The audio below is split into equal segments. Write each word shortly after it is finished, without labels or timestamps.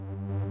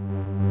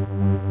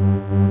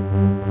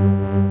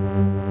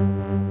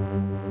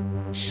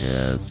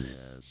Sub.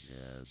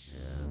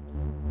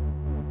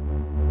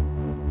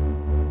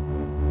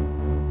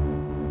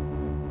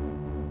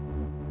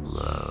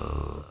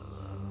 Low.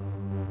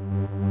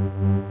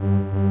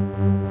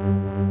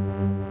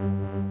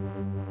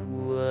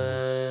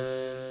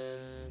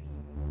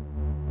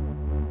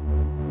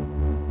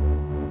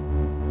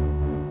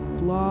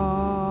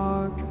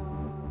 Blog.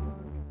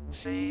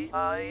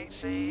 CICK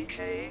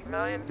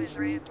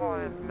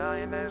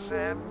 93.9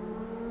 FM.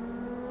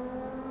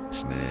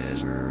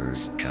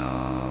 Smithers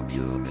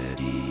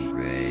Community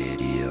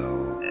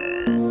Radio.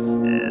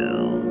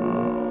 SLOB.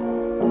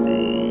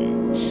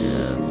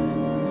 Sub.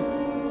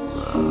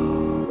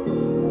 Low.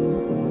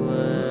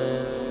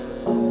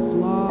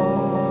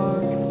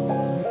 Blog.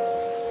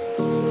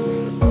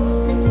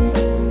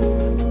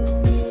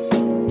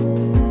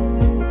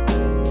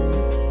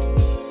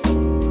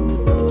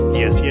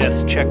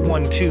 Yes, check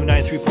 1, 2,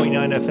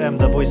 93.9 FM,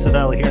 the voice of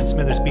Valley here in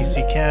Smithers,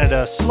 BC,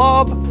 Canada.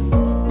 SLOB!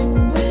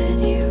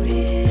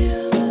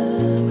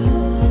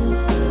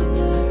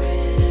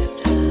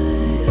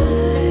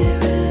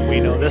 We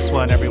know this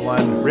one,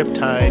 everyone.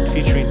 Riptide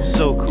featuring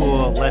So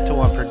Cool, Leto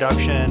on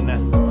production.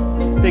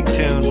 Big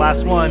tune,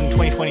 last one,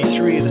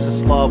 2023. This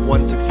is SLOB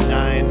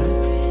 169.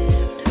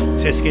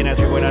 CSK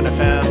 93.9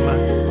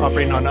 FM,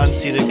 operating on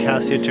unceded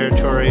Cassia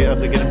territory of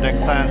the Ginnamdang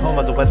clan, home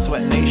of the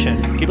Wet'suwet'en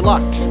Nation. Keep it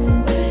locked.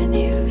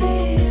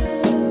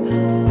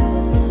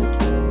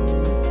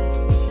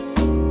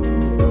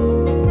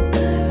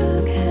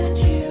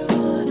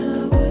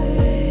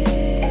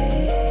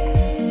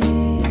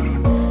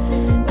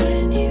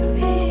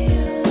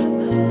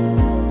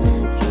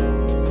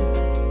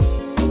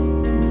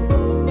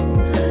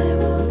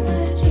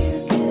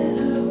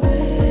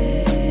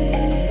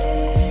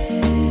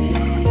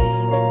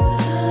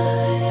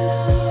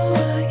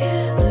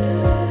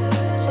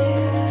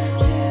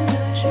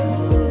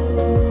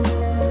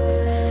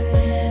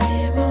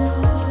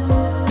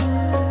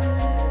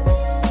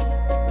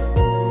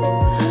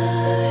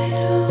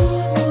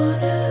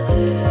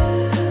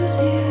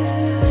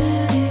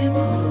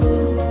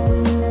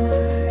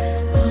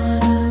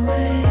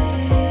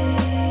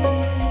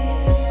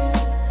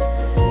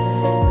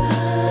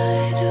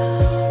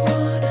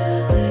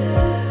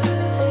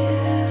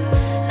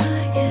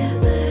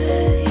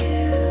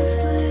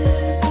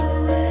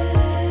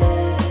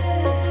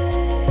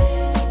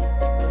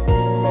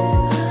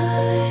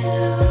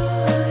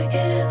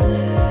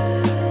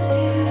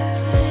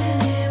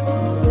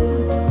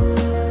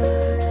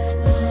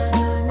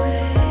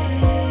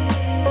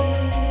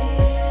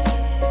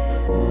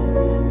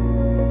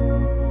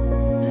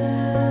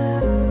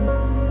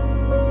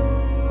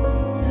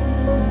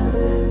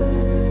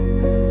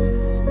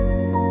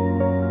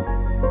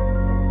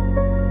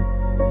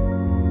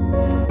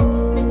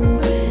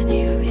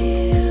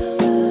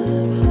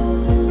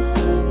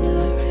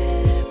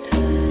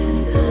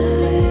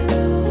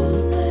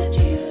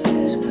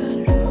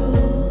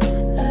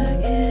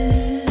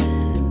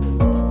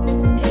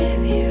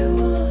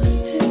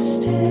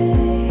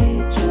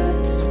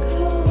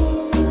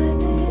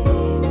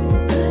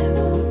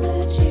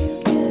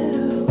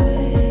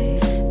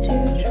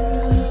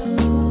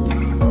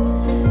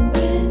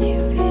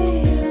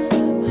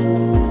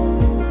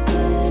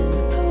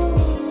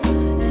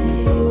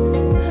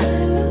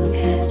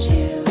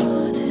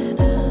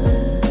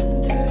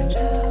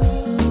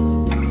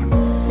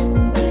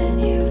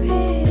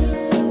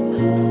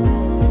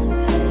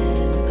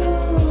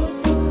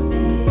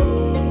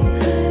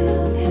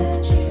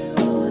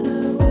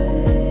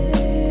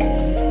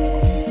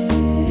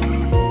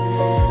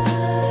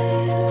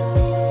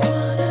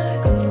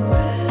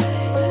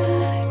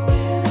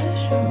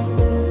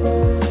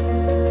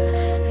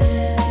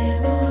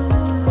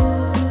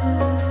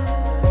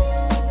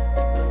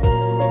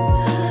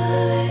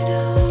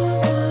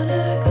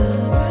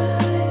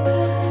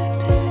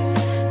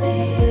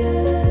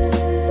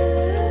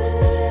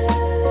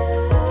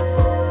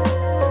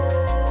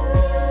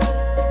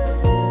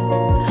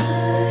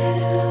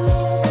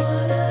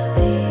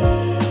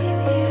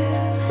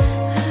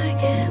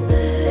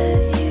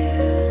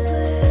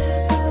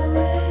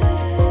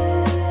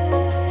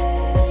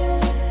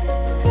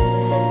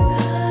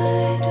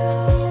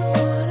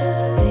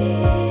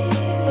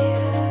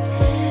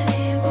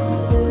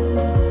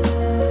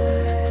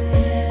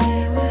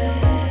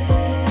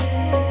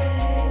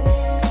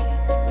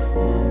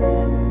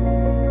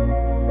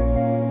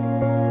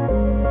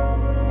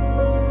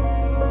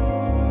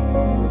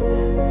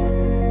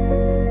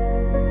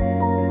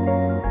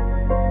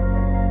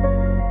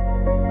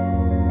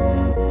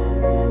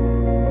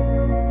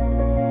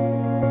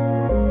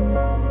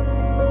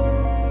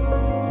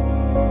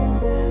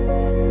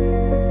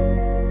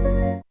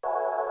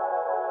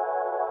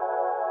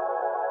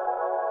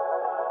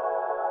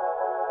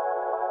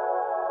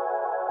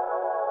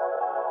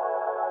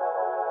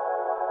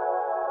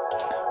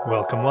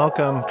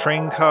 Welcome.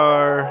 Train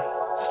car,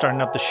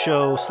 starting up the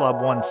show, SLOB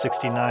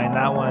 169,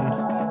 that one.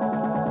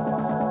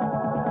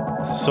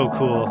 So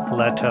Cool,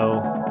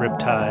 Leto,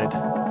 Riptide.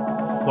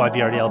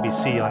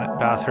 YVRDLBC on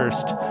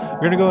Bathurst. We're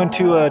going to go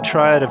into a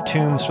triad of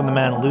tunes from the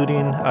man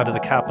Looting out of the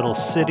capital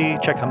city.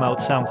 Check him out,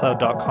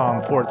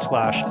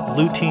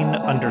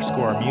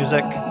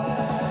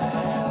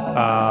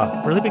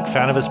 soundcloud.com/looting_music. Really big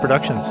fan of his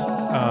productions.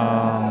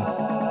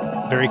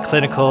 Very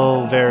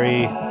clinical,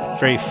 very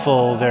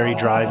full, very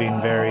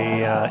driving,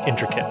 very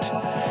intricate.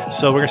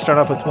 So we're going to start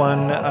off with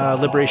one,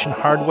 Liberation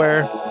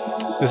Hardware.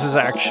 This is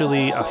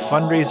actually a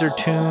fundraiser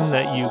tune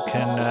that you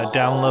can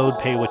download,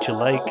 pay what you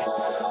like.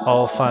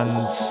 All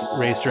funds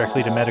raised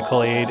directly to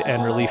medical aid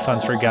and relief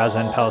funds for Gaza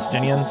and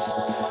Palestinians.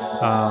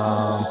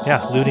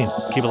 Looting.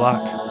 Keep it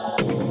locked.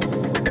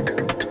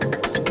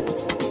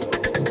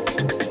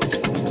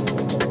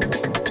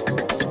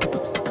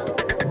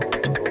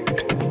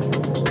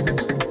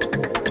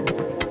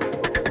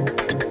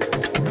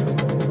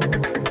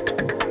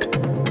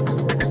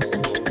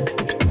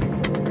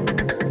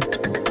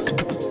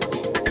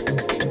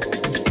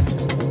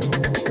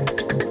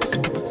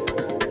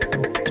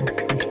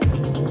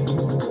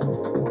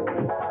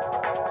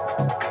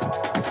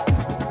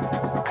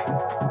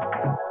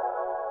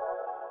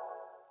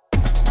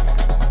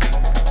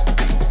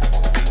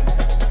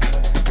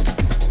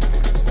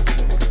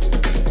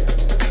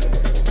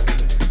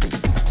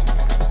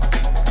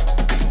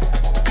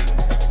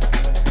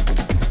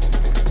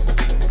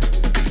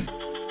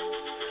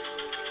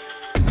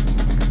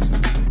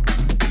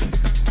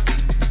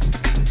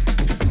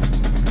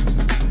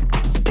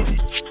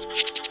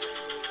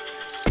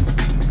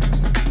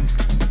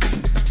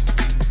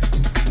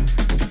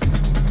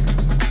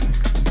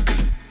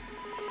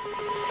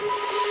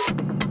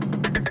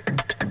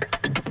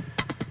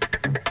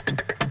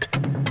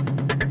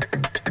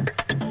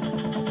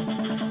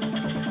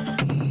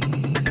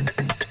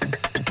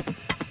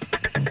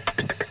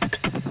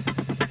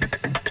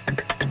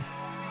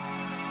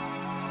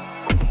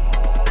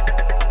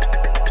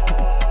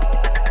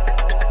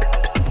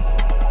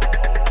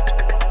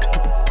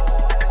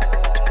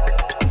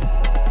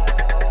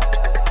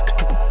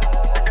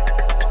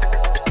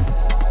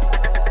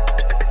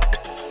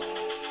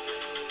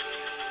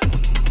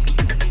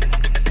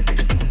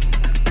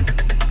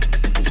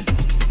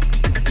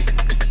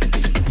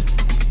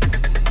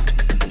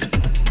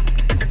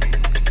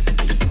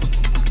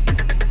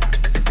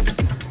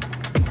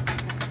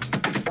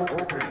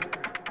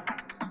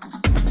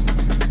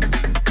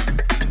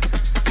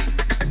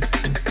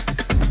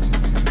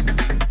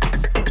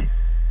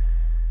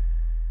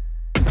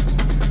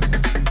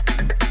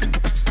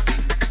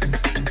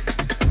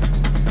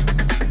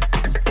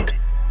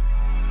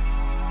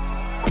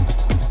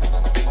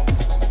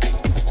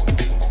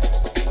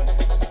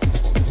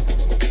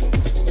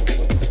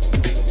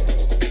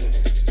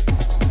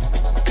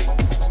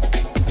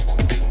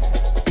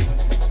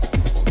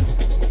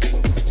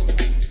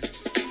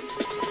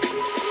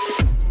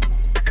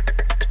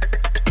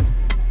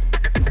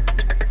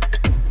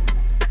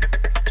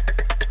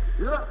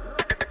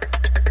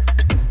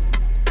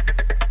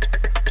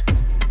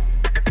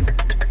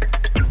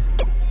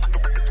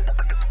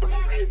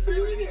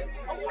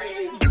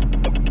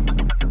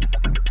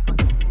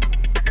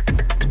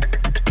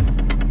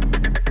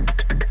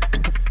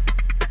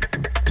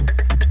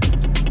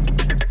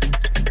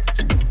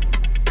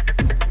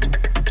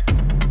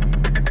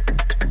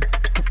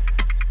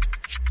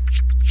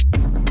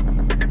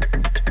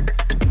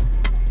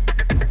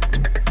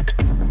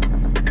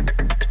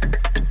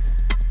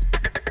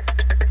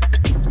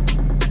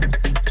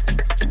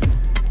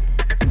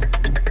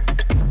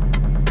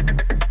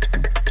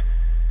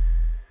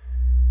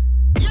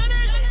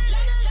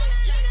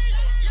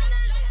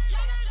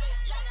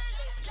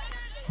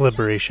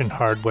 Liberation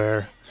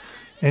Hardware.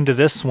 Into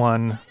this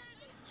one,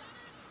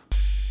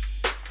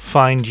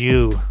 Find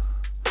You.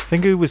 I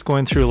think he was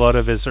going through a lot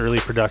of his early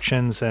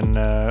productions and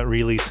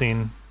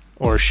releasing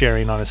or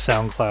sharing on his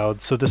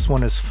SoundCloud. So this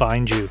one is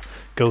Find You,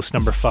 Ghost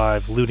number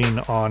 5, Looting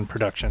on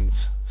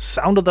Productions.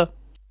 Sound of the...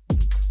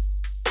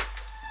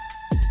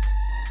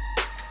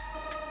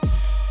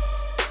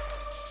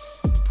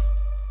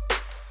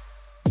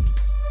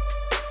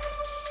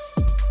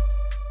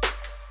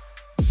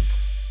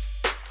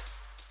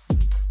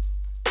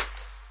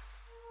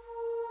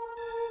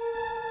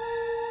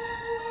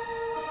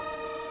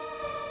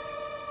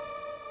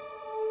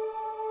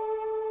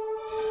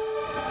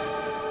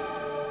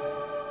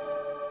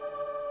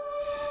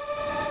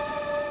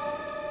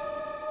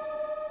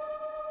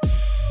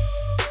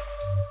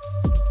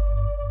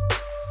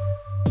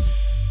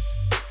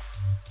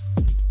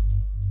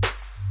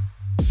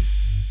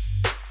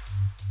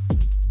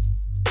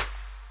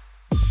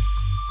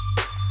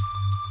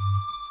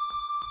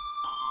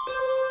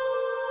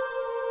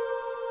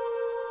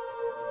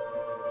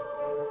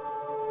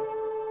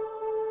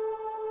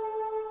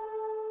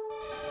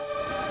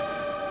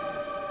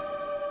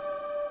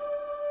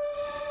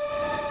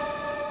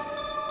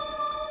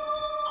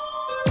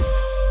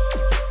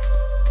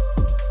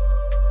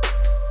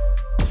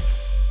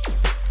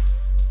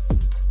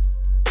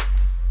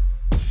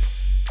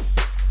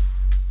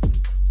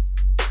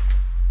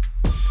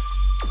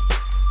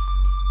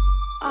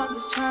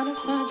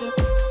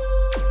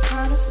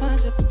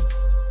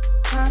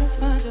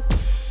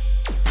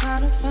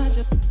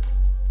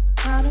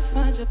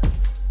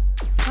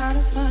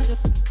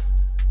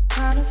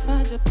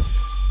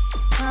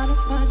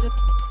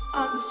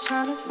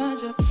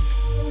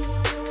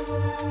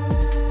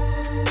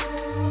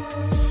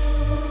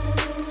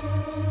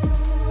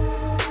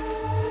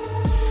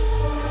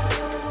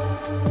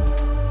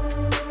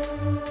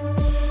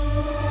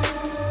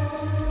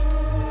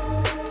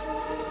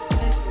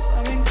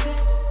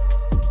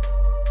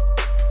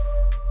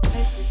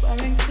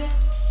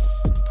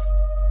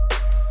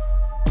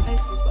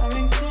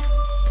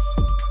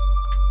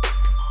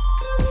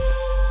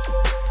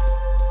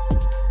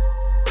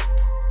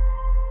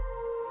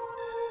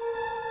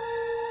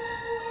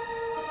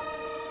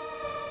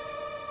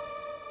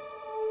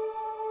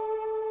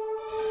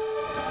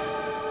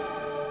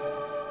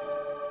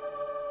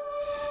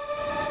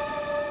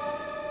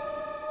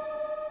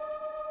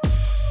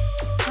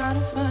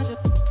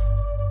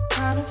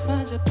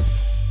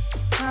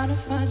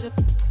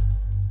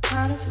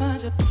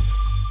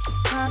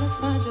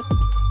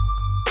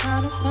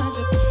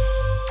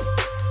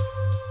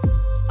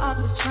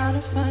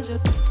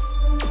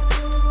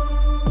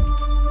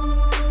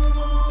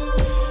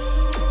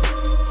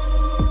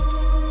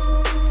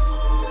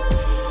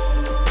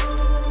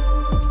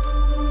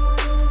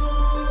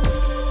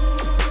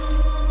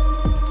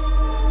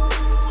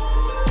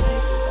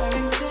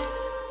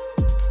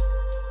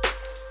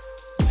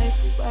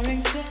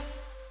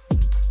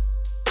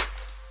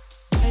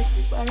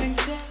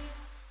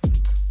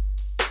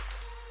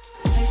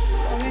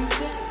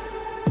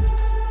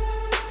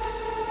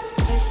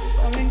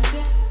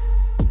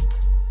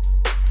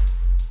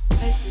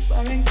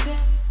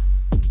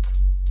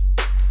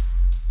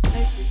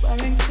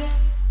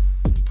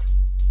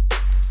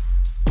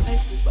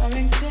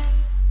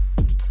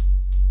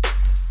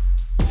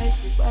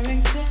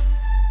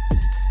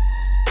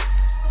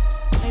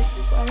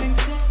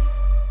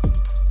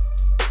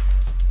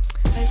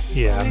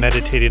 Yeah,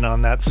 meditating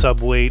on that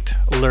subweight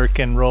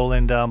lurking,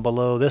 rolling down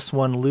below. This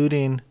one,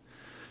 Looting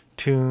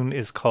tune,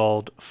 is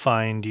called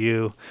Find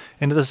You.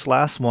 Into this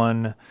last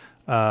one,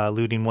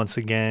 Looting once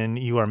again,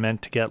 You Are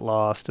Meant to Get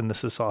Lost, and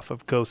this is off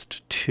of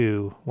Ghost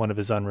 2, one of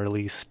his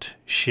unreleased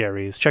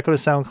Sherries. Check out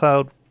his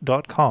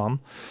SoundCloud.com,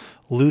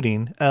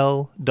 Looting,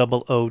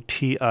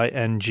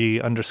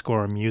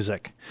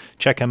 LOOTING_music.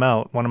 Check him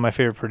out. One of my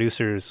favorite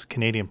producers,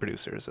 Canadian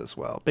producers as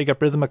well. Big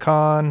up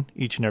Rhythmicon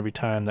each and every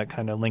time. That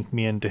kind of linked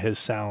me into his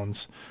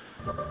sounds.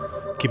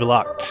 Keep it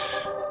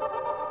locked.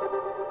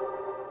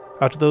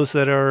 Out to those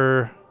that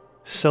are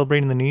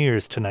celebrating the New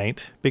Year's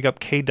tonight, big up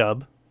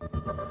K-Dub,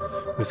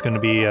 who's going to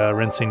be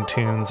rinsing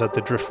tunes at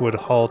the Driftwood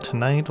Hall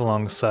tonight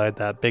alongside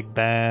that big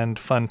band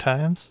Fun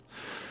Times.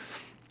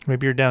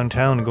 Maybe you're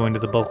downtown going to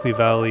the Bulkley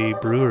Valley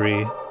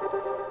Brewery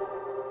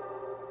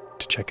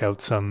to check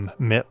out some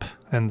MIP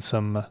and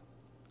some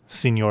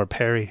Senor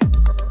Perry.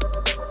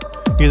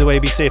 Either way,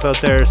 be safe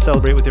out there,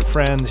 celebrate with your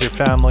friends, your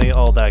family,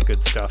 all that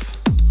good stuff.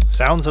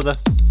 Sounds of the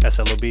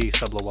SLOB,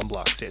 Sublo 1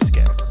 Block, say it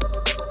again.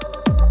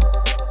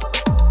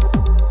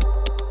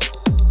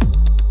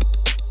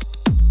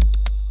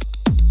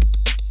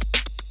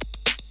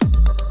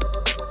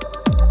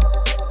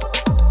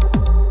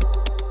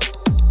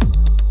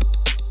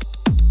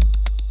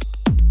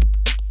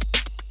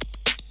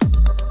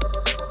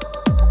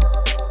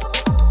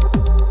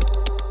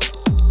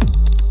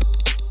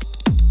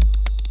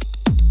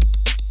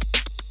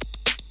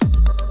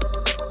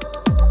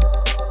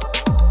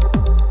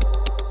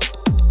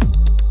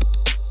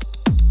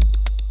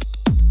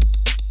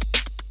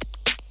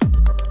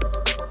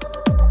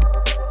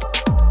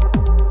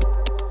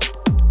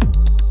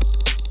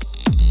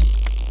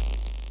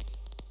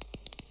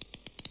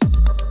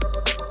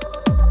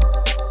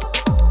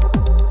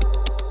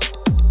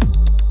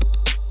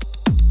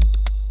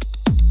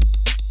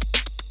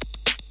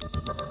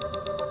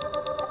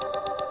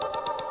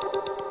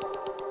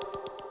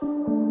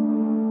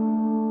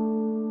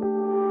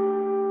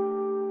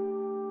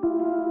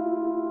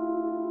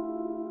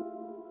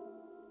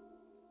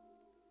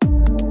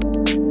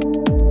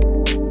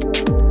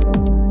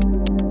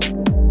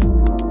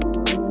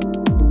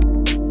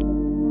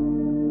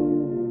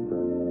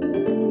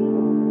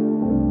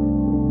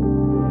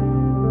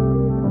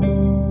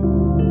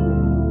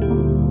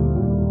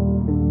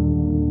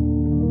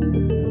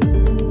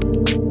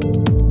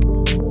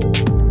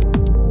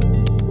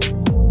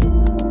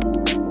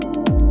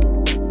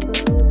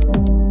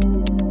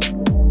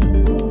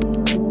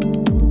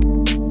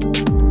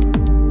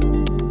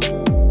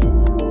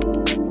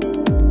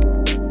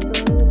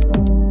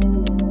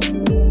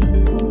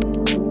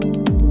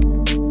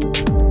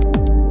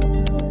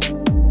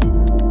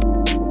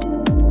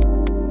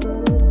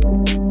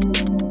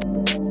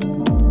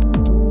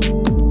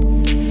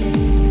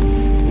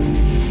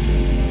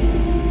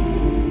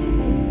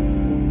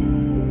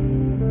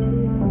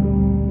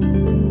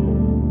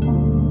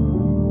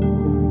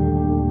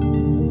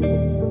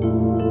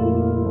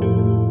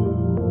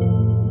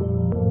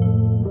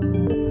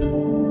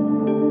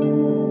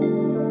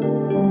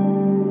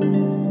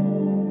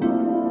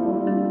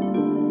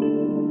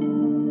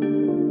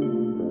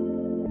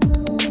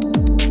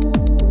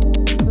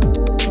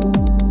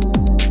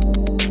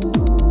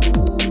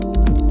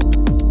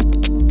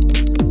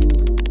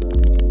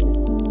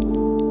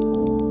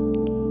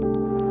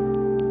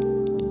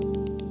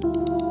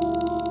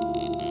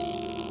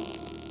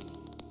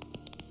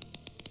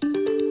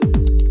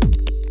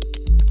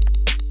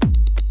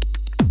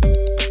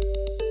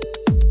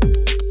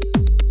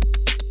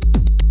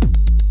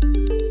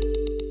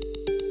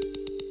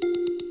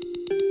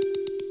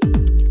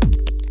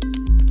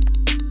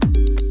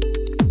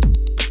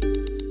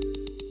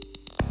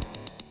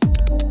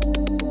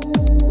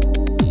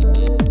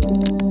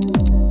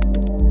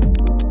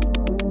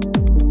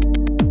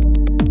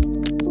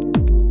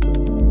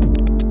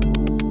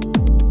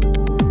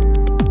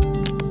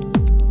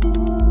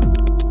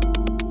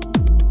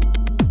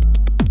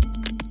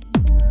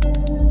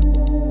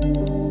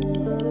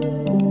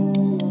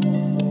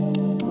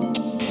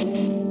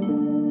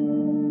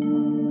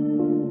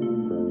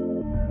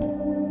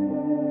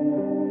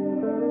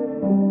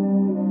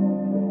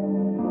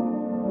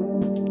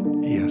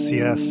 Yes,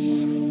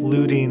 yes.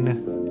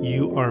 Looting,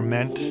 you are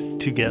meant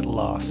to get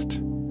lost.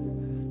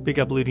 Big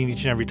up Looting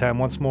each and every time.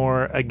 Once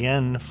more,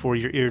 again, for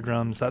your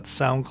eardrums, that's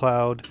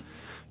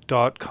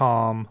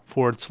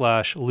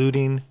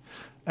soundcloud.com/looting,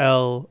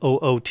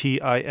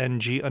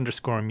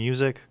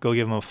 LOOTING_music. Go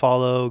give them a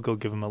follow, go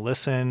give them a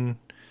listen.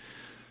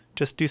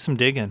 Just do some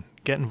digging.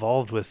 Get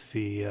involved with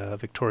the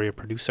Victoria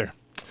producer.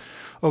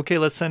 Okay,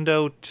 let's send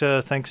out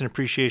thanks and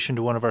appreciation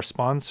to one of our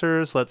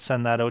sponsors. Let's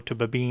send that out to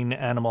Babine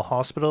Animal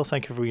Hospital.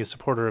 Thank you for being a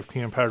supporter of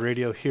Clean and Proud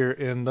Radio here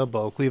in the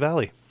Bulkley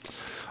Valley.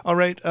 All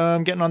right,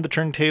 I'm getting on the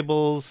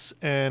turntables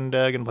and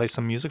going to play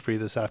some music for you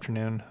this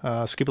afternoon.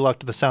 So keep it locked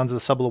to the sounds of the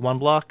Sub 1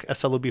 block,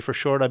 SLOB for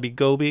short, IB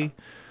Gobi,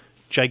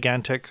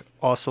 gigantic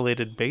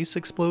oscillated bass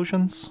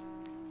explosions.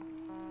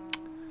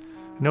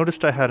 I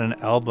noticed I had an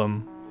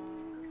album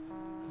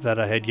that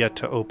I had yet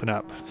to open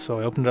up. So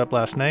I opened it up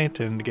last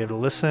night and gave it a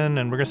listen,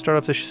 and we're going to start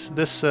off this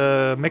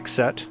mix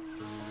set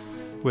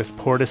with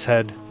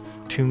Portishead,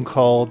 tune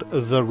called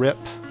The Rip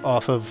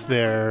off of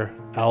their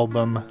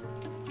album,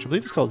 which I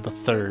believe is called The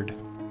Third.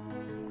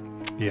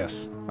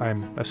 Yes,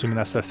 I'm assuming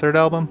that's their third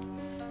album.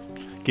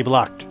 Keep it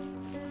locked.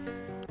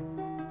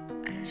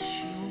 As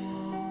she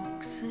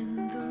walks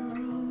in the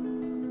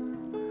room,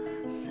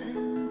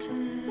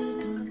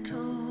 scented and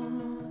tall,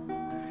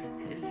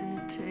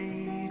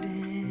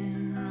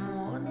 hesitating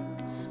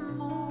once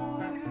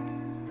more.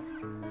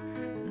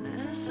 And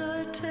as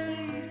I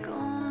take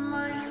on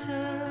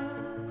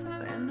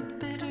myself and the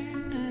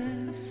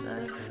bitterness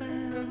I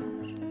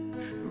felt,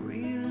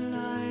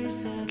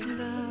 realize that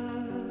love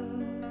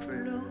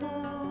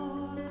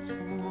lost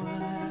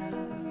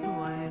wild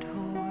white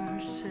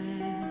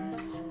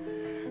horses,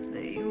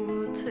 they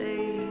will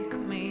take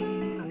me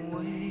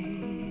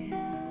away,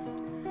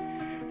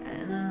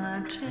 and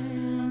the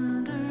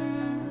tenderness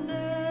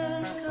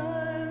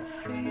I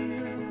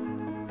feel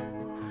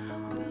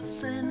will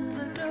send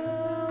the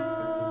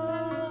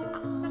dark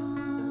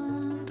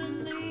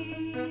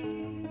underneath.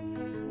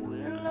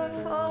 Will I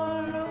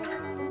follow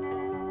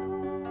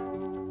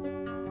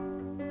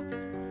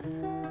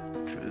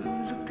through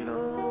the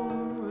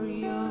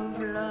glory of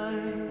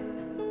life?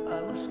 I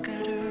will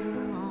scatter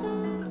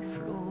on the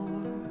floor,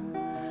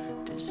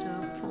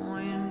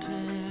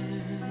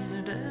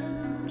 disappointed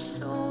and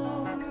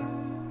sore.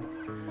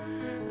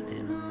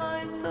 In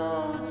my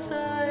thoughts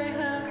I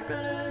have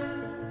bled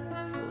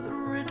for the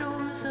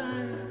riddles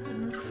I've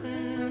been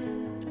fed.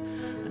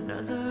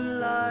 Another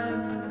lie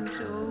moves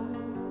over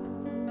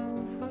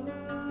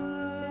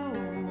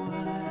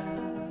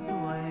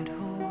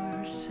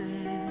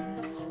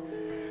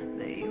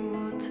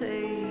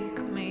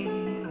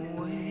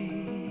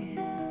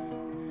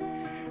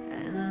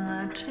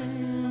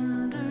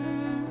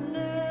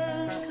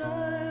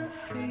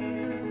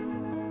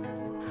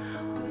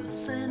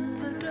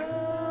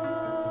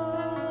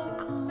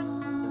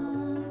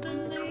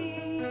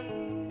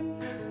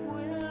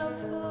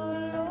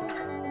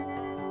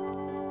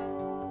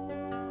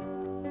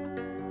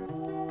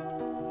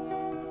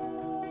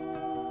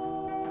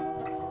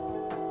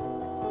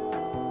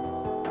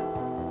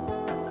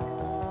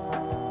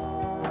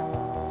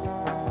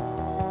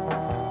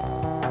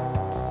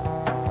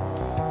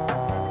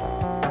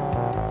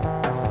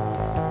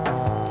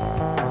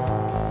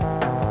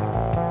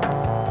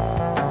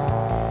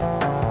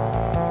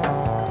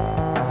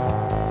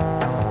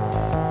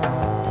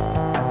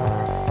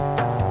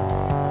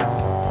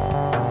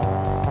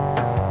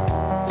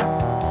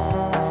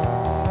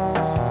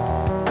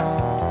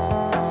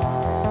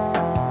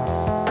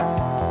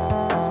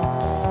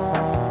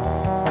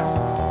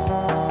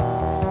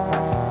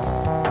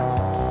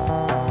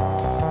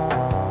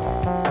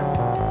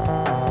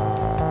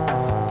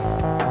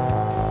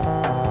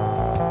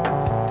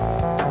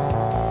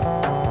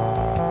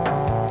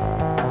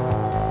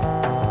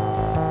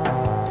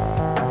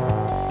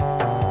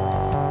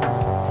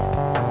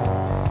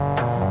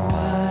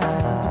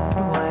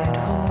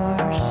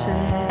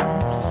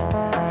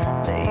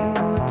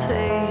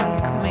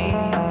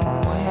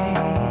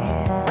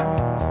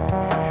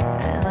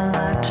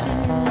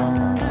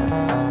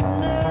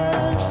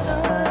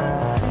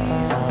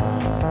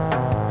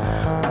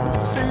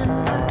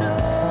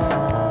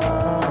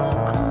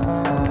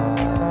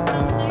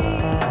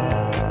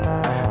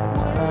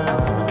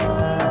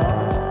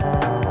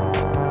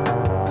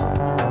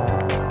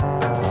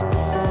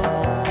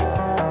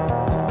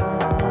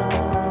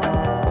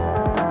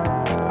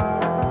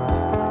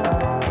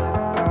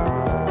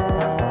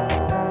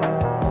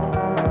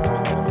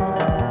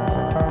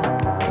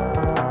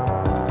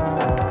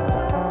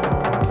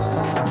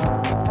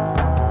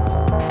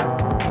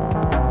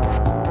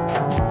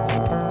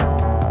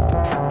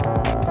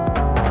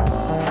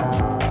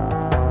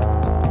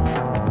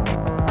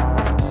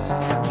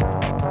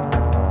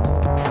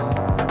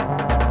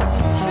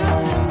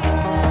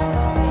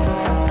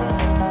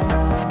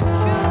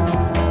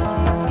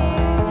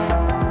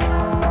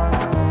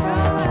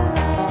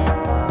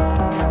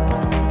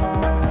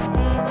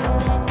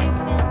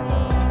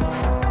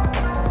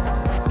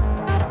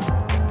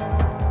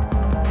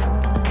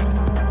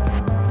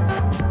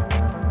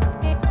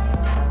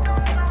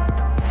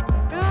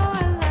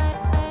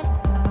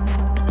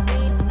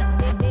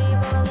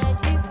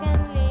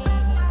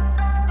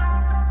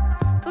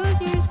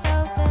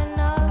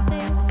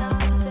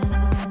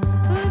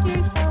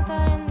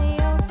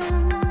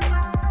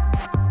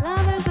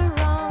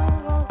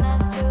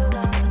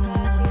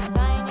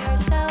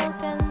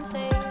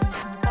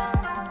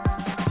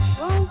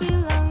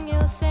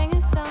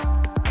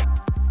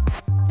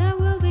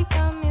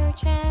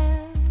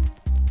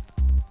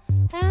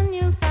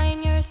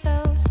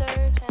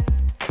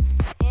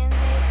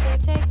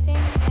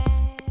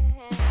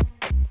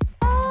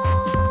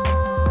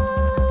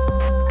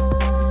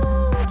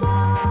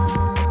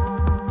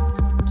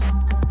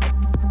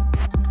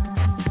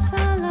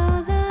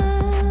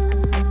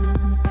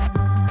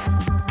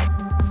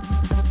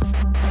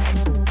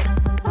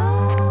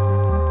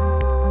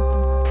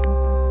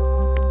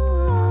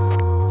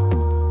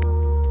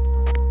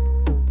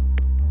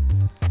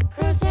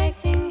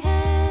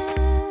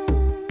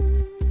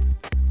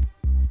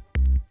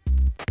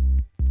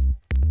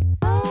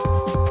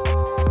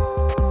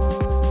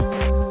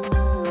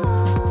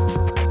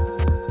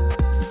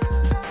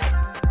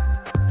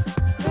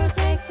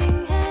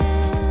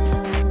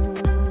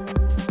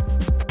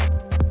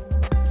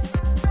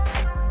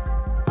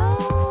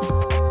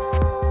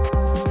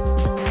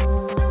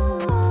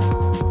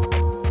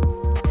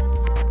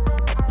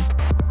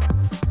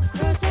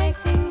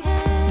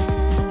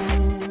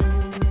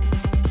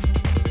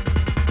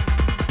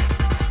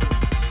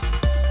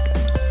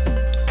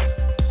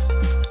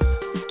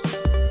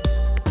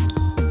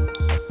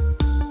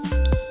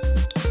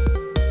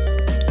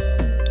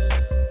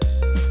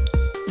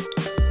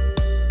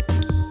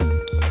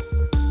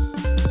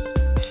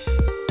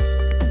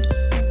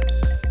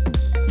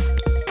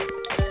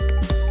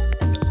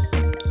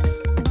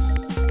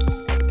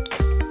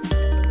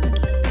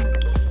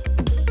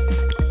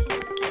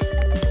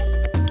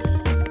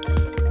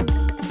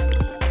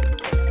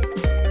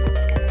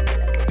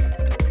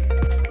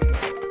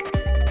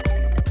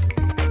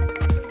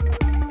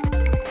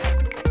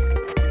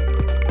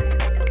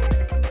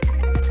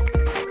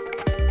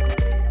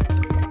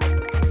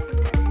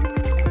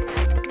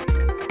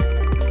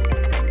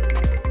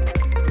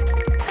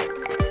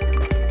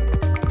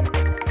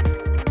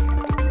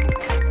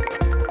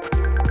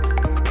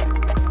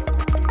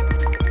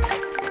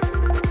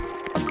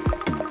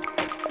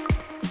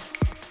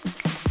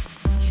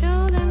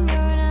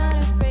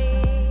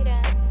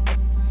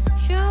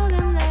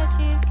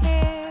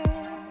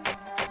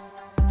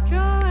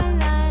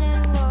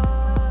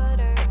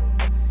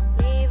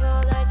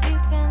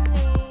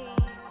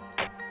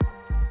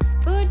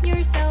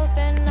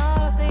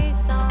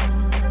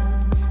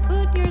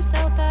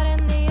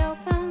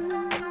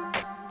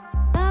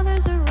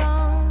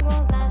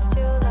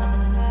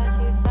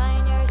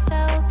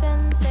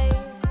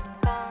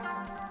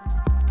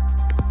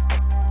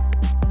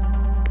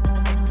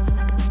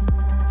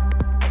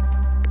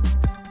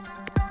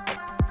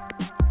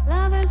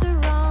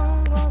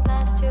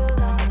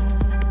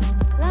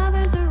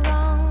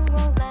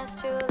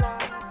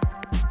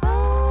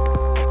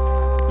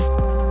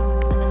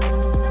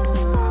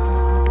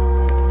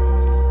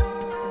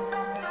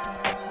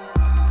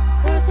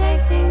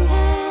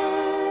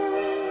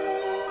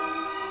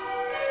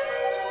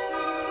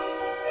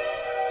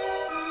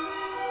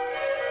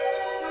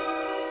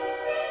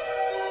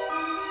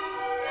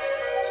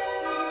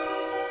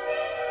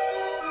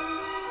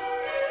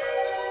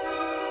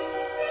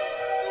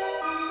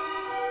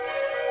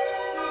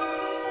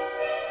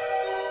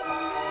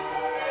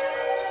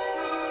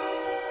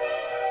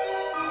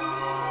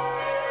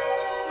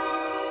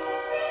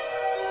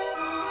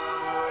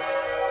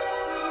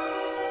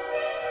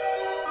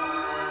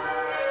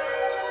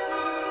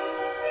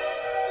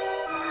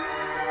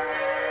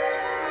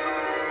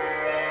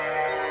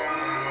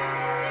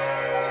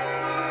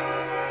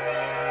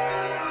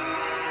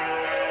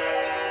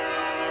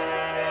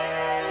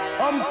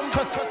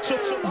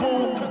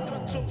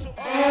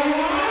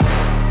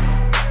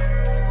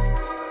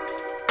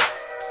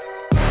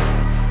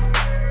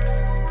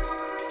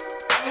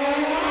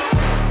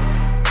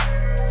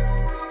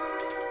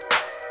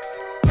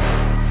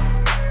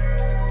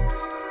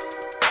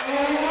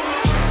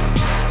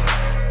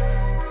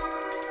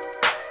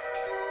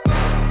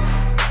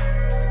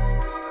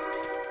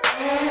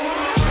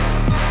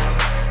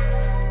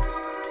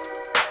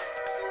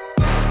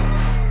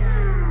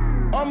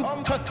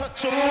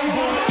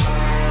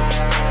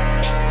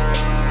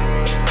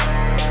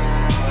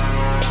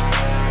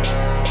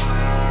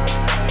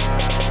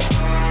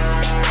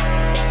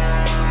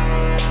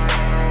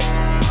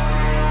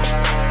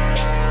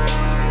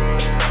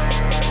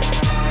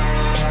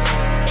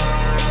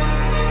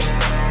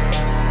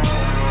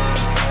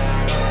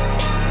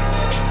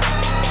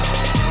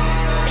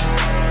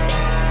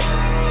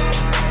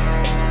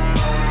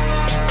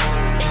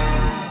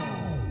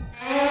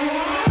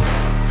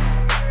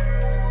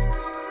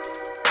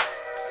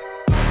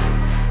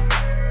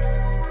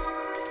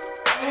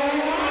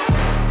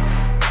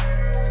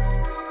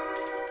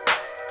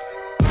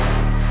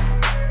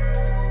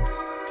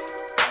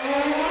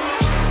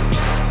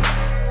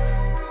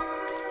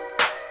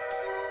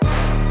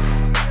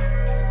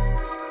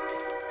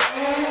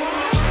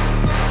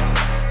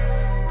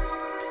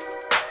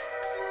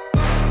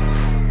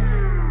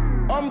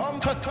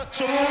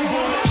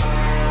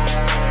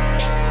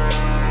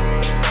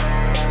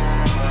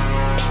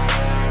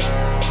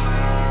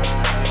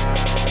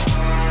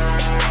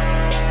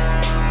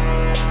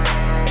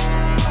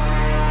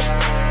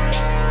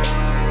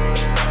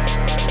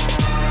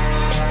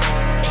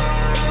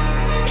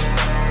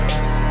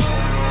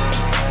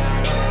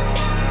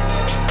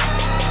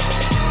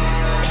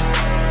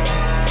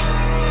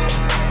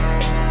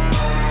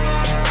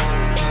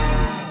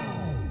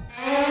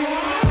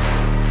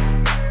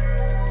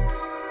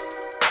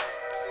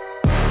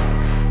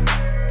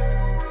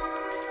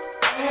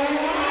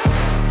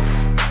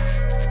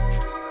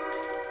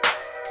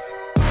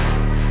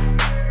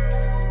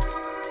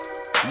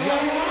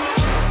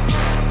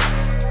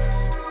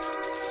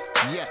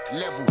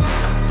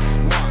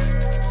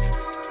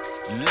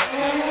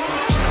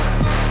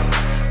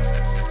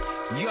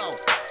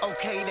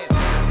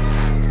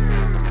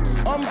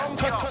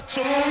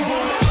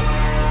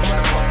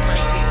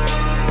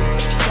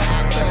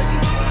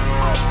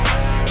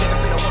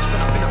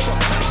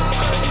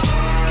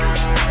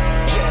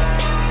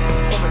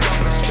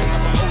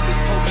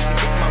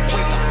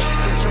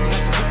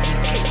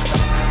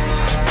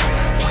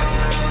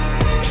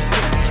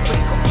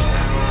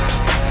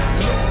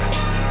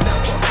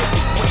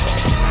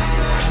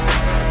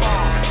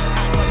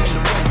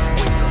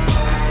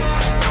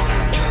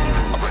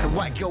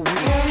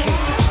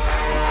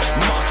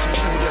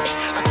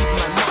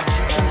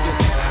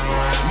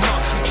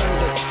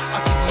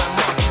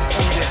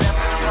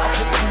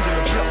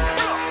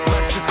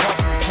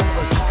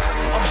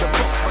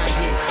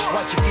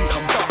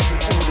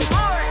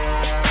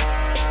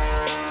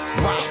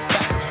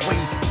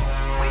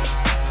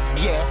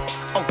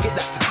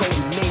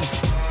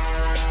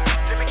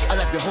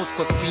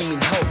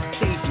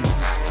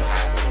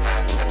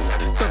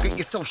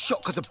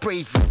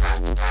Bravery.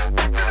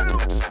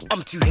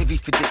 I'm too heavy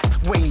for this,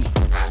 Wayne.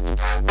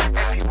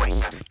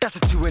 That's a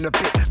 2 and a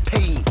bit,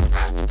 pay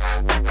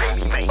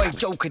me. Wait,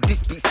 Joker,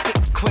 this beat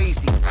sick,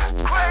 crazy.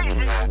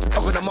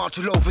 I'm gonna march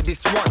all over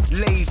this one,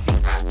 lazy.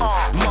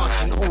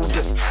 Marching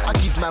orders, I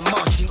give my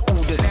marching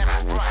orders.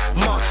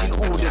 Marching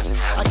orders,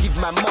 I give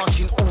my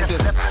marching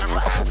orders.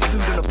 I put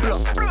food on the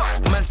block,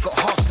 man's got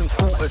halves and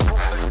quarters.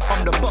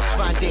 I'm the boss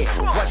right there,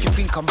 why do you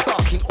think I'm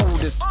barking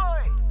orders?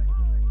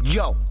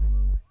 Yo.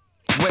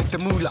 Where's the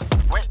moolah?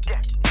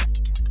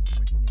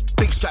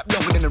 Big strap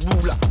longer than a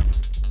ruler.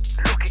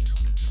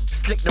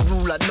 Slick the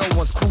ruler, no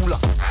one's cooler.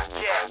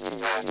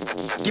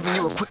 Giving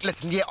you a quick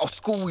lesson, yeah, I'll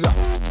school ya.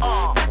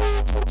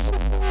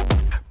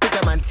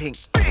 Bigger man ting.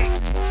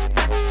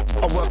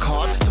 I work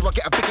hard, so I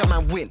get a bigger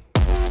man win.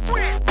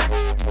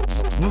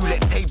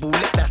 Roulette table,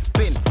 let that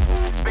spin.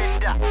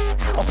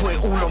 I put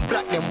it all on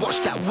black, then watch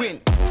that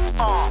win.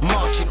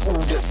 Marching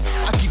orders,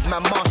 I give my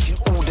marching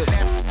orders.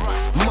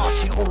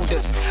 Marching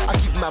orders, I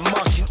give my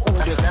marching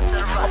orders.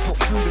 I put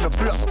food in the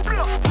block,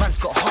 man's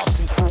got halves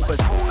and quarters.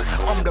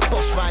 I'm the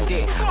boss round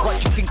there, why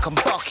do you think I'm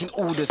barking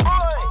orders?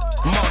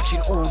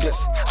 Marching orders,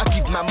 I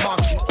give my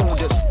marching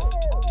orders.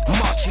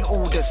 Marching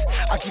orders,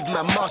 I give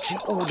my marching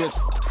orders.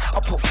 I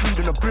put food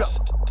in the block,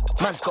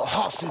 man's got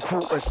halves and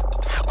quarters.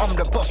 I'm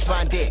the boss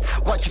round there,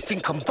 why do you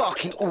think I'm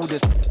barking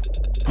orders?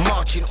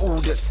 Marching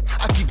orders,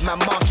 I give my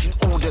marching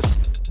orders.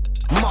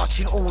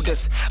 Marching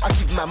orders, I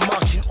give my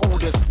marching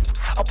orders.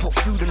 I put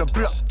food in the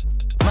block,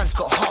 man's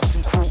got halves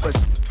and quarters.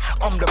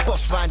 I'm the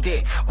boss round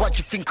there, why do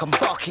you think I'm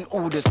barking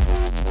orders?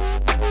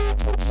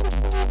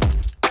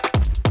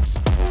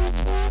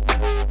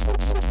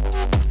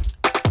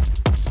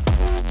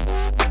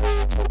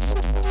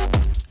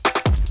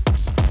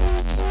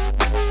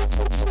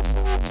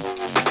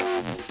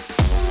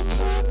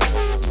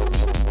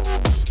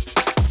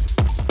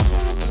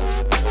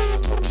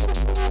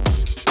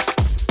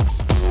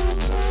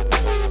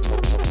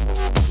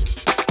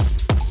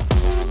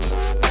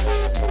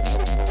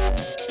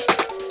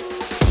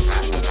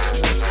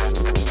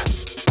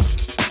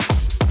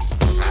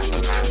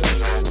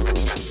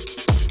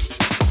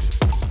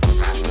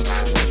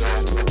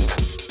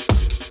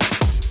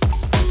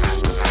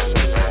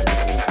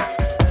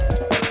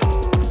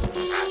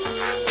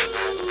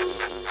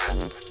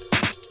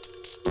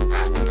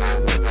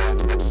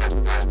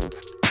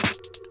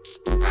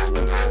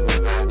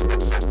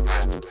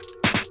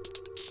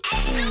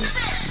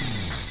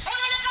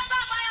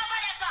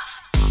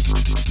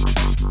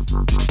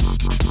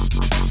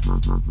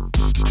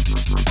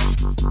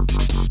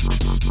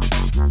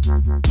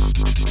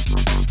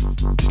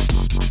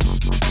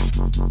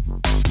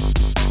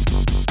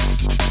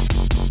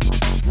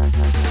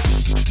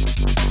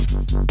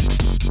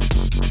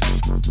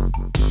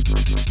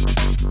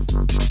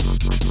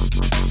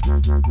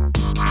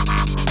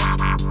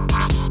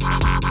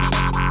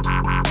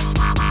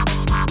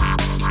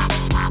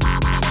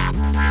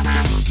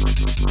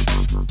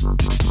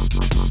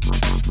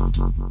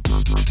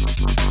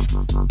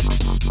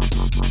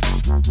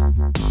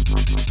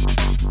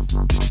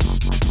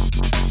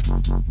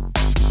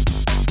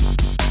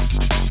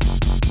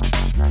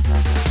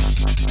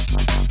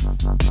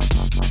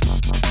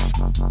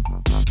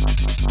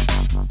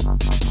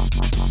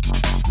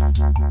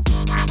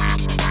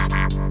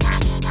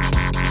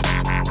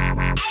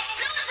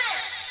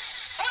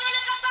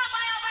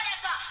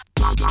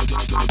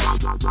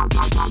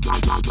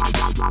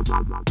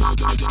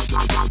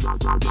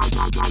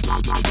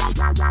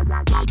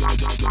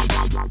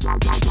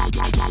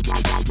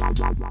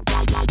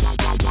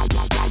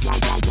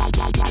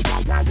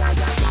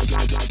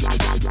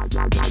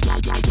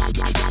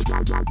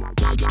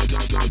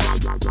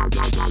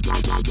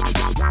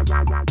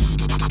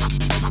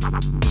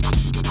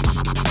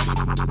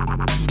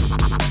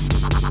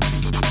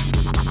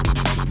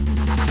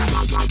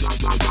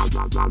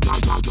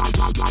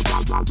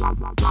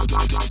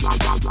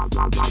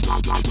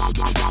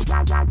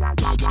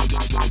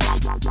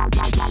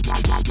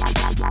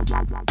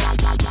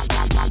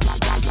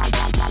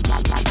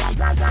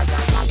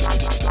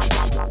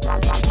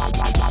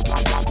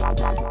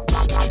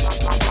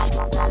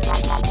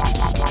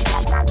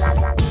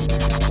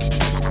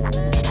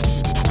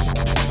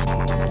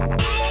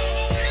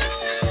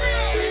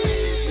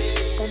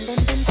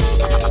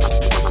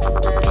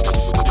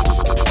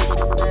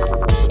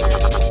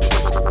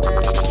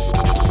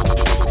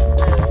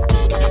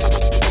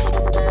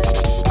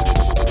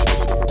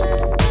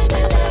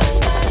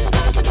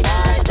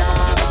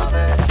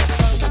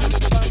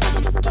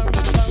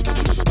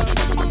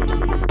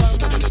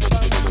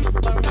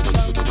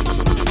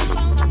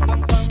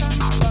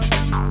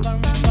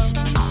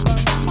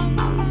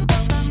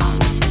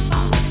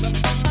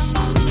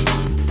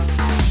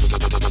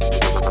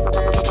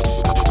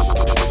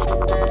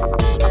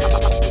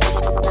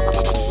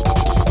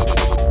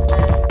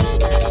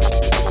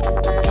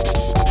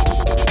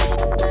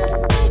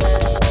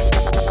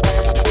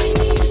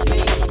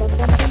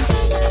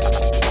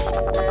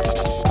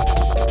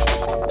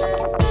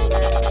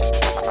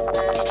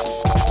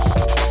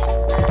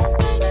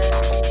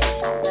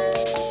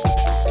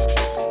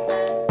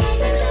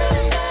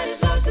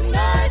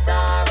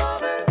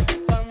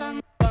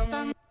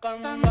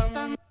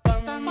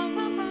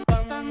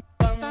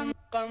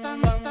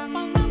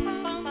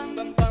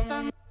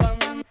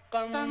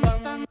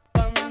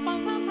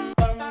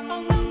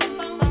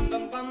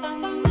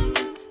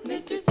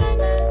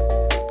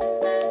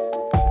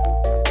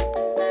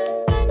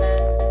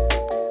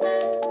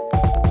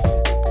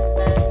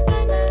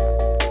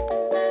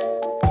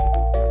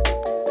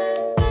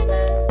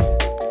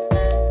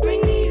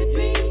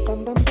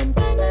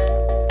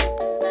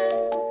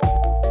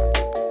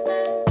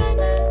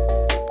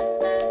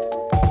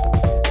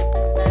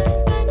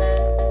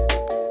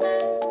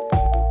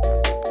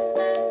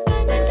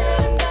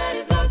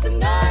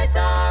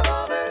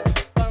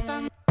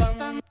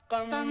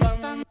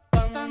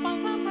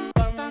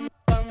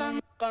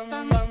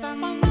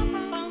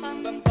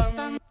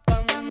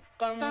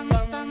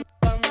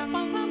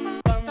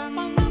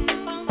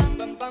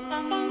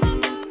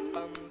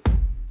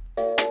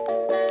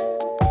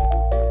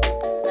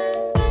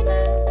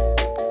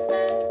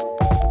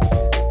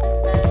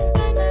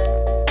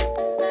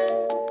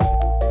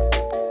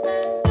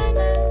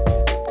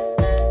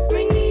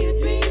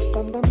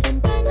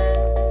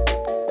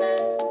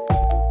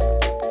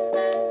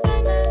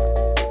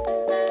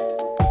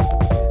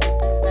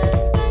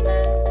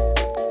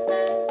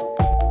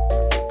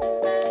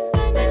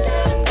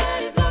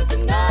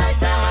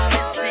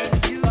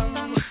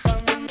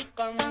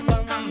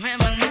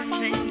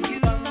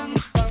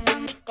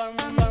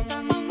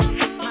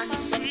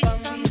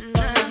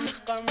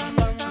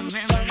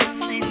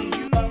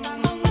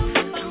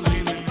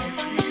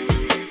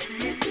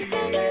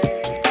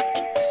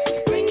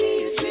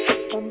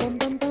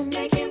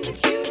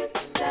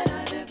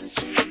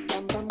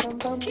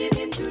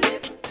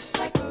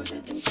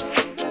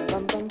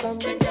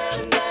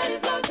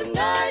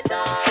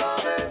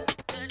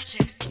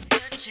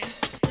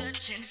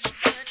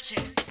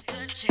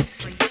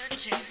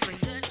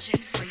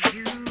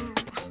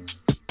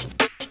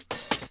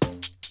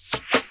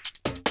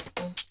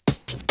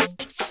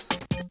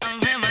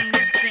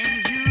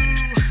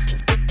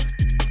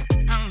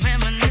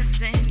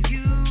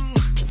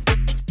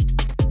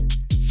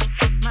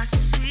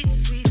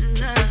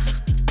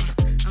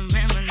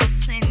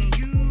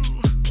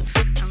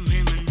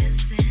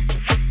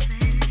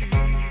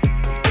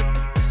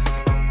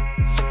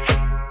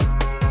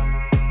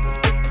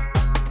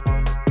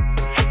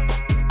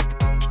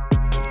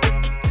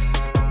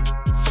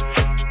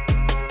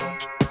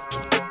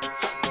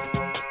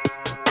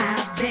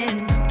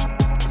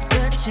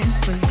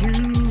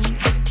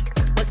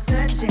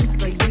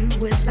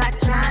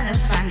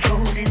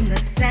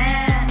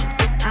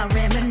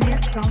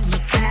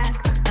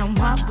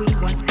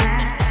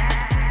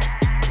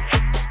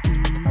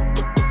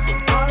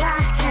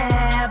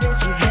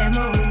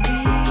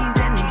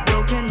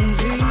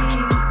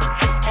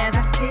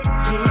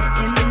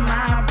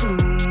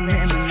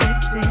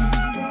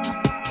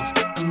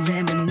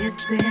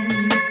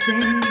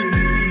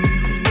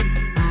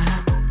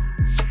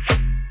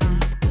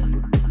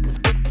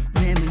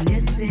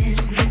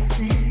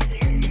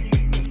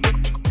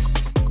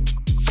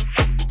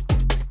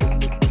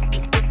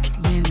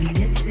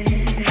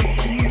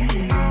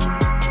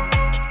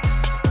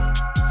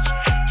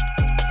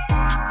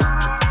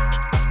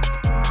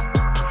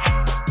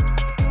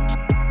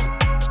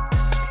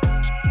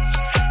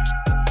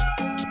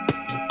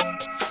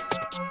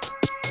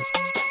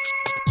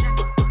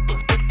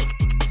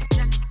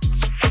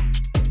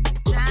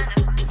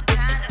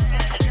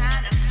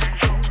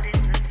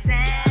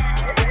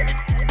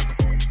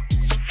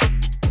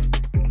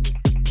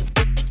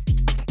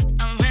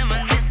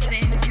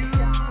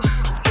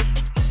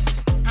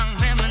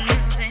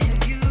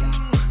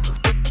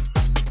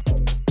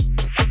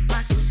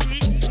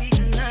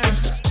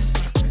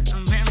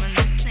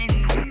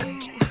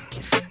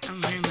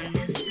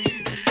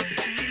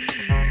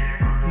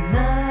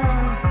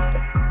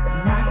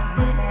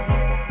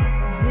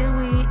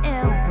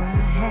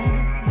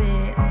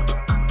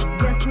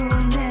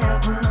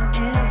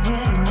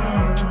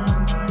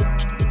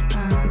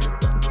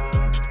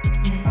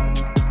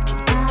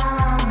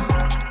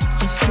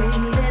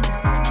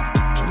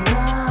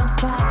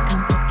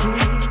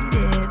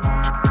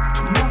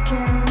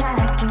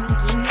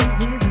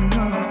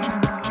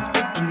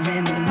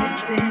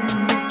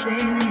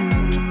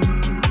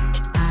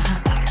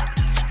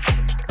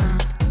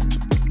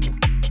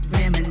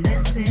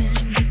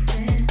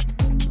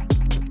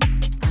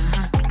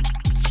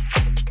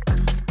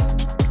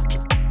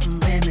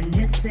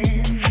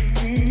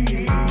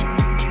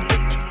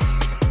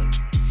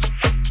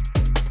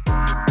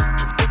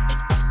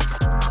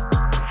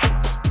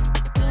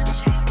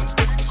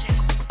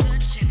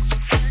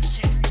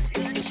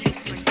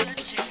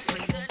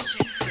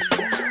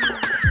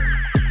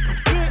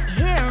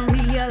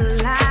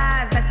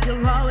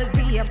 always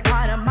be a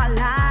part of my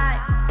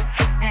life.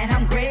 And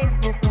I'm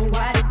grateful for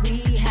what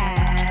we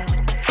had.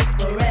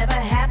 Forever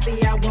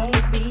happy, I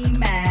won't be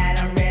mad.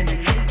 I'm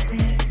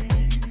reminiscing,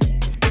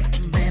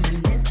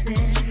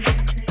 reminiscing,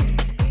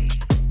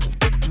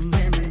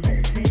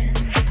 reminiscing,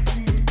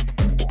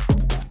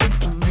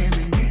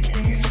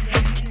 reminiscing.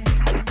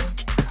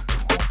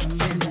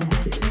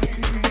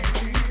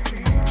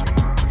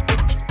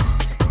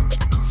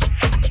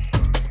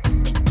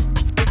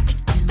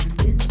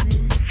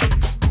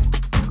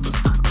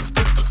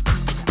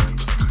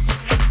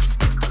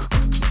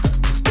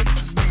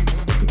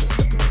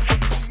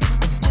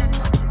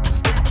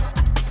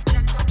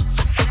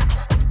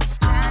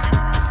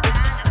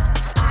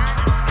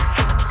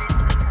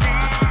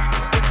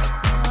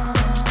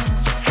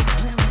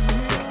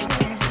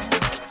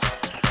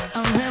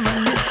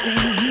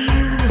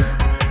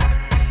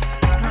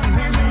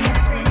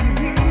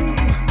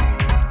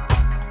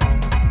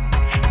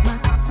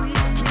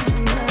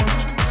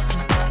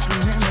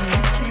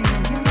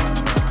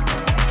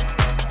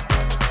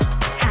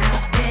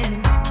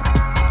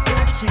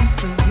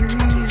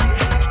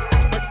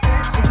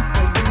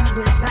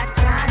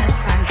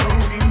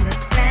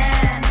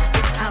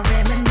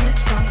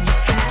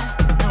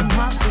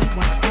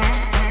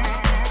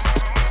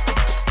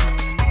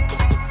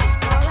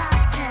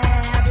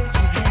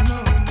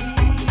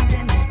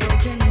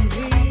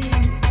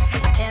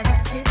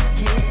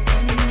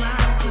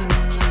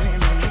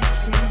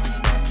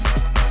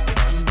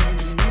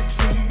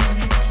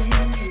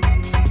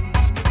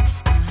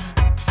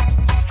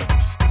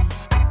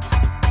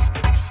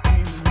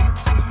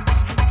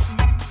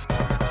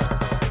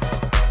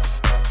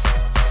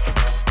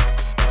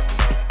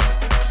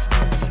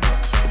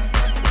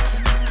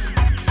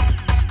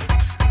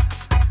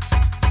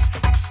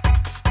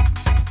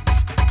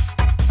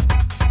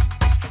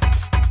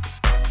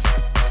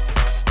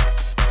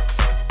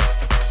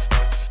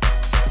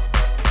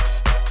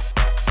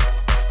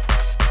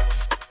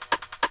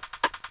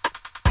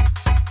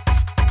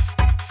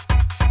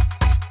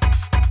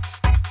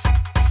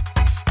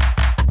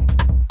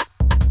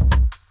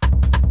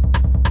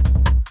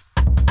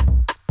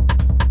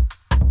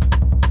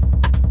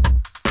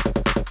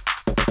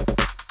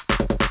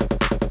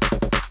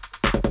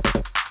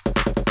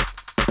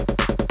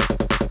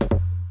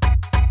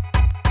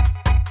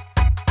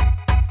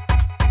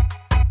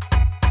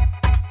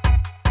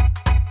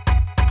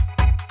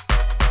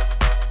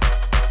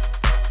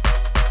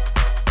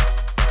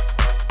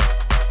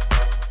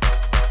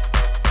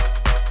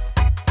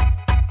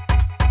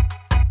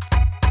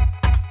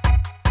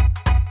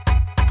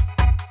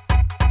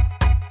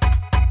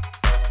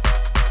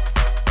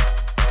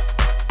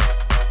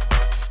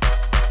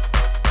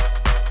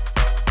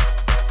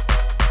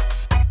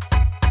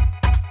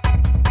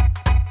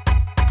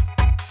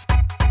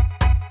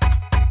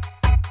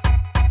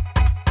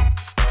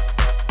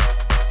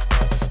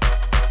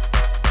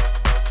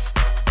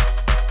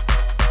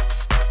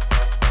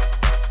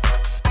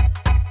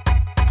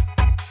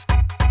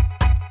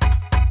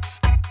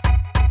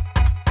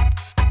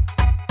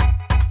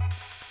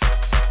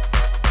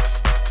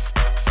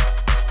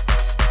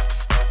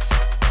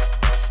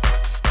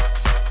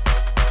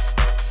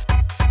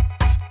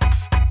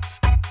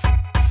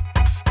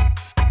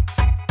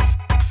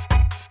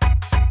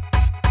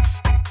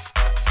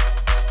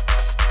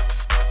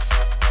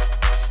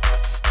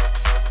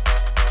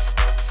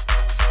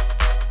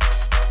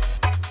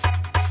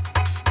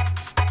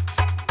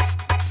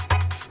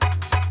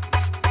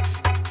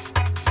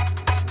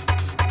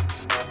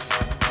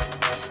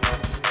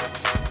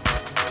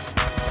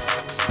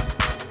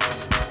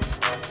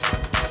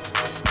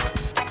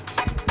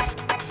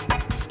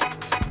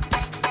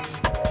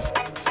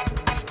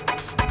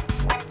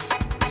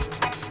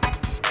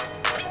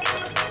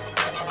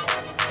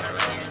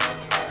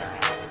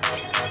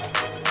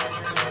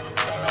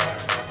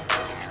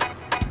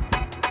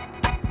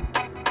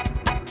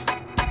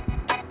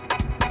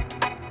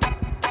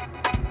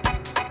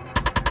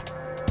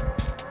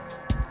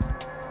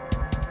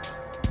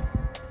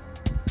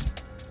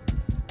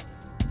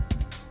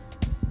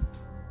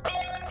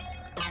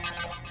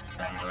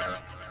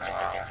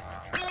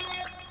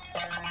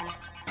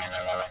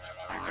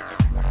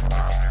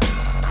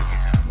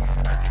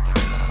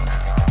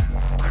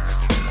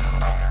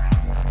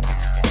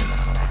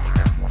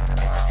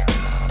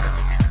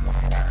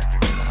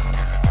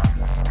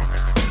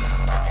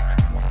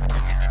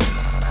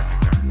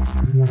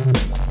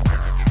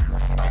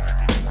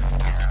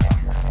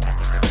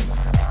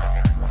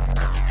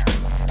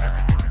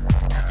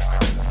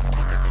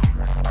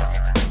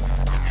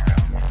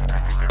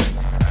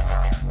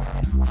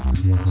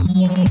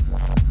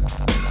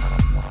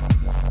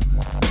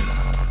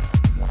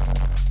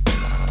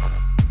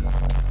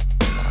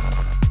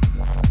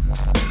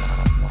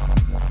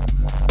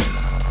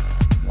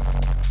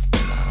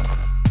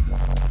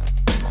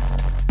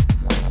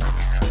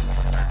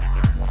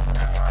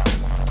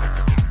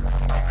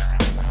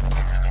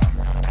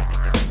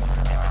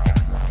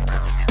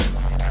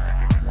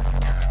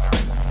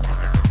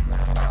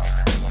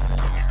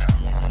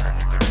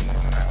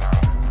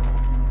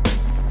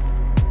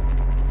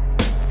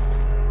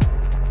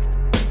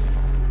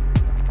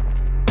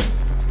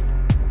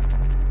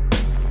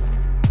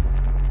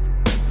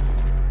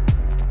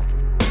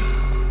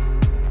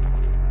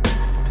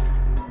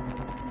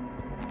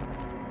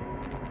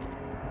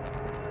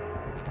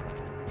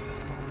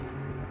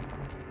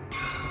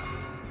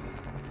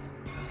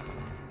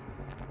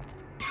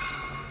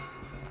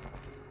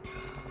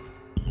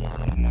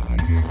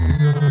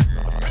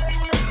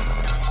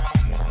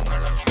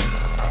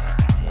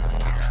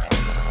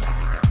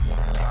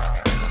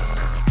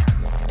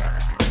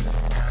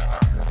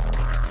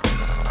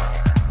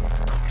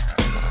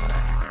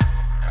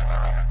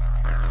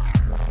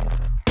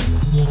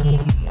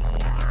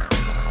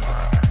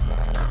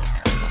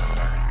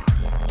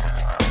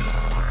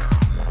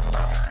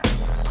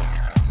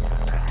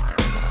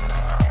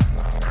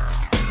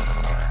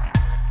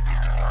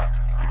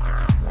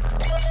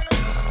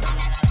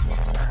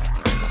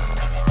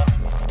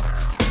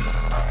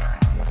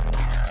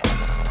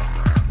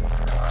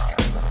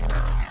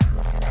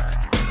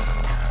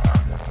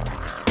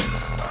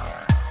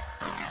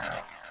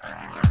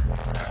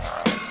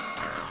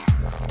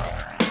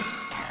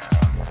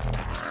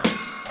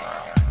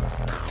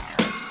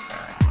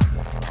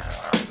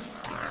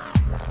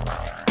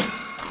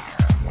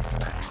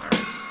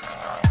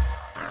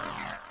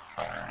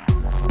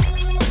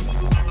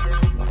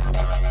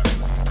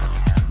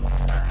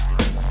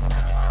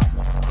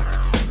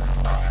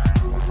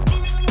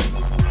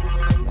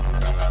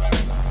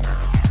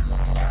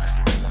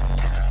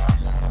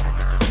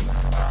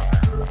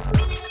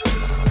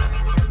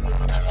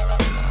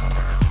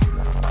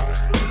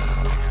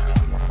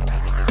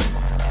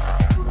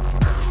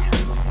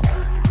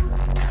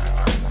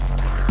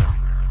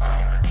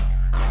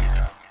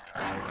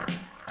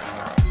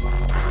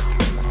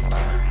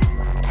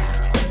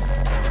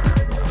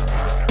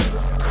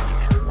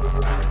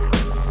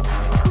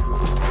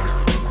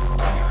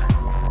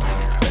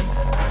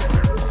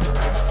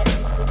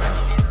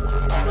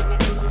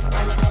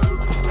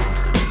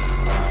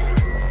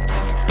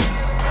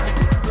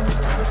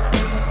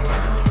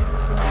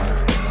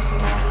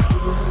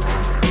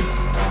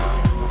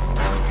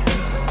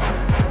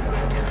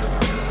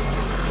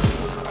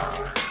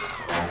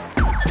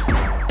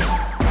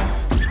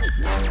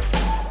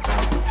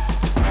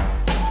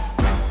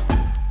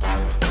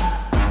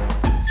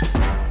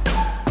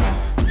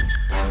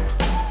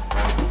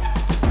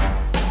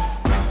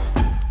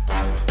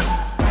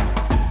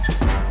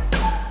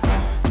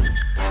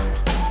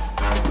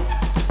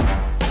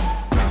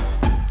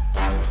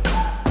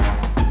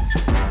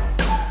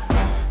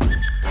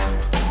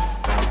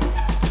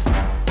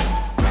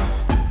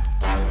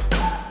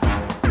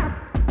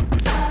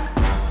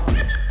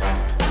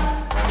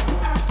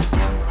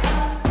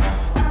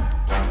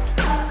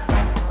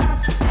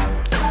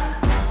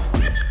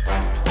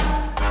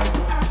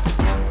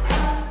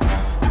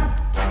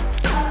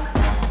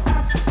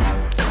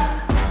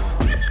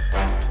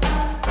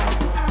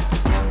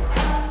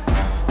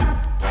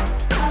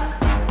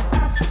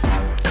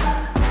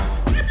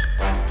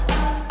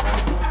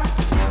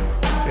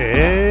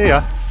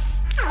 Yeah.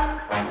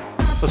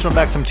 Let's run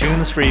back some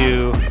tunes for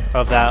you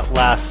of that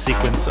last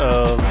sequence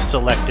of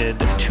selected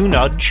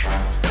tunage.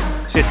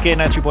 CSK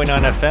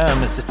 93.9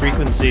 FM is the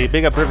frequency.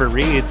 Big up River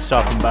Reed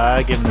stopping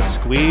by, giving the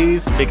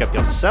squeeze. Big up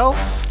yourself.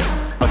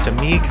 Out to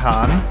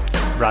Mikan,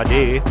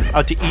 Rade.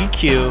 Out to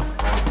EQ.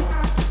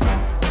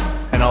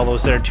 And all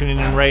those that are tuning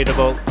in right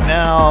about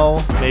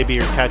now. Maybe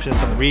you're catching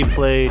this on the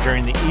replay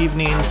during the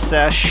evening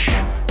sesh.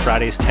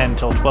 Fridays 10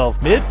 till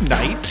 12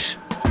 midnight.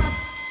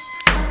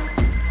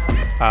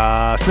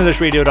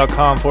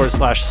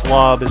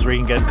 SmithersRadio.com/slob is where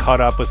you can get caught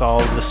up with all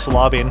of the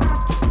slobbing.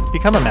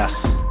 Become a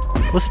mess.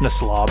 Listen to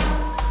slob.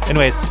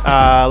 Anyways,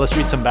 let's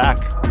read some back.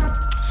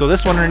 So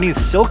this one underneath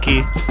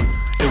Silky,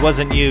 It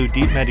Wasn't You,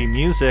 Deep Medi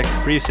Music.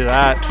 Previous to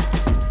that,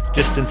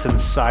 Distance and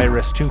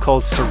Cyrus, tune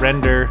called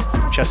Surrender,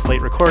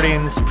 Chestplate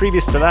Recordings.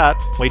 Previous to that,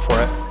 wait for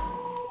it.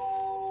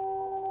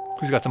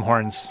 Who's got some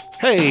horns?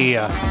 Hey!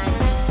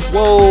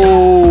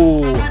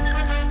 Whoa!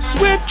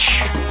 Switch!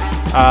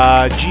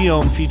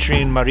 Geom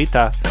featuring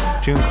Marita,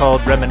 tune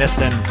called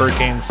Reminiscent,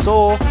 Hurricane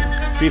Soul.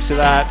 Previous to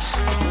that,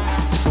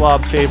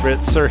 Slob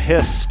favorite Sir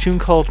Hiss, tune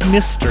called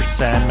Mr.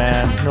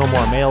 Sandman, No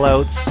More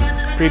Mailouts.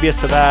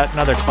 Previous to that,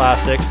 another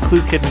classic,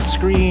 Clue Kid and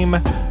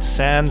Scream,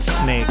 Sand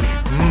Snake.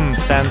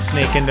 Sand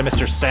Snake into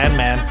Mr.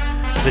 Sandman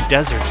is a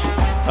desert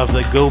of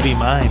the Gobi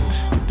mind.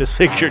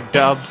 Disfigured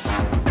dubs.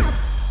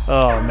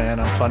 Oh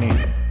man, I'm funny.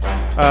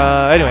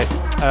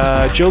 Anyways,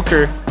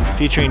 Joker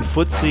featuring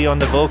Footsie on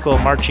the vocal,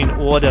 Marching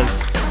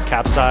Orders,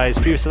 Capsize.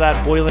 Previous to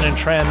that, Boylan and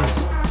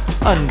Trends,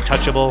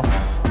 Untouchable.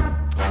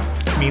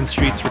 Mean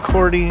Streets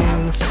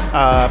Recordings.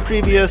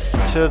 Previous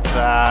to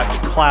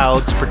that,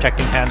 Clouds,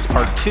 Protecting Hands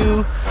Part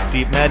 2,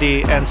 Deep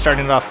Medi, and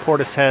starting it off,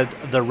 Portishead,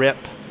 The Rip.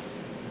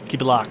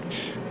 Keep it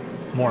locked.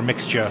 More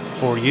mixture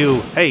for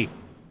you. Hey!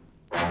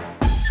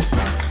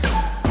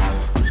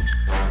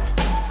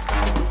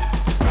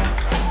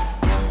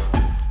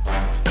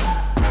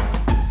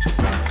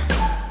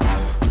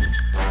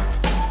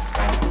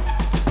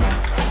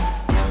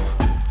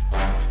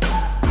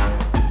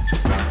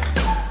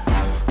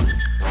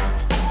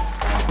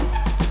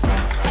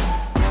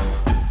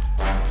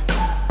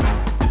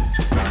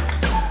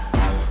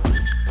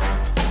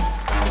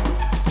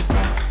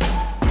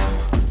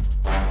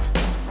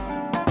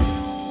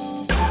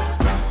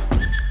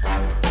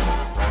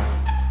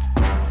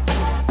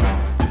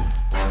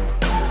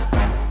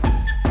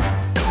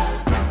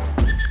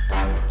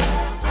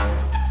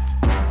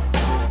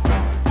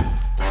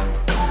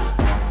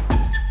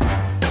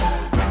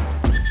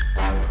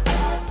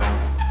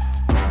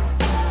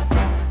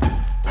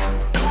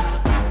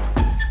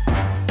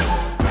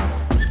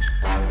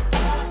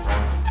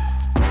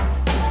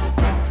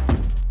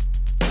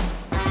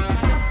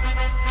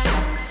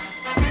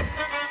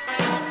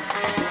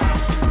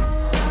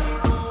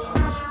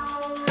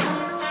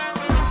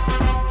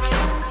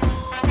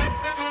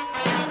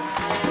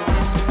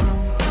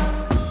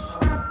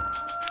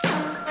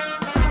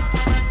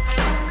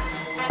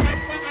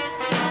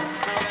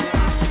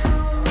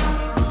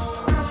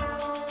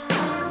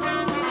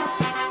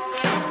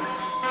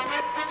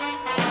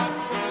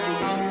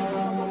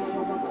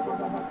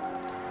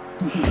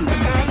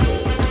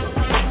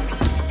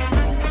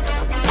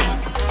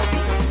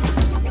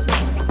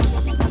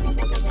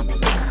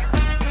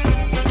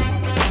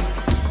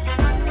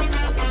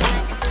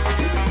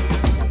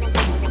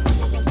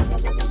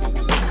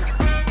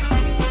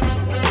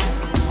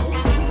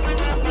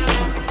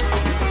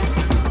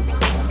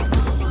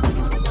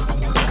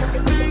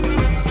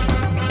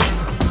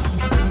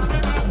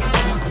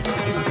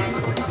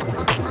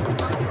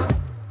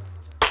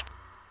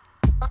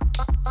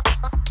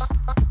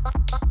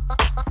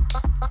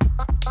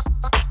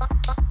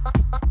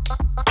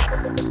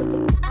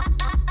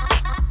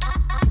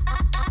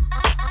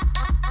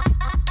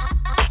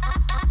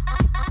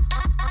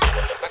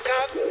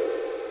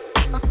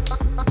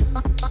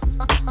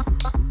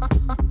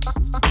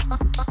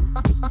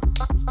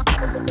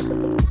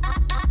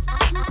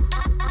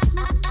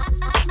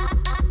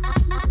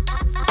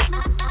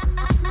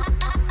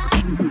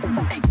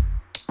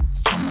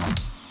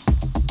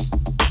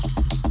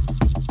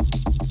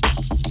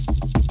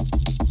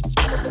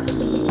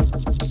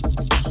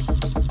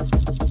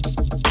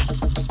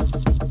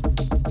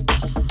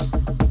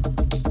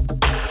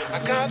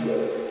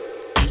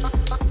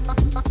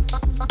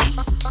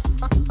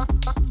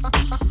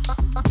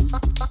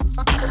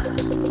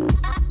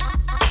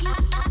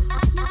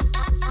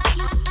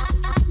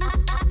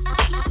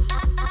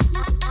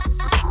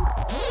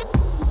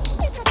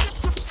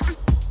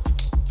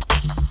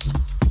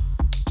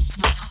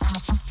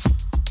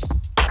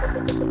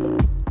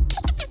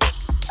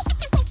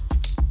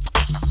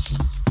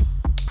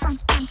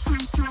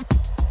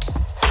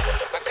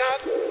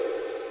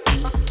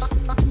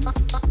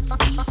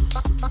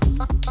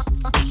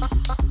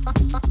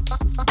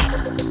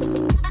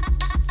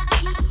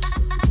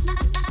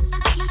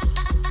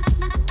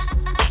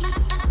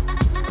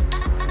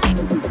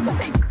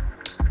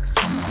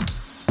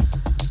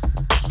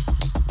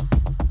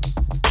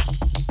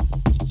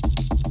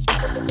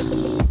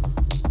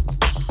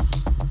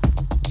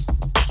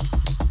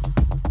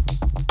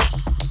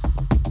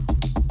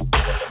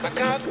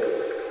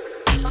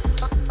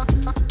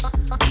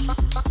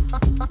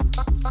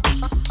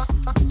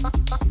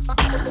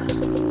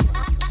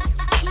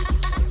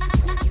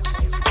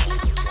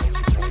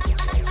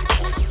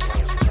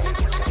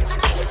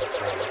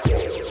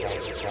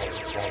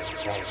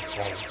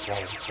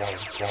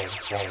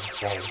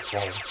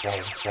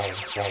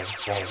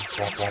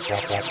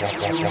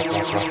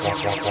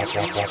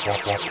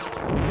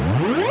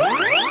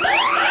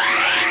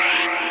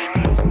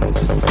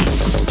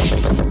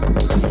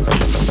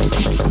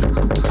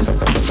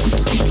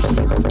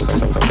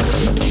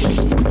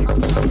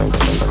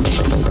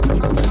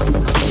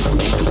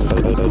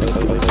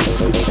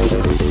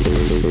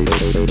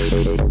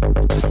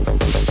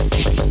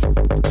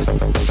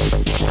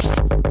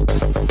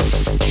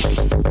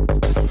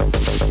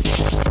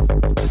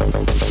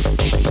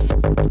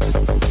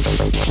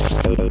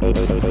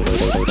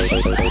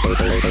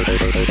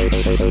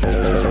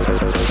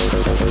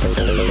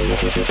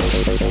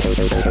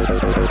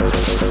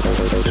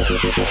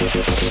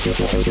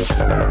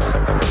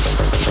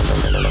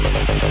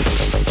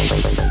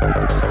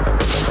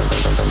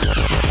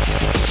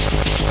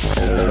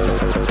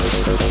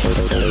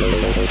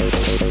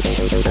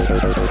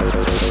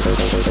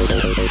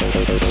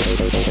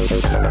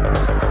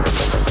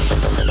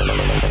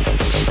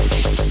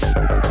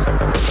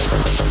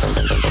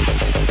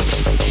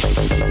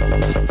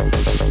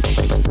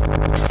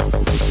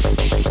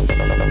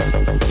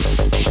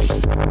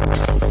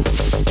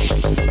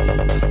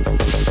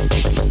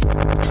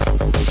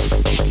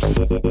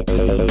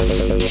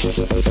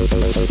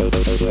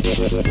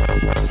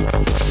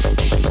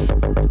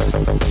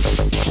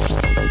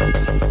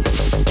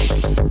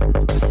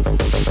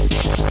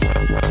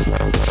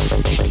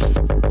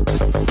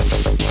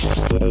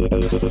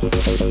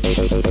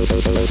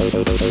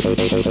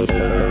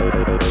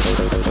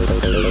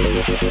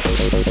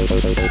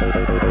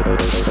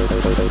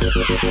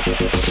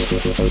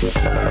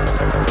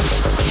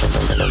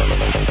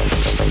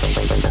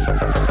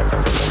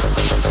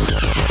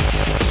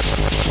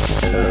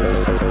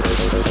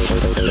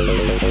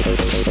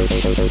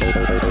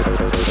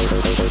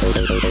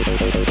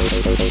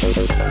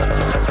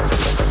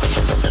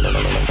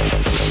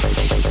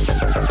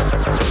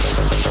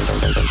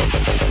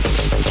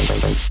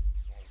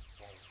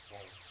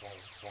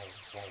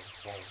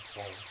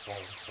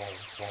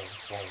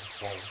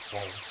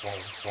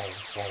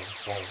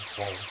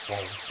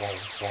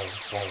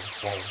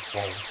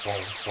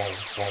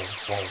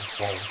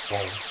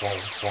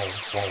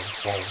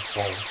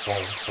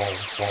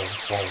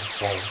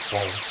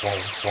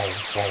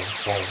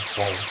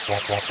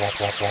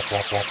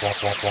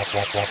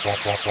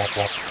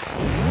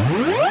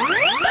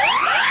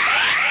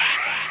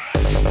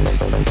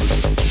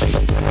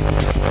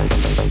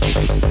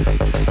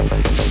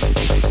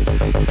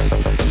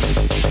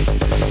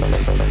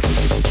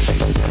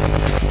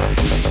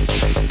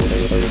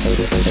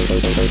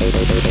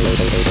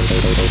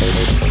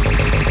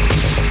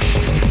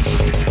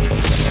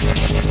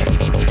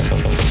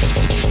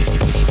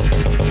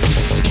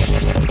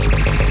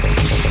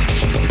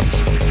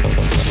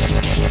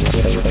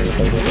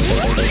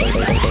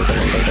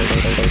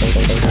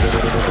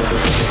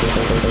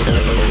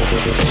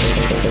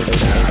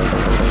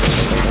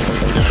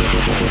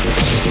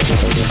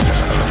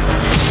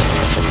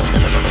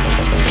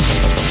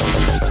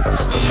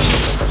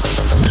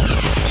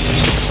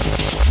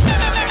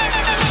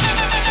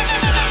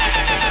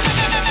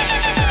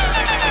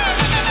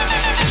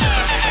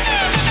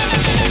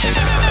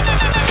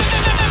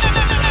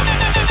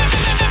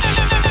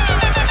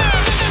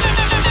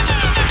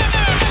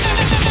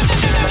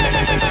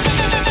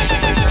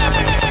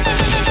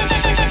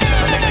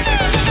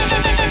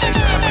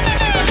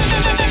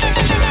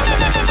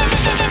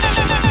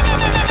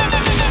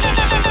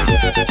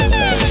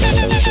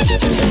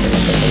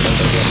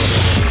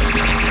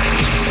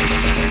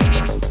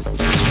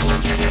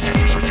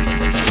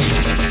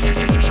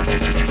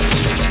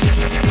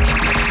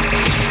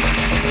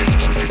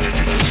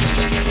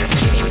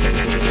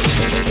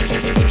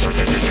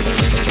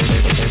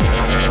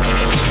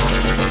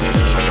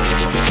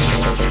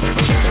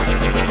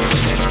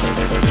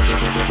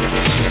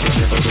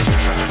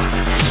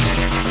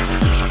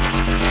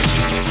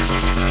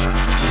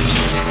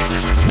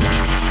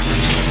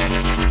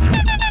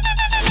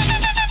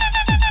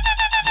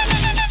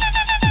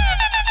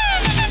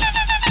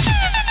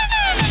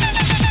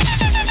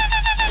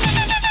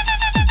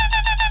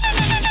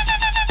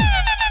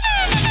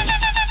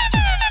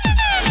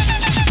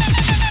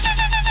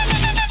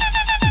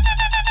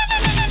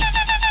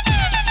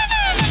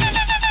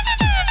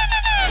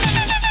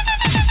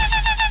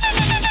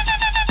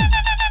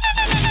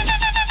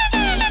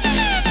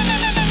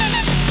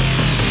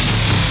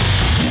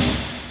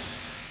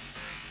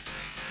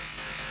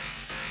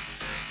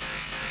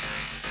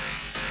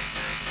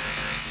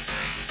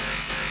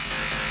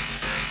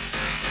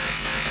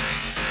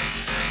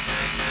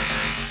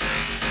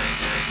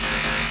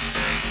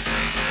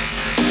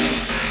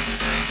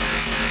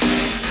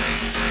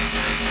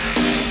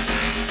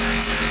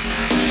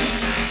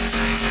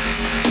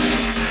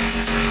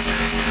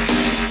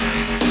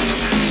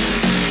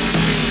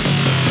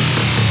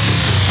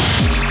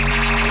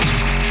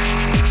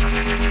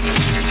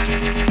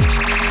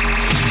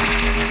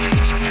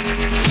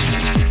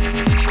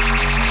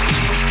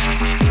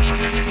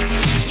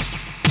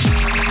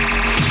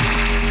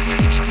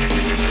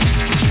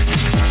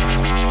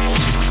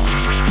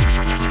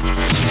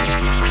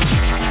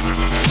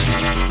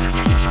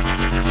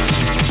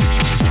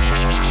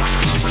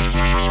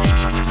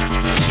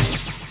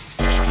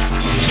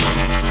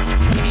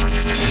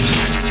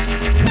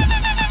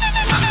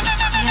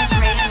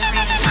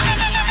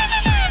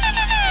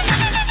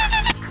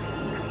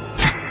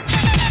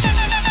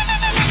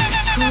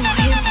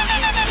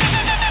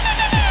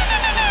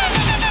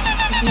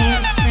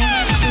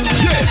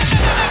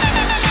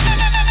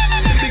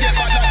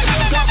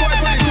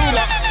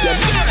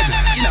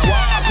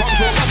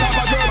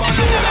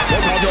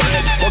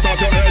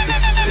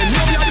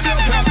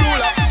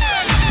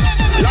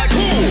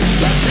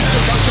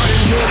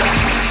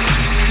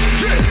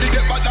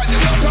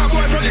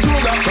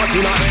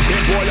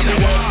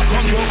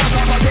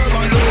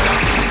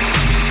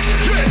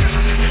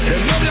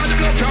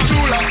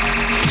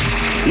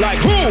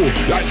 who?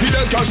 Like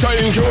Fidel Castro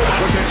in Cuba.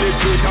 Protect this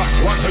future,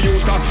 want to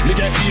use her. Me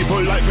get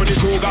evil like Freddy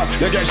Krueger.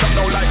 They get shut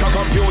down like a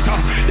computer.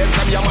 Them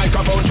from your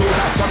microphone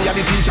shooter. Some of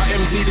the feature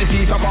MC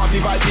defeater,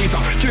 45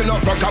 meter. Killing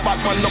up from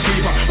Batman no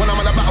creeper. When I'm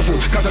on the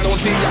battlefield, cause I don't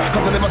see ya,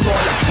 cause I never saw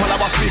ya. When I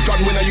was speak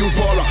on when I use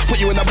baller. Put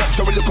you in the box,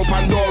 you will look up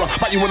Pandora.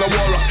 But you in the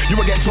war, you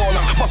will get torn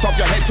up. Bust off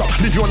your head top,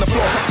 leave you on the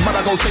floor. Man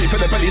I go straight for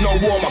the belly, no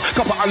warmer.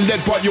 Copper and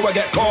lead pot, you will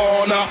get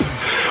corner.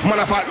 Man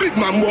I fight big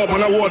man war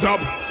on a war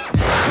top.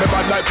 Me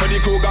bad like Freddy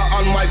Krueger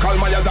and Michael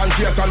Myers and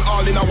Jason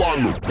all in a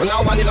one. When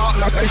I want in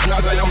a station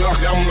as I am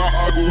locked down, not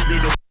a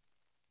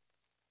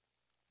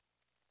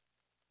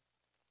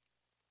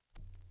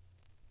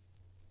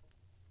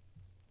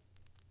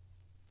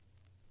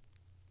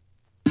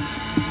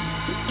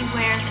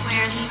Wears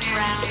a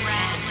drown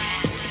rat.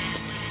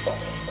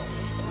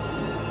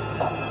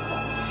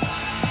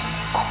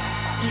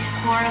 He's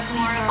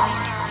horribly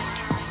burned.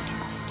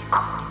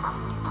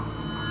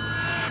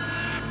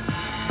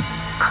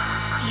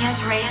 He has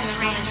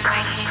razors on his right hand.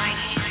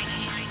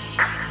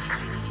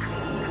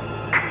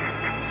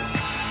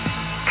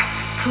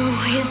 Who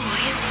is he?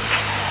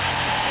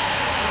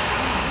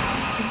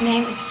 His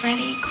name is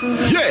Freddy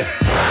Krueger. Yeah!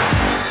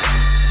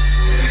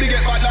 They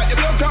get bad like the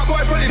blood top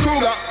boy Freddy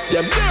Krueger.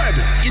 Them dead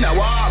in a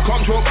war,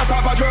 control, bust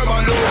off a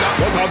German loader.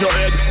 Bust off your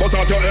head, bust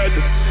off your head.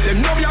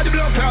 Them know me are the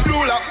blood top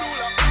ruler.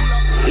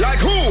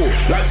 Like who?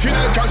 Like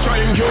Fidel Castro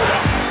in Cuba.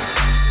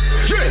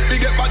 Yeah, they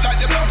get bad like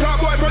the blood top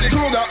boy Freddy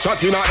Krueger.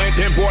 Shot in a head,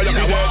 tempo, you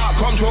be dead.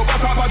 Control,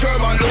 bust off a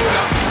German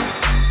loader.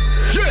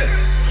 Yeah,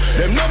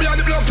 them know me are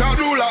the blood top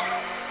ruler.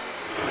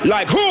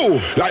 Like who?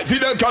 Like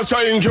Fidel Castro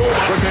in Cuba.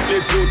 Protect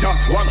this future,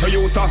 want to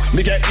use her.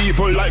 Me get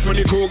evil like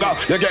Freddy Krueger.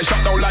 You get shut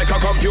down like a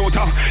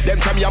computer. Them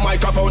from your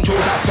microphone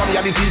shooter. Some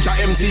of the teacher,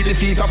 MC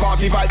defeater,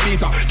 45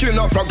 meter. Killing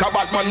up from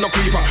Batman no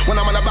creeper.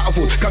 When I'm on the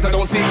battlefield, cause I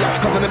don't see ya,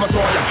 cause I never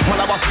saw ya. Man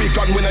I was speak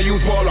on when I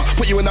use baller.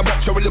 Put you in the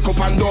box, you will look up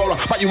Pandora.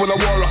 But you in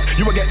the war,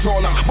 you will get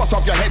torn up. Bust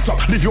off your head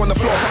top, leave you on the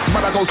floor.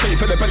 Man I go straight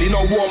for the belly,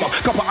 no warmer.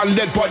 Copper and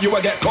lead pot, you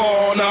will get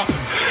corner.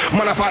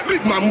 Man I fight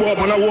big man war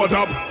on a war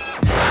top.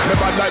 Me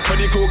bad like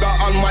Freddy Krueger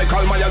and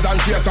Michael Myers and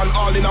Jason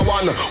all in a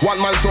one.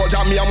 One man soldier,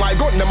 me and my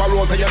gun. Them a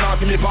rose and you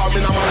not see me palm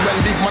in a man. When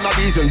big man a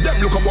reason,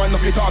 them look up one if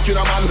you talk in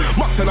a man.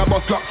 Mocked in a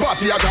bus clock,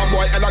 party a jam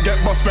boy. Ella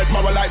get bus spread,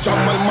 marrow like jam.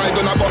 When my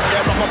gun a bus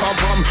air, rap pam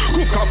pam.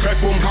 Goof cough, crack,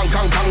 boom, kang,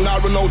 kang, kang.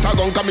 Now run out a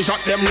gun, come me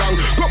shot them long.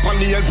 Cup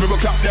on the ends, me will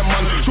clap them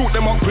man. Shoot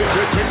them up quick,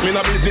 quick, quick, me no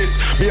business.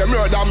 Be a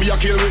murder, me a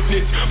kill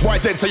witness. Boy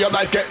dead so your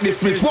life get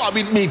dismissed. War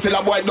with me till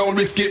a boy don't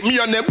risk it.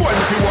 Me and them boy,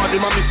 if you want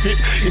them a misfit.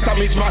 It's a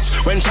mismatch,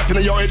 when shot in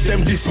your head,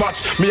 them dispatch.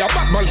 Me a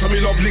Batman so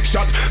me love lick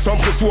shot. Some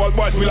pussy old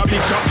boys will a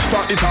big shot.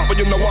 Talk the talk but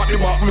you know what the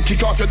mark. We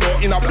kick off your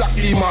door in a black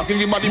tea mask.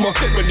 Everybody must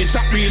sit when the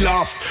shot real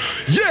off.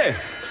 Yeah.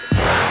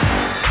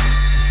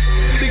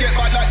 They get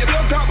bad like the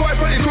blood top boy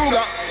Freddy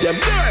Krueger. Them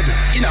dead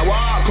in a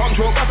war,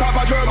 control, bust off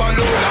a German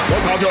loader.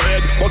 Bust off your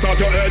head, bust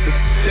off your head.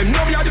 Them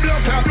know me are the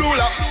blood top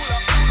ruler.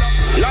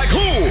 Like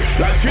who?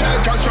 Like Fidel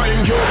Castro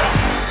in Cuba.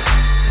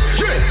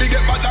 Yeah, they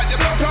get bad like the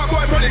blood top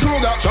boy Freddy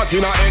Krueger. Shot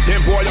in a head,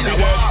 tempo, you be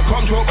dead.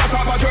 Control, bust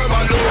off a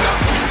German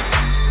loader.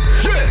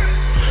 Yeah,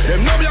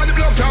 them know me are the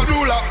blood cloud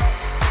ruler.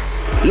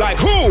 Like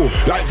who?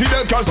 Like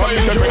Fidel Castro in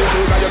Cuba.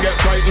 You get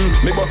frightened.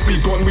 Me but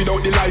speak on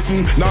without the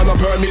license. Now no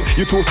permit.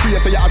 You too free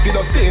so you have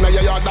to stay in your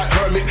yard like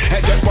hermit.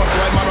 Head get bust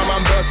while mama man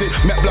burst it.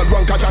 Met blood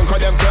run catch and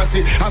call them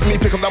thirsty. Have me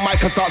pick up the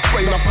mic and start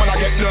spraying off man I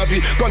get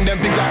nervy. Gun them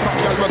big like fat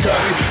girls were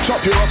curvy.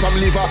 Chop you up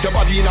and leave off your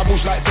body in a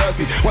bush like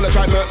Cersei. Wanna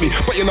try murk me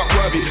but you're not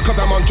worthy. Cause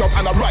I'm on job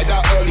and I ride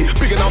out early.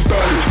 Big and I'm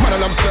burly, man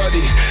and I'm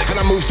sturdy. And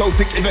I move so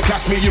sick if you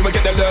catch me you will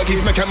get the lurgies.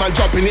 Make a man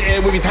jump in the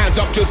air with his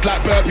hands up just like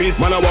burpees.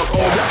 Man I walk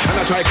over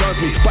and I try curse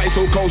me. But it's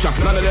so kosher,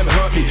 none of them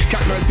hurt me.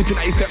 Catch man sipping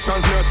at his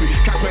stepson's nursery.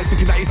 Catch man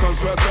sipping at his son's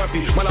first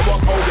birthday. Man I walk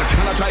over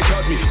and I try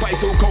curse me. But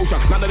it's so kosher,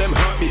 none of them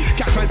hurt me.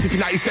 Catch man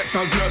sipping at his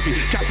stepson's nursery.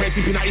 Catch man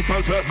sipping at his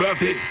son's first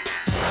birthday. They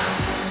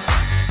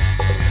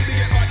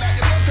get bad like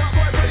the blood top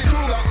boy Freddy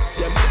Krueger.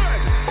 Them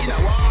dead in a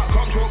war,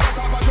 control, bust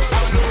off a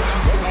German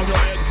loader. Bust off your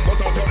head,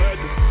 bust off your head.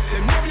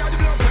 Them know me are the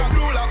blood top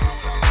ruler.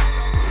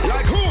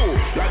 Like who?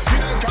 Like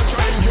Fidel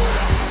Castro in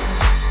Cuba.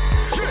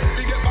 Yeah,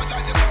 they get bad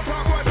like the blood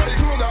top boy Freddy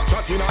Krueger.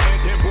 Shot in a head,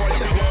 tempo,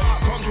 you be dead.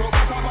 Control,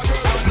 bust off a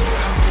German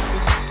loader.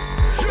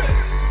 Yeah,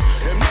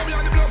 them know me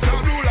are the blood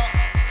top ruler.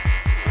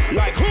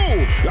 Like who?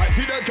 Like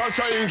Fidel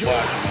Castro in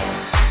Cuba.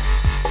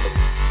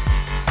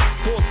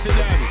 Talk to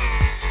them.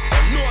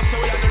 Know so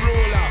we are the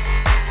ruler.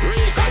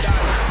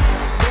 Rikadan,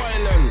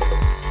 Boylan,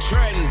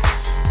 Trends,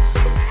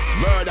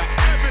 murder,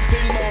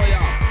 everything more ya.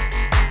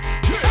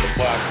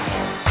 Yeah.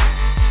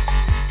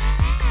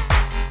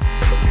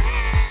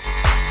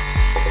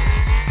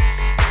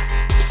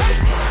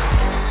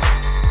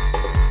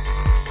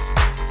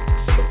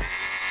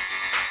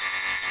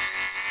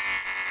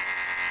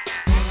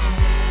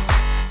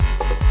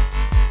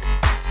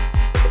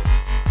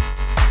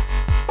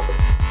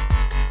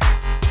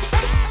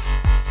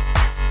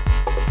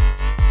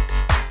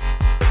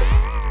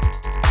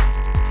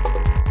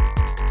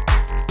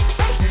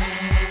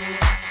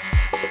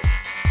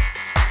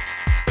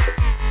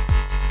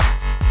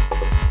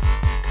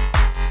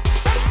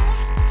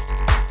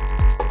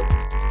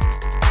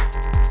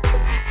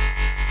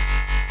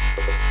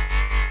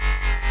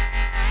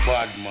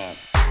 Bad man.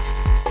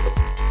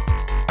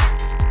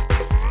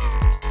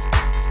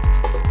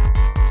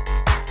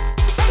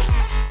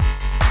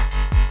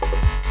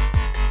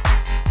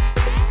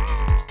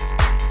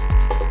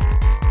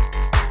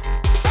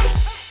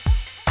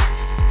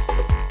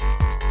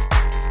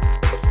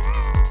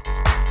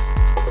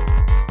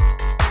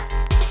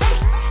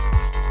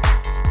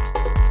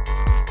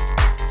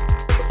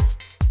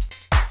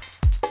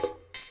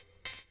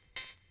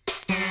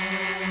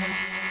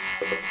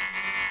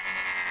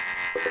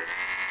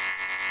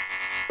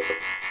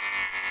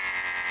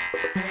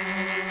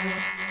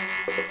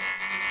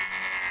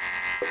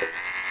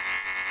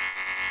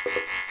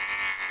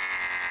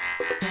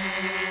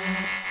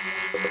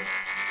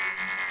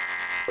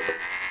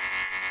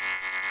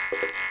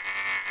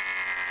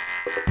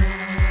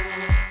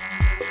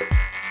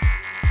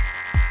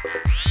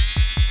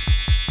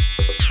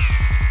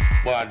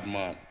 Bad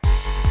man.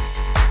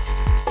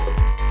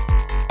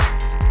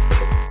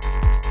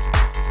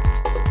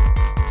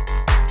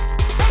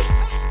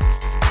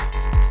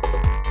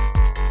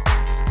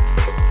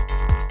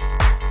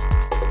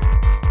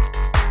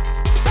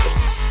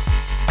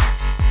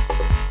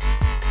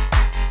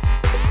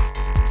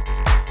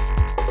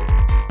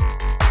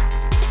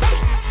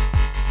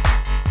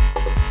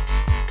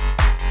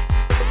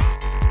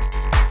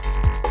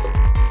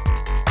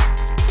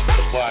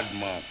 Bad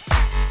man.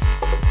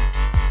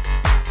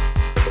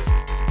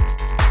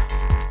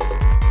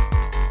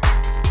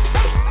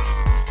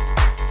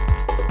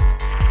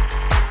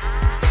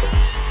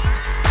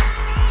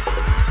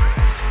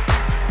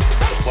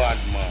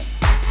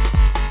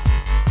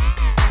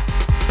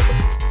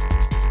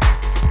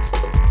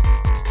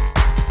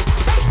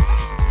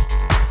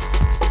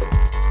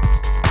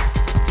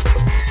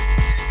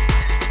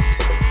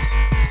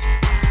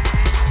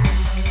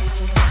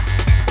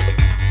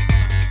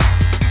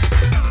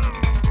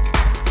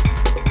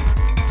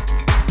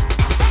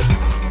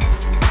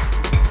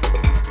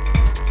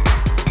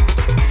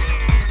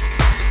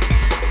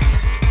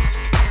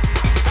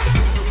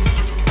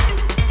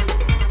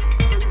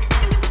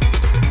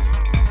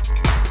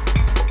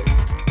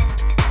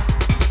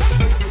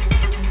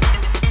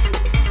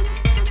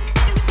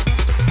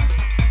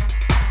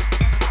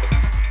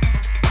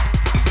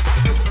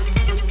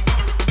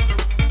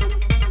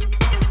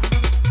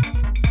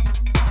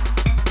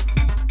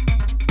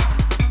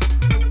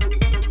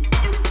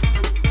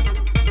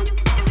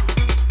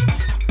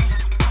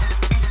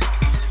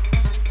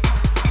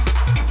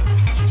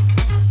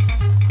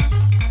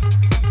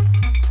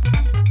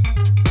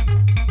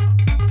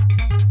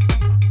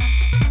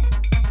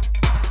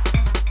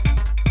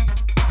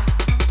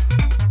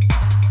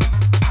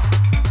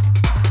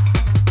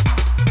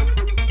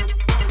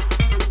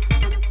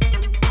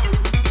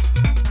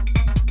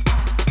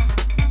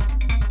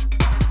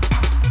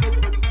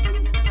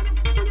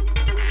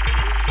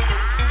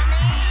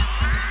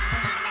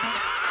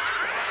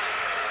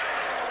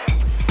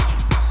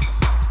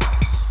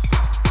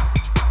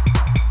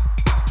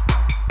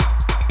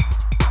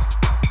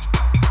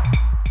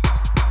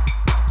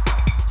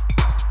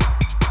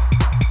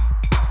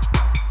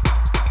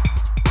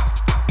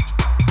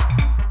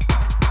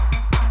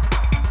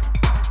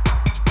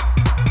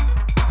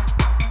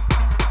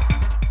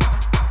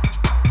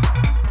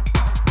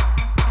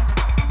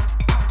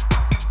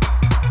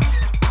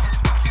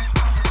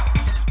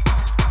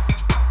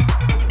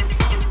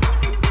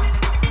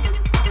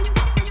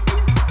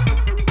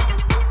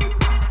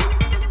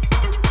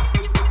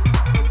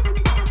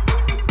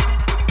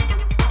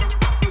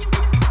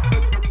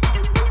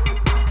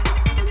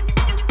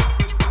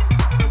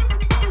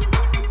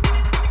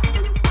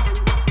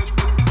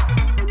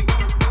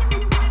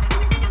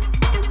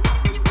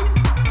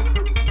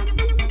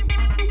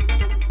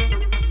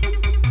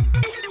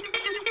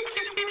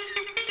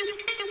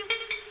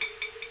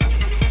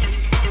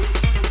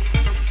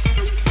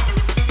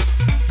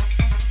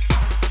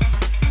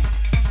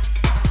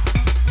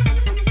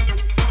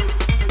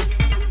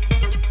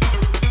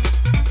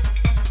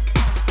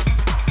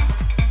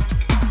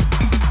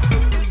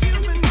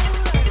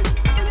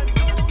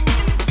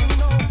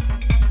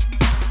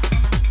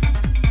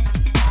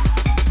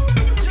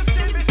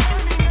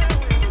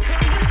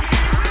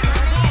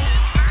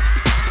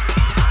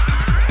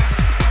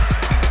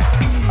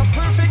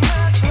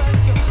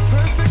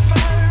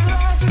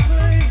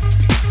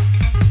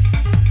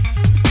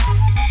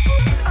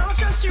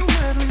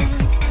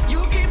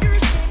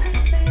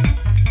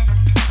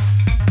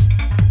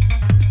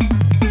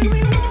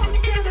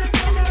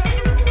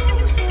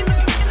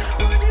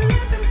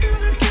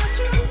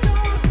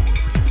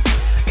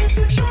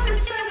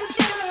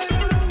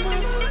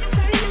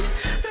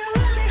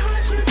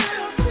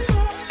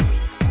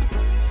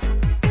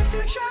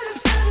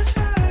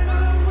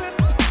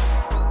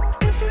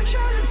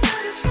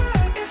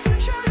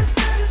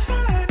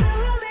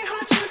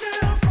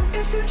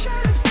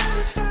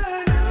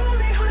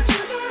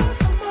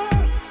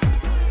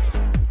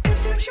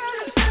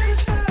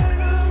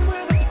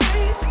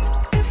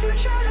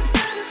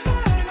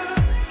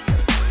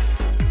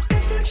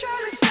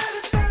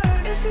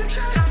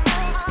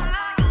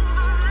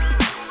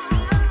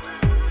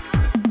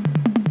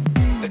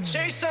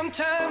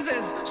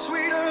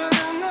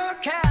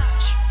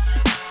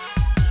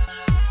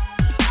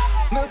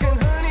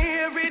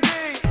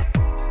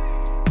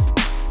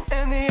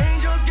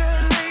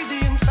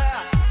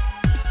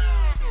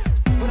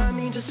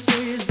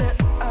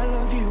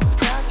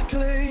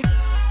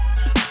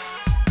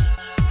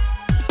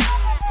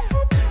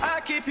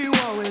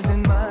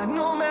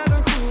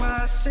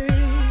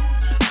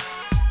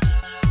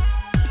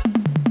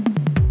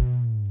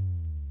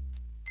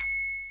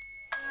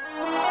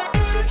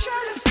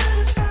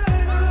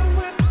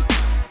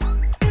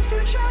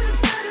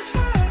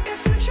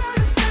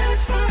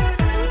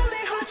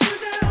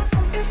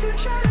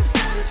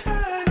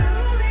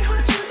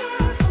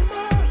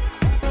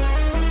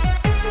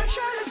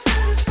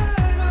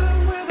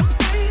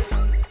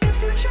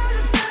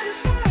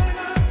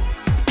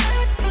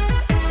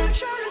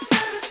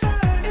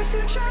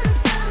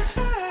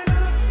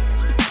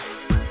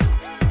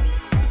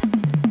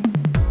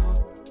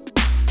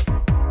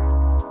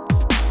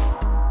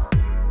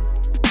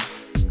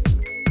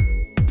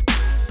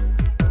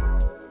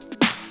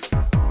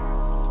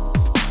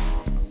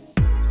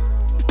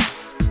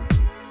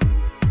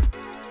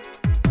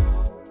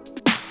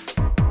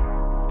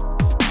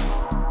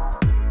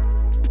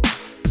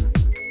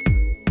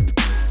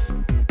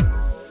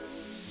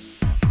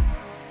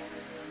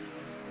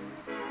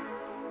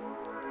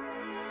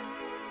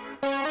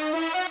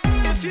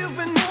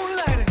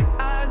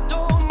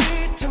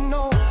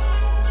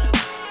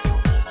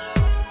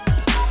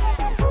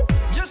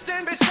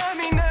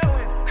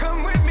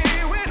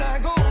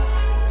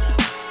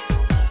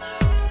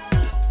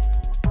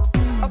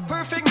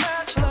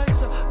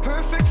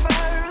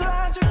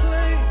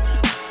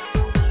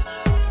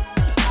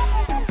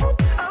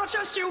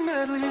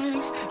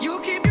 medley.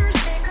 You keep your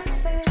secrets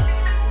safe.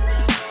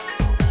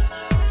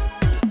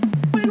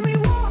 When we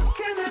walk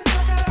in the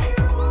dark, I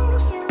hear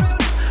wolves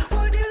around us.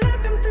 Would you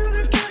let them through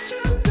the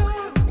kitchen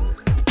door?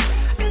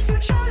 If you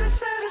try to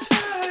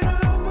satisfy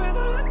them with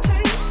a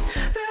taste,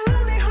 they'll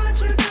only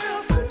hunt you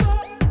down for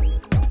more.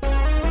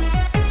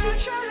 If you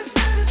try to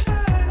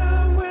satisfy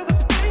them with a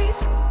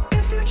taste,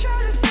 if you try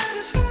to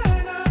satisfy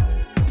them,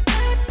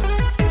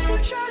 if you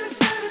try to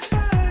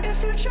satisfy, if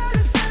you try to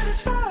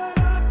satisfy them.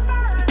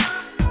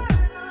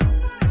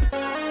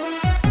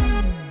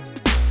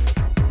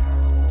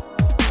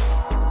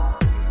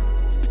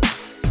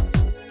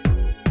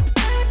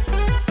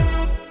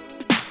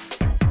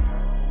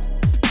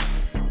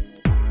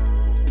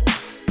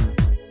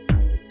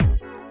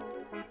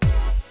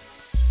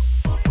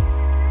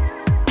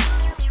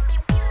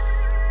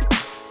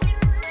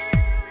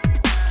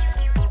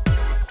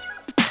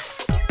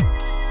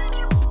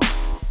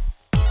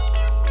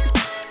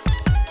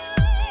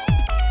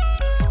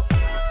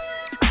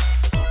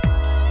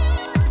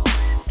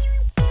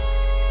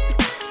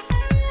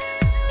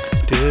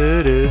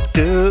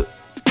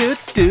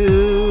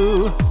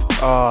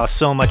 Oh,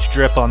 so much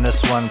drip on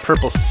this one.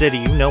 Purple City,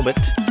 you know it.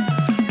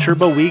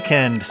 Turbo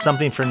Weekend,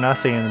 Something for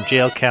Nothing,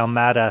 Jail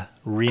Calmata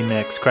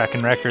remix,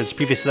 Kraken Records.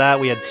 Previous to that,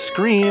 we had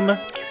Scream,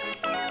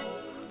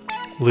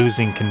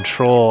 Losing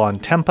Control on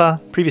Tempa.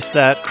 Previous to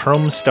that,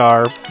 Chrome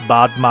Star,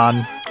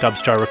 Badman,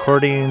 Dubstar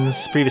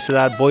Recordings. Previous to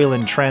that,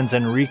 Boylan Trends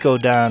and Rico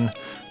Dan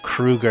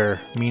Kruger,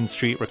 Mean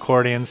Street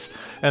Recordings.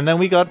 And then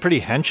we got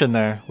pretty hench in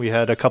there. We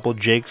had a couple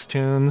Jake's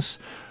tunes.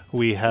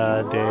 We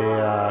had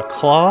a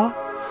Claw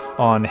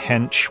on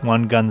Hench,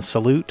 One Gun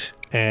Salute,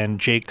 and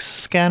Jake's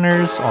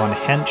Scanners on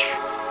Hench.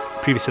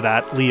 Previous to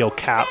that, Leo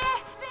Cap,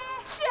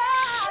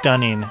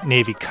 Stunning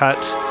Navy Cut.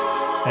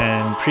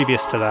 And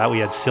previous to that, we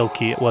had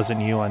Silky, It Wasn't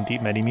You on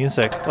Deep Medi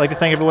Music. I'd like to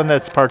thank everyone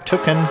that's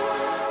partaken,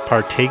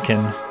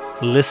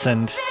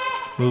 listened,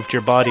 moved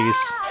your bodies,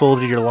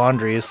 folded your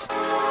laundries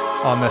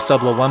on the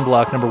Sublo 1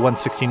 block, number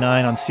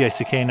 169 on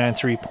CICK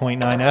 93.9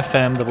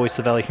 FM, the voice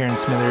of Valley here in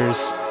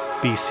Smithers,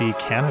 BC,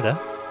 Canada.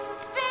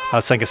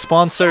 Let's thank a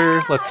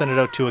sponsor. Let's send it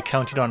out to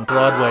Accounting on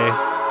Broadway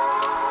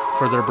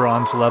for their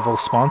bronze level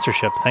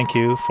sponsorship. Thank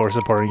you for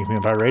supporting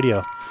Community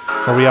Radio,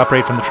 where we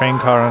operate from the train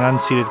car on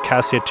unceded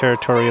Cassia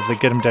territory of the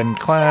Gidimden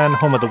clan,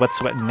 home of the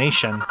Wet'suwet'en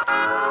Nation.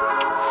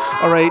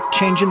 Alright,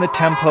 changing the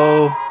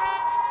tempo,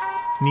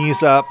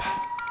 knees up,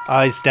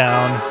 eyes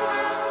down,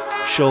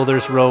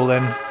 shoulders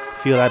rolling,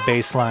 feel that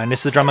bass line.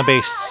 This is the drum and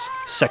bass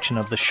section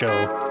of the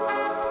show.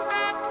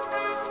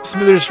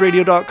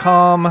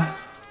 SmithersRadio.com.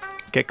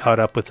 Get caught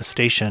up with the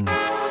station.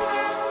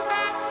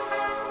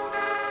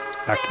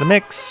 Back to the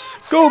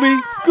mix. Gobi,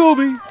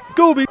 Gobi,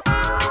 Gobi.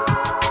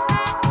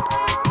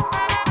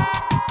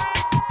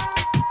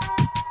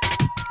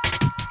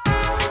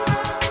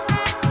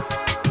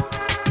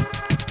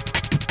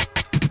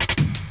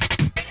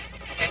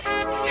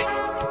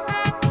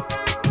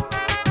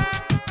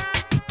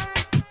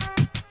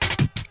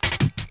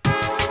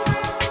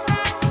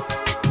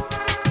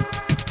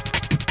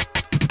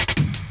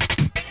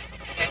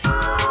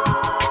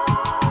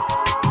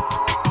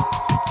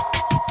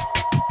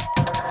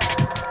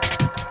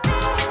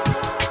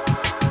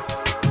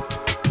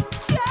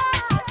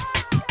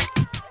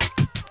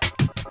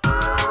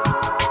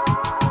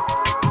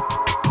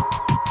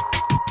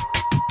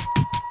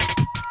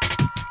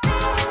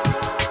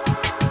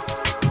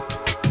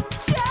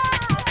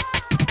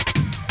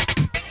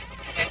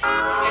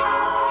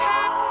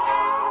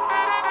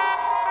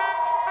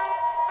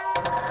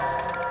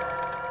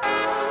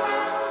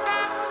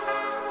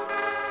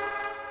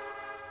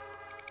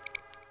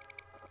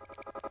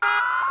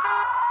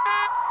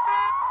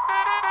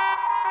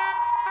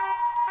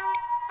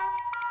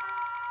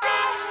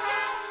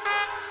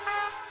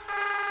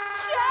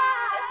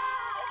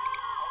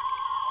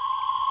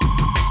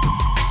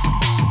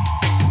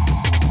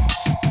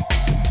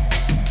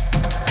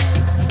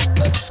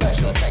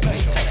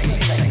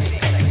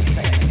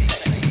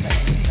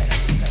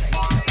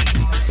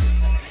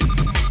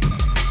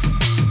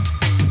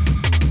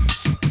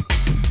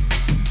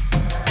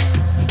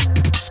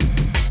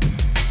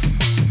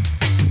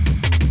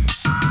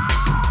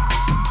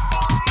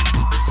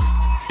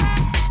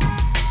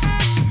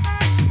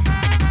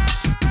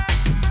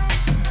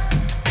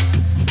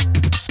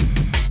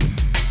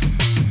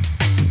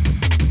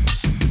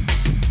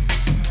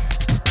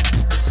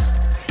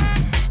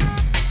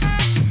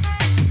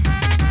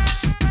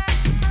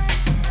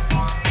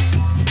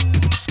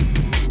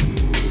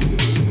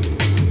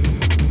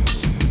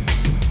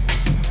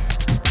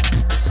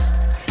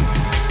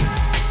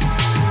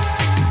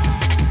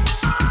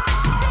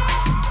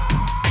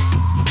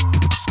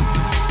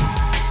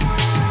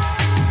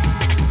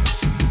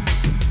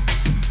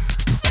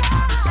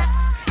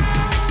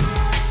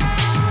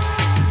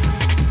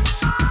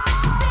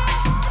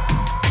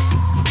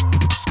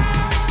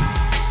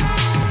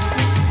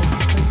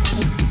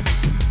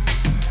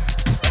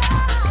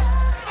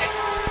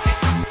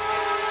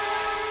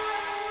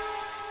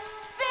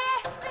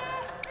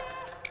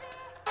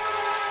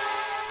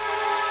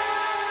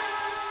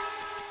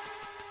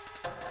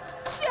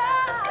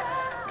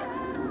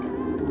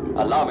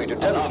 Allow me to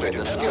demonstrate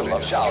the skill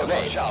of Shaolin.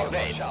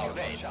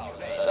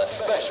 The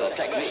special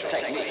technique.